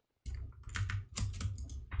 so.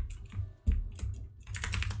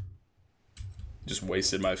 Just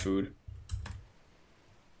wasted my food.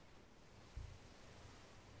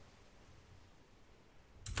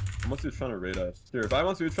 How much are you trying to raid us? Here, if I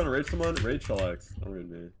want to trying to raid someone, raid shellx. Don't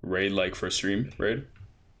raid me. Raid like for stream? Raid?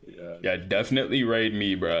 Yeah. Yeah, definitely raid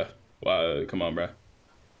me, bruh. Wow, come on, bruh.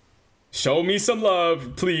 Show me some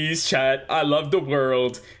love, please, chat. I love the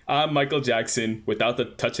world. I'm Michael Jackson without the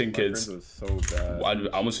touching kids. My friend was so bad.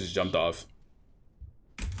 I almost just jumped off.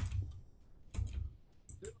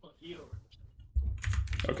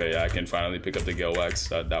 Okay, yeah, I can finally pick up the Gale Wax.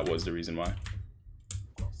 That was the reason why.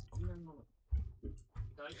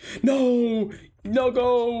 No! No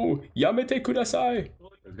go! Yamete kudasai!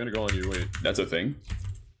 It's gonna go on you, wait. That's a thing.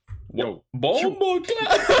 Yo. Bombo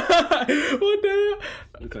clap! What the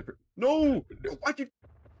hell? No! Why'd you...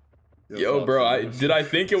 Yo, bro, I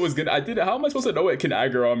think it was gonna... How am I supposed to know it can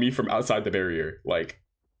aggro on me from outside the barrier? Like...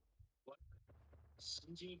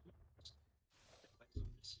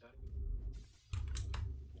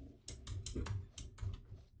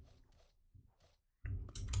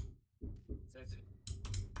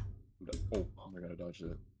 Oh my god, I dodged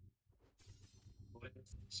it.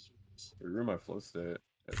 It ruined my flow state.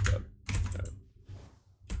 It's dead.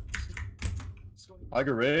 I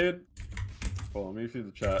got raid. Oh, let me see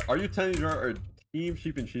the chat. Are you 10 or team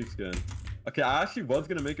sheep and sheepskin? Okay, I actually was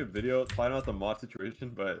gonna make a video talking about the mod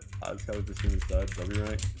situation, but I just got this thing instead. W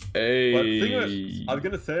rank. Hey. But the thing was, I was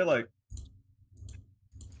gonna say like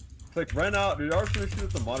right now there are some issues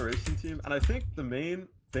with the moderation team, and I think the main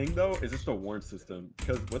thing though is just the warn system,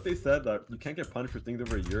 because what they said that you can't get punished for things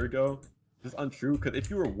over a year ago is untrue, because if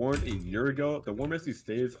you were warned a year ago, the warn basically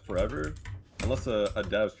stays forever unless a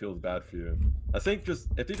dev feels bad for you. I think just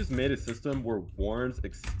if they just made a system where warns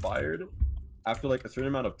expired after like a certain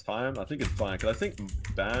amount of time, I think it's fine, because I think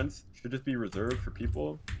bans should just be reserved for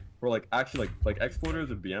people who are like actually like exporters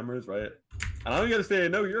or BMers, right? And I don't gotta say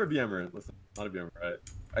no, you're a BMer. Listen, not a BMer, right?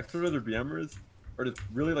 Exporters or BMers are just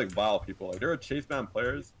really like vile people. Like there are chase ban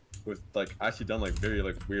players who've like actually done like very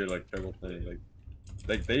like weird like terrible things.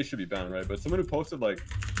 Like they should be banned, right? But someone who posted like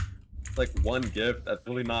one GIF that's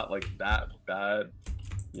really not like that bad,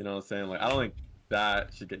 you know what I'm saying? Like I don't think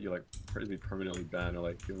that should get you like permanently banned or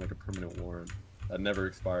like given like a permanent warrant that never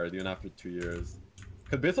expired even after 2 years.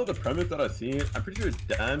 Because based on the premise that I've seen, I'm pretty sure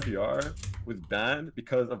Dan VR was banned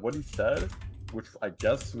because of what he said, which I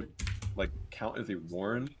guess would like count as a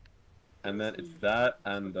warrant. And then it's that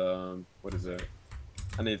and what is it?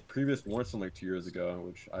 And they previous warrants from like 2 years ago,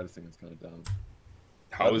 which I just think is kind of dumb.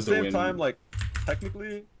 How is the same time, like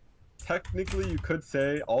technically you could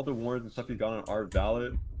say all the warrants and stuff you got on are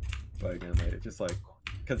valid, but again, like it's just like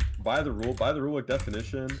because by the rule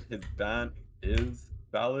definition, his ban is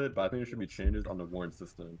valid, but I think there should be changes on the warrant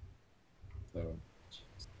system. So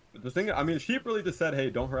but the thing, I mean, Sheep really just said, hey,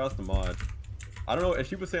 don't harass the mod. I don't know if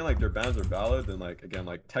she was saying like their bans are valid, then like again,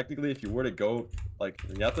 like technically if you were to go like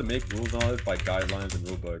you have to make rules on it by guidelines and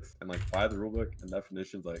rule books, and like by the rule book and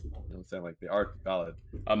definitions, like you know what I'm saying, like they are valid.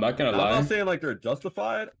 I'm not gonna lie. I'm not saying like they're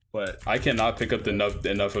justified, but I cannot pick up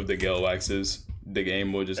enough of the Gale Waxes. The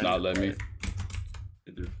game will just not let me.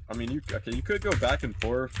 I mean, you could go back and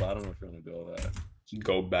forth, but I don't know if you're gonna do all that.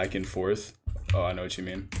 Go back and forth. Oh, I know what you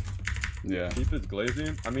mean. Yeah. Sheep is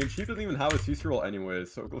glazing. I mean, Sheep doesn't even have a CC roll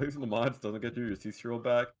anyways, so glazing the mods doesn't get you your CC roll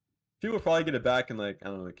back. She will probably get it back in like, I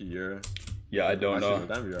don't know, like a year. Yeah, I don't know.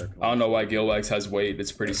 I don't know why Gale Wax has weight.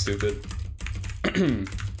 It's pretty stupid.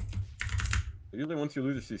 Usually once you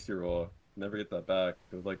lose your CC roll, you never get that back.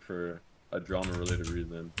 It was like for a drama related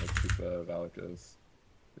reason, like Super Valak is.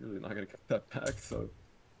 You're really not gonna get that back, so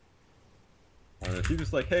He's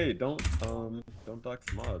just like, hey, don't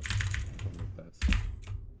dox mods. Something like that.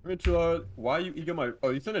 Mitchell, why you ego my? Oh,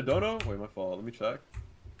 you sent a dono? Wait, my fault. Let me check.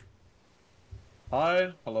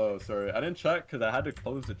 Hi, hello. Sorry, I didn't check because I had to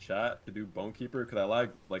close the chat to do Bonekeeper because I lag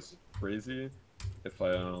like crazy if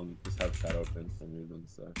I just have chat open for some reason.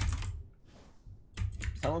 So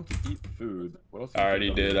tell him to eat food. What else? I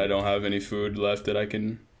already did. I don't have any food left that I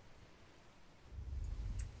can.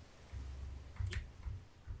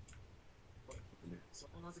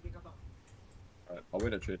 Alright, I'll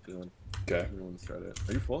wait at trade for then. Okay. Everyone start it.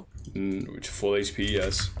 Are you full? Full HP,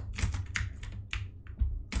 yes.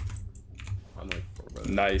 I'm like full,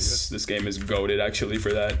 brother. Nice. This game is goated actually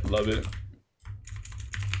for that. Love it.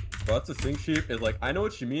 Bro, that's the thing, Sheep, is like, I know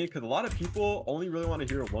what you mean, because a lot of people only really want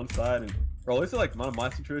to hear one side, and bro, at least like my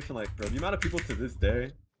situation, like, bro, the amount of people to this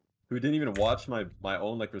day who didn't even watch my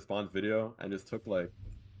own like response video and just took like,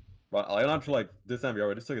 bro, I don't to like this damn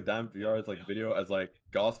VR, I just took a damn VR's like video as like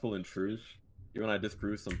gospel and truth. Even when I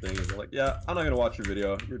disprove some things, they're like, yeah, I'm not gonna watch your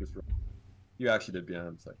video. You're just wrong. You actually did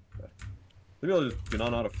BM. It's like, okay. Maybe I'll just get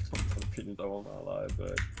on out of opinions. I won't lie,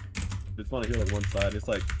 but just want to hear like one side. It's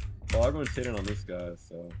like, well, everyone's hating on this guy,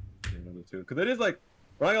 so you know, too. Because it is like,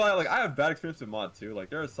 I'm not gonna lie, like I have bad experience with mod too. Like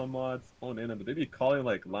there are some mods on in them, but they be calling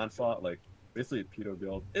like Lancelot like basically pedo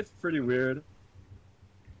build. It's pretty weird.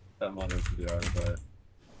 That mod is VR, but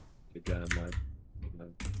again, like. You know,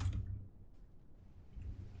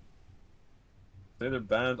 say their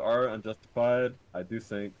bans are unjustified. I do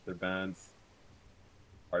think their bans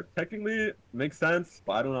are technically make sense,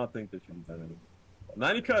 but I do not think they should be banned.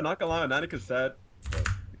 90k, not gonna lie, 90k said.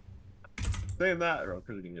 Saying that, bro,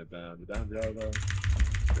 because you're gonna get banned. You're down the though.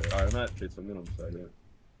 Okay, alright, I'm at Chase, so I'm gonna say it.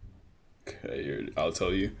 Okay, I'll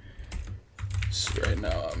tell you. So right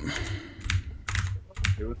now,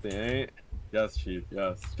 Do what they ain't. Yes, Chief,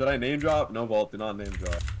 yes. Should I name drop? No, Vault, do not name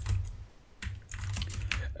drop.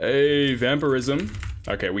 Hey, vampirism.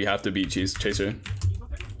 Okay, we have to beat Chaser.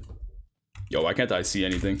 Yo, why can't I see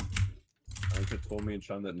anything? You could told me and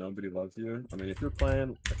Sean that nobody loves you. I mean, if you're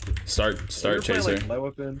playing, start Chaser. Playing, like, light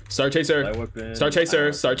weapon, start Chaser. light weapon, Start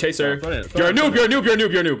Chaser. Start Chaser. You're a noob. You're a noob. You're a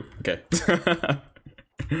noob. You're a noob. Okay.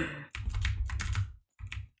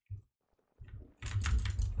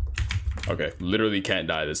 Okay, literally can't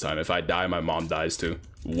die this time. If I die, my mom dies too.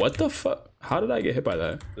 What the fuck? How did I get hit by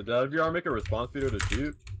that? Did VR make a response video to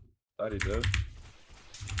shoot? Thought he did.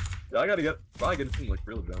 Yeah, I gotta get some like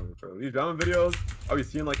real drama, bro. These drama videos I'll be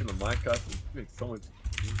seeing like in the Minecraft. It makes so much.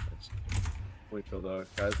 Wait till though,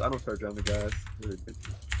 guys. I don't start drama, guys. Really good.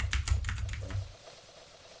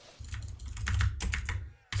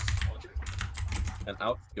 And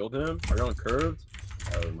out skilled him. Are you on curved?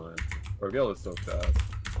 Oh man, Orgel is so fast.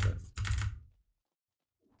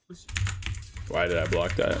 Why did I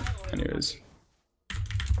block that? Anyways.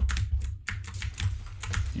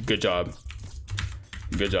 Good job.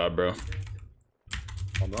 Good job, bro.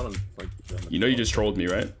 I'm not on you know you just trolled me,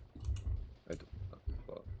 right? I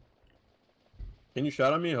don't. Can you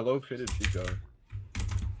shout at me? Hello, Faded Chico.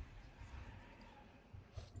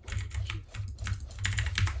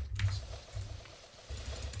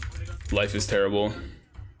 Life is terrible.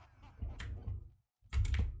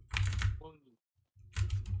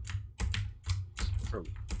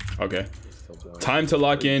 Okay. Time to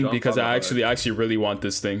lock in because I actually really want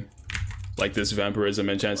this thing. Like this vampirism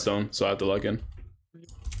enchant stone, so I have to lock in.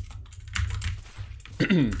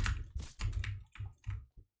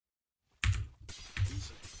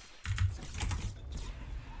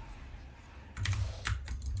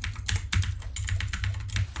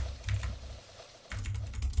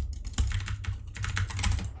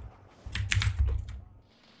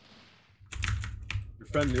 Your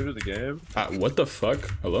friend new to the game? What the fuck?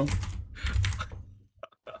 Hello?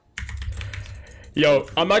 Yo,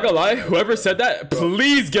 I'm not gonna lie, whoever said that,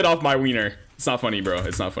 please get off my wiener. It's not funny, bro.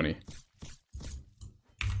 It's not funny.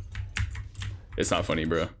 It's not funny,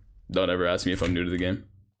 bro. Don't ever ask me if I'm new to the game.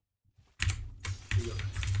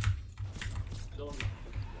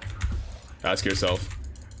 Ask yourself,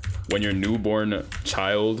 when your newborn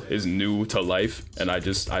child is new to life and I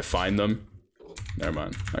find them. Never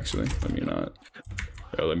mind, actually, let me not.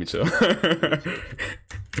 Yo, let me chill. You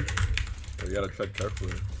gotta tread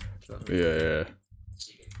carefully. Yeah.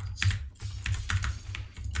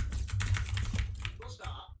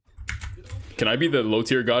 Can I be the low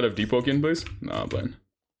tier god of Deepwoken, please? Nah, I'm playing.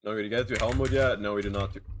 No, did you guys do hell mode yet? No, we did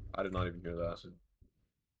not do. I did not even hear that.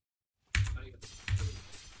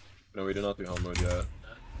 No, we did not do hell mode yet.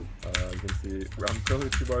 You can see I'm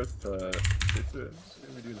currently 2 bars to.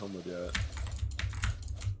 We doing hell mode yet.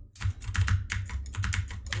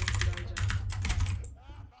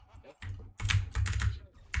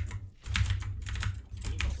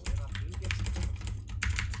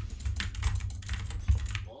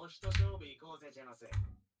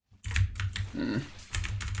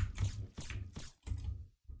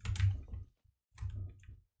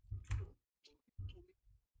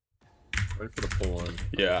 Wait for the pull on.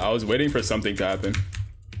 Yeah, I was waiting for something to happen.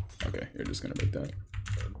 Okay, you're just gonna break that.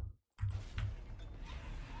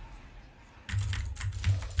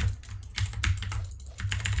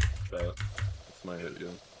 This might hit you.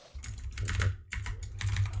 Okay.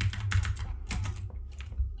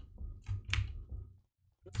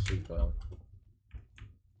 Bro,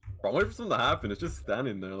 I'm waiting for something to happen. It's just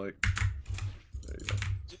standing there like. There you go.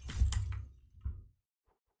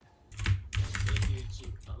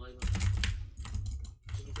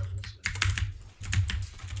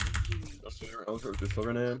 I'll throw this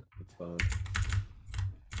silver name. It's fine.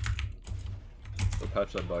 They'll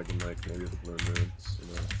patch that bug and like maybe the blue moon, you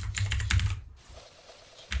know.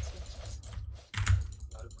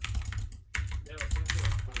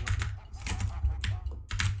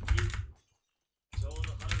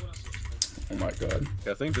 Oh my god.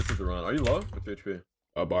 Yeah, I think this is the run. Are you low? What's your HP?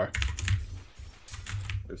 A bar.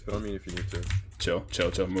 Just spit on me if you need to. Chill,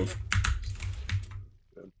 chill, chill, move.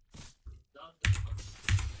 Good.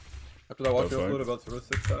 After that, watch your upload about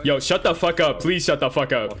 06 tag. Yo, shut the fuck up. Please shut the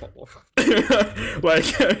fuck up.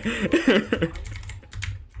 Like.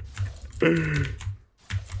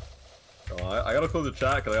 Oh, I gotta close the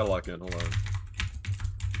chat because I gotta lock in. Hold on.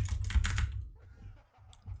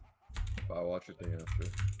 I'll watch your thing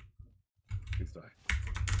after. Please die.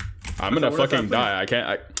 I'm gonna fucking die. I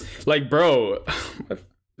can't. Like, bro.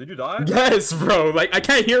 Did you die? Yes, bro. Like, I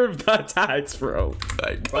can't hear the attacks, bro.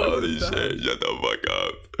 Like, holy shit. Shut the fuck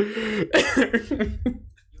up.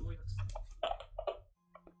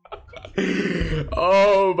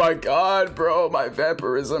 Oh my god, bro. My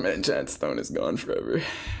vampirism enchant stone is gone forever.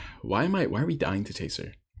 Why are we dying to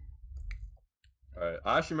Chaser? Alright,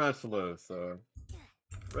 I actually managed to live, so.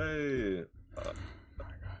 Wait.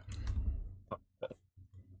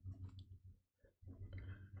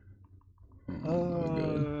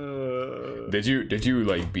 Did you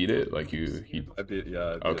like beat it? Like I beat, yeah. I beat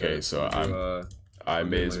okay, it. so I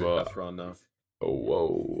may as well. Now. Oh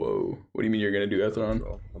whoa. What do you mean you're gonna do Ethron?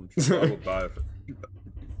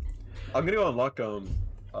 I'm gonna go unlock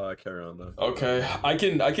carry on though. Okay, I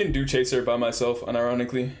can do Chaser by myself,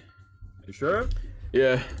 unironically. You sure?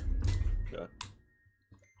 Yeah. Yeah.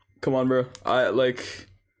 Come on, bro.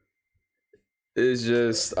 It's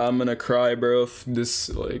just I'm gonna cry, bro. If this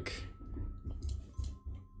like.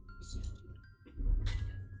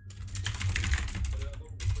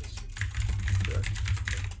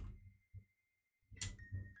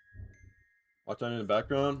 Watch on in the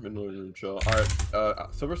background, mid chill.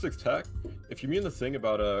 Alright, Silver 6 tech. If you mean the thing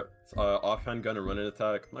about offhand gun and run-in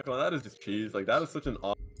attack, I'm not gonna lie, that is just cheese. Like that is such an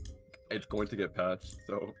it's going to get patched.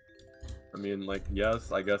 So I mean, like,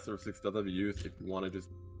 yes, I guess Silver 6 does have a use if you want to just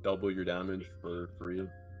double your damage for free.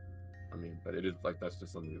 I mean, but it is like that's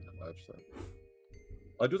just something to patch. So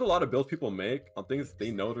like there's a lot of builds people make on things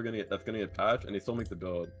they know that's gonna get patched and they still make the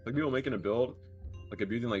build. Like people making a build, like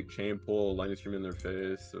abusing like chain pull, lightning stream in their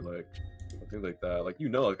face, or like things like that. Like, you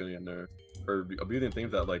know it's gonna get nerfed. Or abusing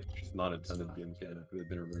things that like just not intended to be in the canon because they've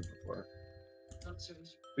been removed before.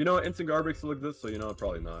 You know, instant garbage still exists, so you know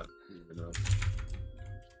probably not. You know.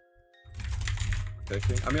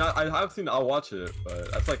 I mean, I have seen. I'll watch it, but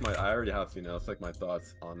that's like I already have seen it. That's like my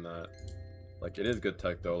thoughts on that. Like, it is good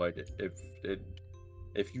tech though. Like,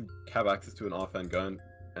 if you have access to an offhand gun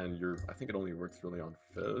and I think it only works really on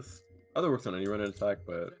fist. Other works on any run-in attack,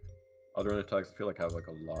 but other run attacks I feel like have like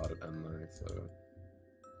a lot of M9, so.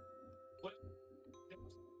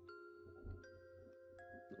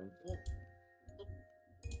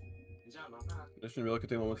 Addition real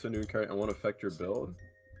thing wants to new carry and won't affect your build.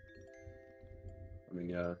 I mean,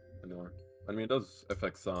 yeah, I know. I mean, it does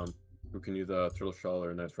affect some who can use a turtle shell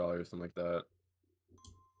or a nice rally or something like that.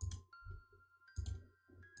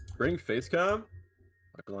 Bring face cam.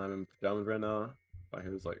 I can line him down right now. My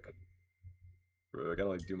hair's like, bro, I gotta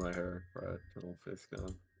like do my hair. Right, turtle face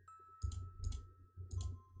cam.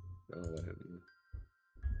 I don't know what hit me.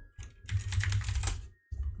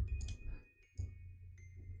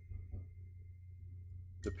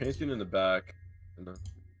 The painting in the back.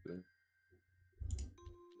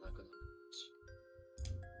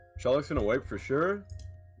 Shellx gonna wipe for sure.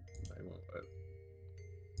 I won't wipe.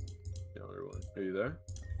 Yeah, everyone. Are you there?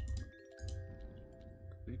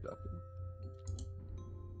 Are you ducking?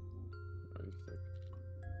 Oh, you're sick.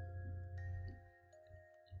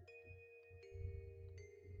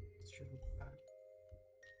 It's true.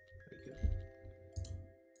 Very good.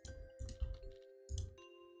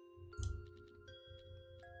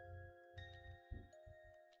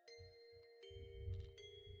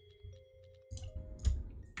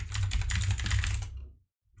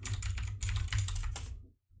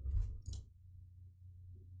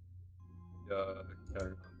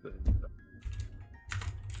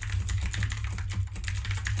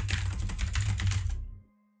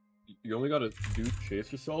 You only gotta do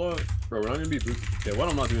chaser solo, bro. We're not gonna be boosted. Okay, what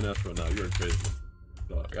I'm not doing S1 now. You're crazy.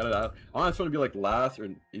 So I gotta. I want S1 to be like last, or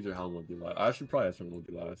either Helm will be last. I should probably S1 will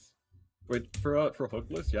be last. Wait, for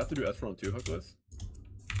hookless, you have to do S1 2 hookless.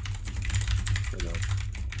 Or no?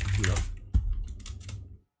 You know.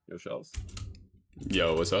 Yo, shells.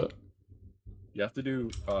 Yo, what's up? You have to do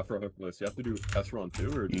for hookless. You have to do S1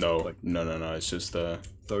 2 or No, like, no. It's just So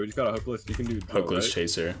we just got a hookless. You can do hookless right?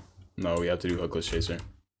 chaser. No, we have to do hookless chaser.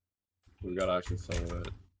 We gotta actually solo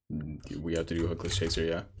it. We have to do hookless chaser,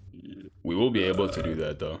 yeah. We will be able to do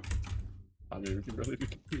that though. I mean, we can really do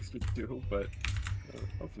boosted too, but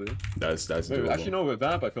hopefully. That's Maybe, doable. actually, no, with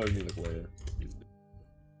Vamp, I feel like we need like way.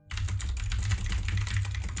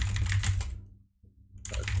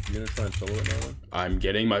 You gonna try and solo it now? I'm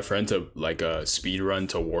getting my friend to like a speed run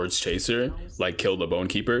towards chaser, like kill the bone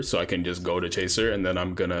keeper, so I can just go to chaser, and then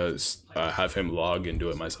I'm gonna have him log and do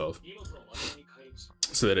it myself,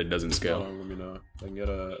 so that it doesn't scale. Let me know. I can get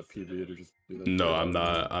a PV to just do that. No, I'm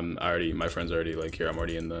not. I'm already. My friend's already like here. I'm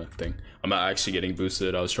already in the thing. I'm not actually getting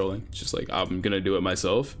boosted. I was trolling. It's just like I'm gonna do it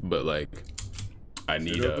myself, but like I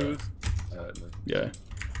need a yeah.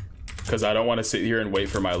 Because I don't want to sit here and wait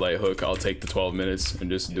for my light hook. I'll take the 12 minutes and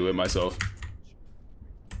just do it myself.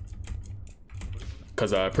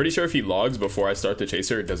 Because I'm pretty sure if he logs before I start the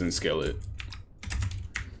chaser, it doesn't scale it.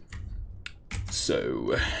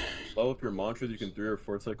 So... Level up your mantras. You can 3 or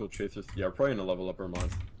 4 cycle chasers. Yeah, we're probably gonna level up our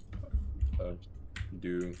mantra.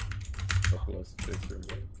 Do hookless chaser.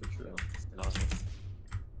 For sure.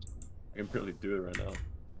 I can barely do it right now.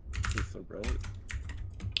 It's so bright.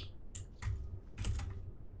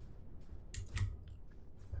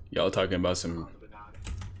 Y'all talking about some...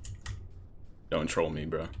 Don't troll me,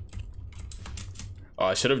 bro. Oh,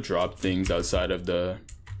 I should have dropped things outside of the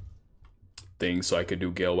thing so I could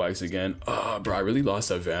do Gale Wax again. Oh, bro, I really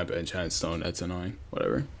lost a Vamp Enchant Stone. That's annoying.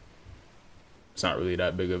 Whatever. It's not really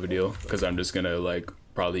that big of a deal because I'm just gonna like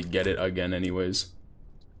probably get it again anyways.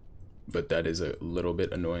 But that is a little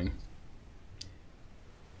bit annoying.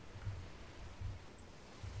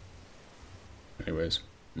 Anyways,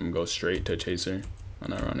 I'm gonna go straight to Chaser.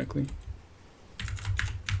 Unironically.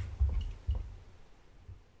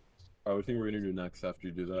 Alright, what do you think we're gonna do next after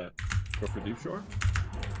you do that? Go for Deep Shore?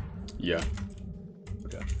 Yeah.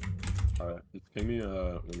 Okay. Alright, just ping me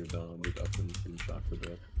when you're done. I'll make up and screenshot for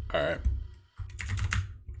that. Alright.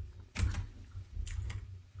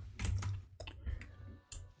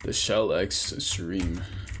 The shellx stream.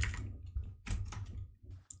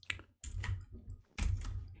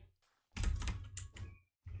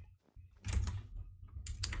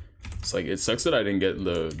 It's like, it sucks that I didn't get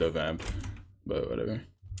the vamp, but whatever.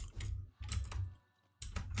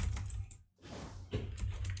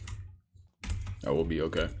 I will be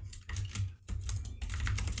okay.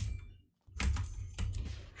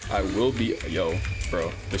 I will be, yo,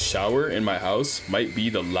 bro, the shower in my house might be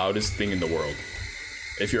the loudest thing in the world.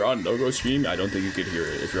 If you're on No-Go stream, I don't think you could hear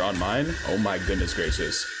it. If you're on mine, oh my goodness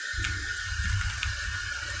gracious.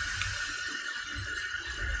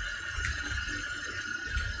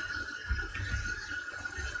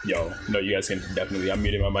 Yo, no, you guys can definitely, I'm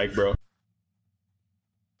muting my mic, bro.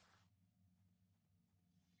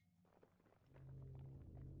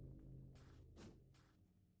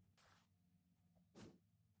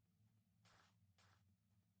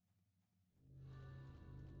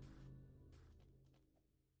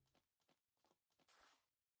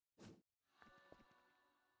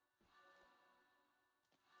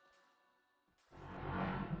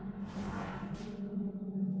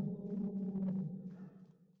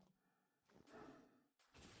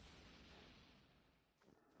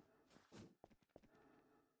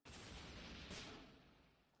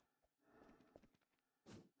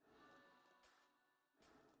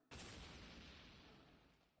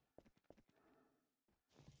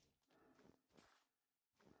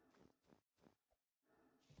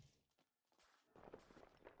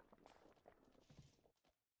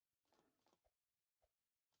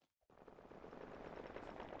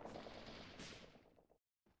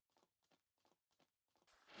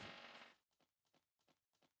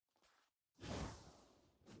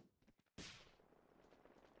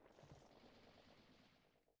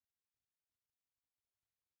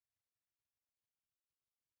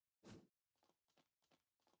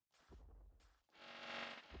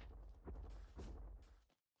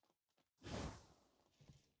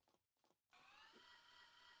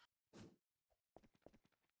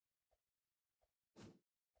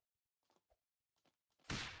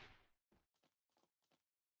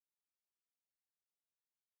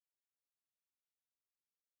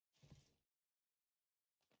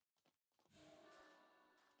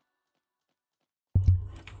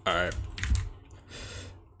 Alright.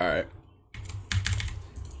 Alright.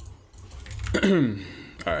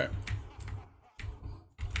 Alright.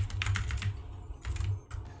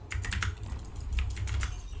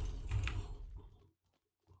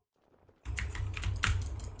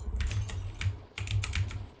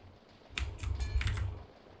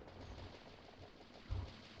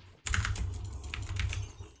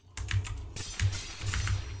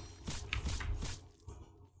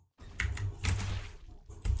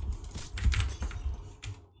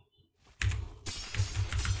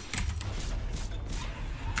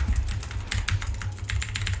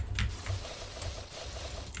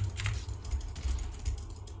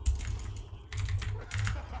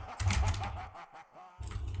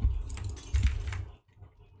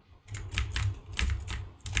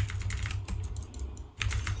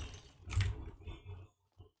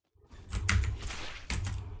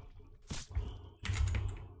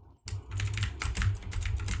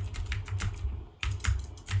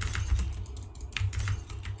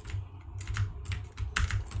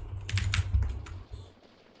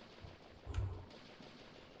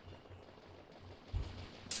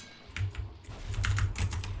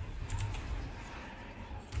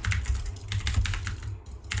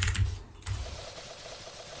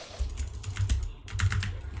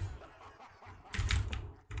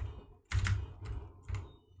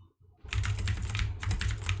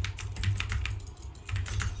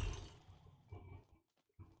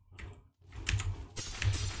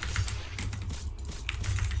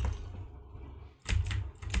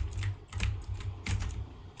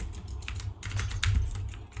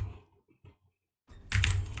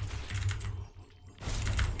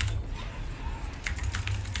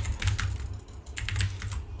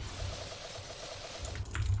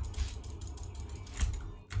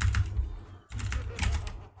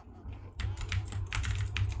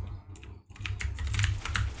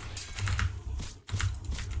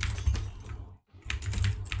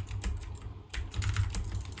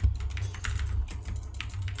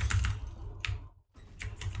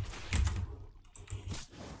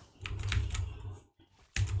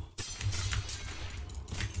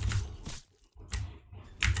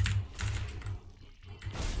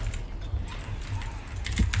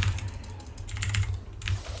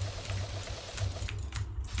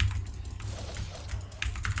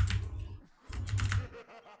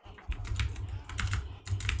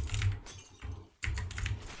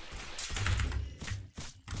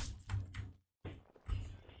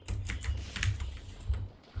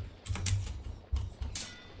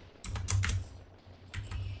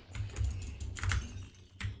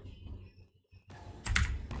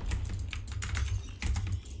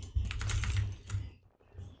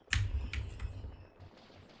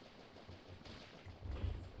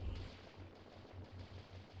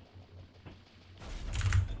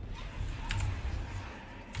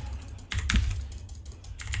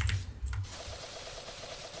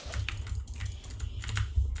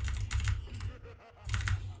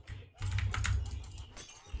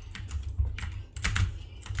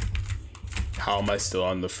 How am I still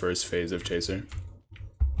on the first phase of Chaser?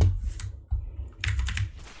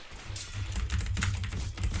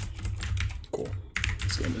 Cool.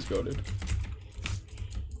 This game is goated.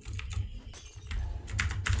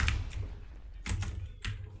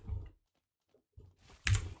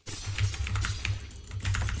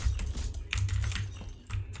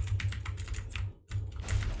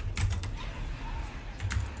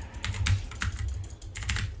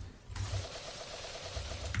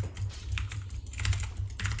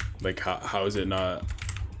 Like, how is it not?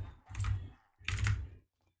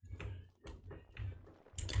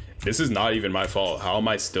 This is not even my fault. How am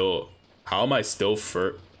I still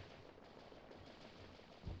for?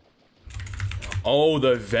 Oh,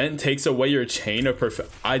 the event takes away your chain of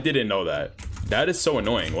perfect. I didn't know that. That is so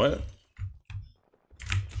annoying. What?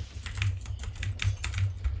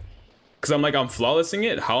 Because I'm flawlessing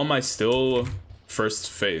it. How am I still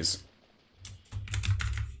first phase?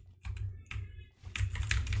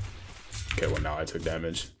 Okay, well now I took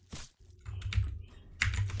damage.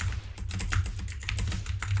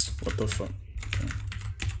 What the fuck? Okay.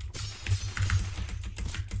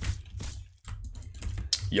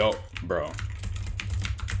 Yo, bro.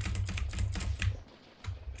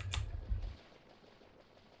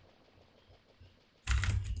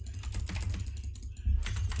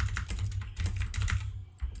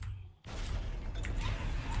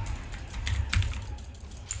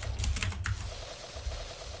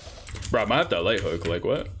 Bro, I might have that light hook, like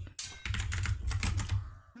what?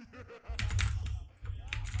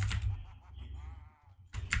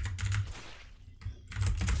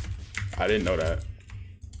 I didn't know that.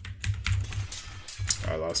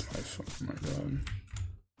 I lost. lost my phone. Oh my god.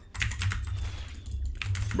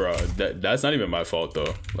 Bro, that's not even my fault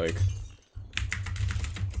though. Like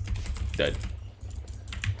that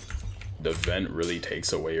the vent really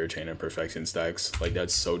takes away your chain of perfection stacks. Like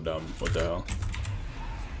that's so dumb. What the hell?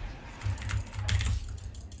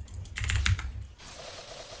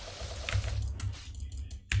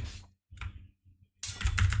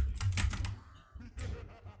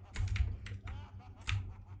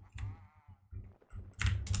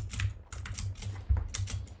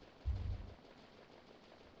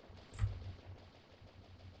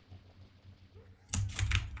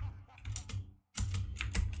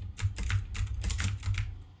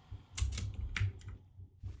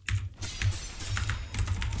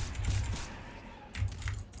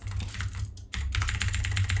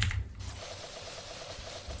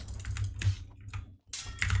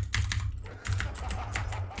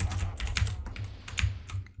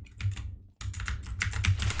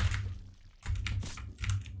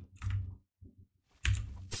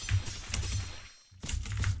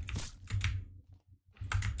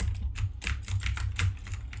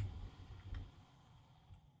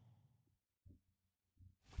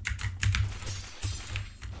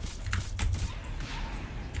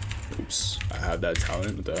 Oops, I have that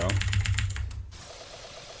talent. What the hell?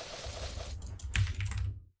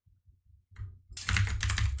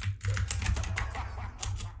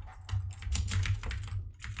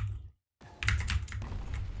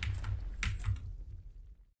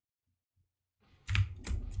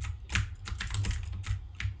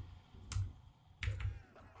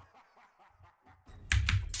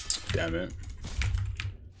 Damn it.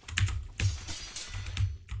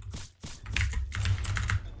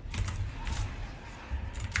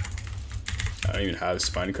 I don't even have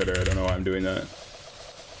spine cutter. I don't know why I'm doing that.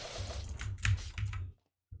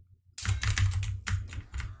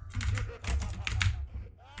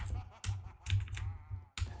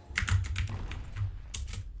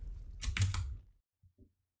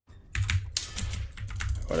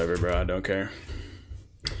 Whatever, bro. I don't care.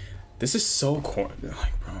 This is so corny.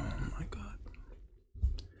 Like, bro, oh my god.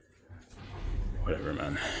 Whatever,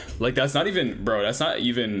 man. Like, that's not even, bro. That's not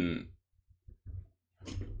even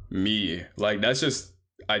me. Like, that's just,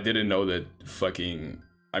 I didn't know that fucking,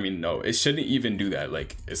 I mean, no, it shouldn't even do that.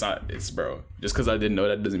 Like, it's not, it's, bro, just because I didn't know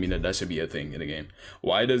that doesn't mean that that should be a thing in a game.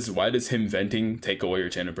 Why does him venting take away your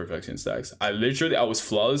chain of perfection stacks? I was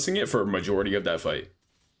flawlessing it for a majority of that fight.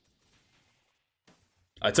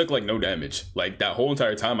 I took like no damage. Like that whole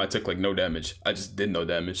entire time I took like no damage. I just did no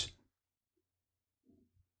damage.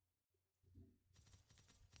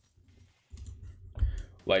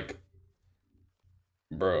 Like,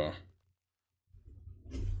 bro.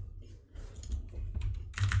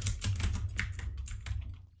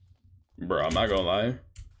 Bro, I'm not gonna lie.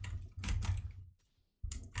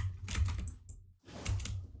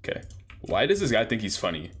 Okay. Why does this guy think he's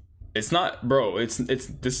funny? It's not, bro, this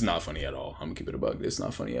is not funny at all. I'm gonna keep it a bug. It's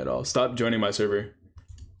not funny at all. Stop joining my server.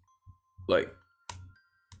 Like,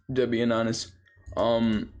 just being honest.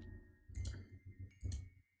 Well,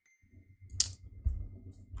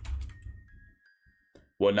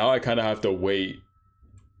 now I kind of have to wait.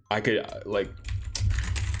 I could, like,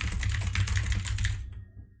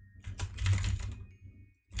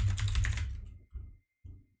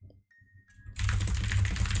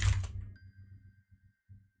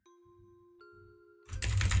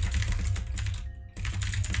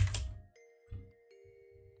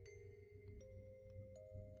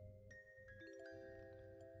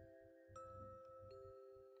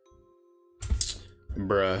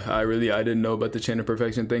 bruh, I didn't know about the chain of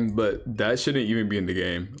perfection thing, but that shouldn't even be in the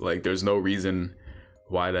game. Like, there's no reason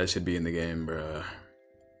why that should be in the game, bruh.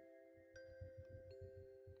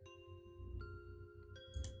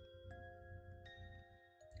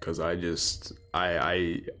 Cause I did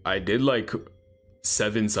like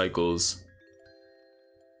 7 cycles.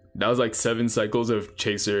 That was like 7 cycles of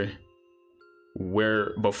Chaser,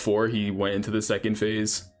 where before he went into the second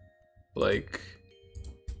phase. Like,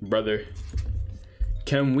 brother,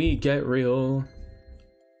 can we get real?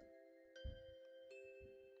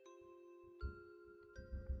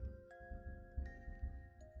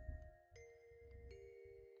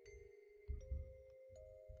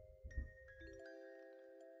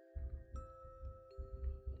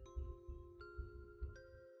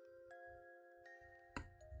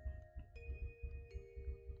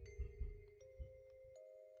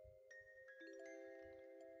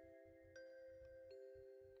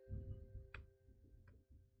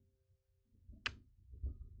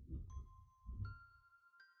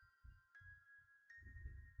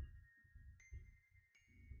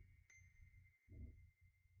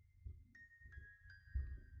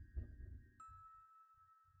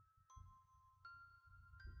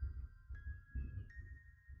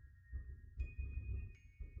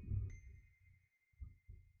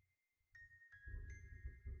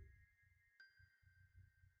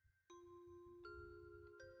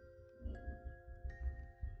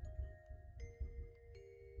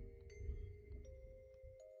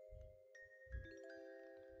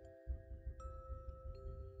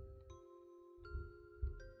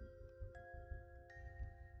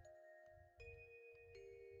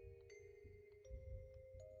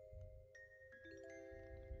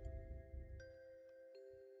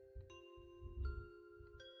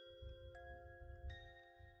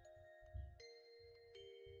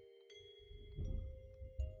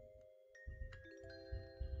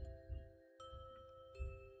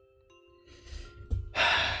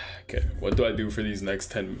 Okay, what do I do for these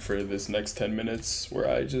next 10 for this next 10 minutes where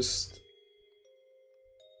I just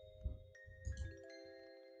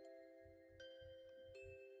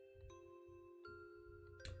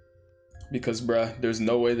because bruh, there's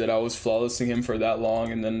no way that I was flawlessing him for that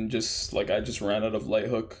long and then just like I just ran out of light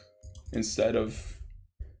hook instead of,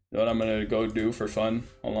 you know what I'm gonna go do for fun.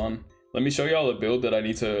 Hold on. Let me show y'all a build that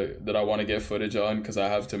I want to get footage on because I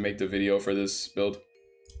have to make the video for this build.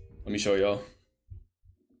 Let me show y'all.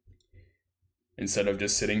 Instead of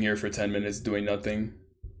just sitting here for 10 minutes doing nothing.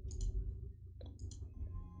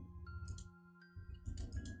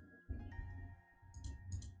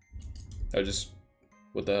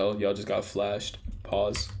 What the hell? Y'all just got flashed.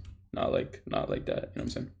 Pause. Not like that. You know what I'm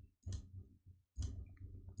saying?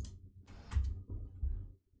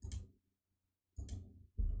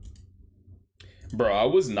 Bro, I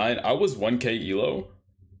was 1k elo.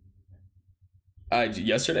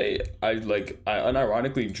 Yesterday I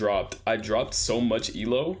unironically dropped so much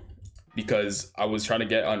elo because I was trying to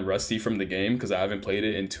get on Rusty from the game because I haven't played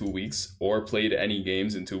it in 2 weeks or played any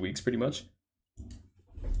games in 2 weeks pretty much.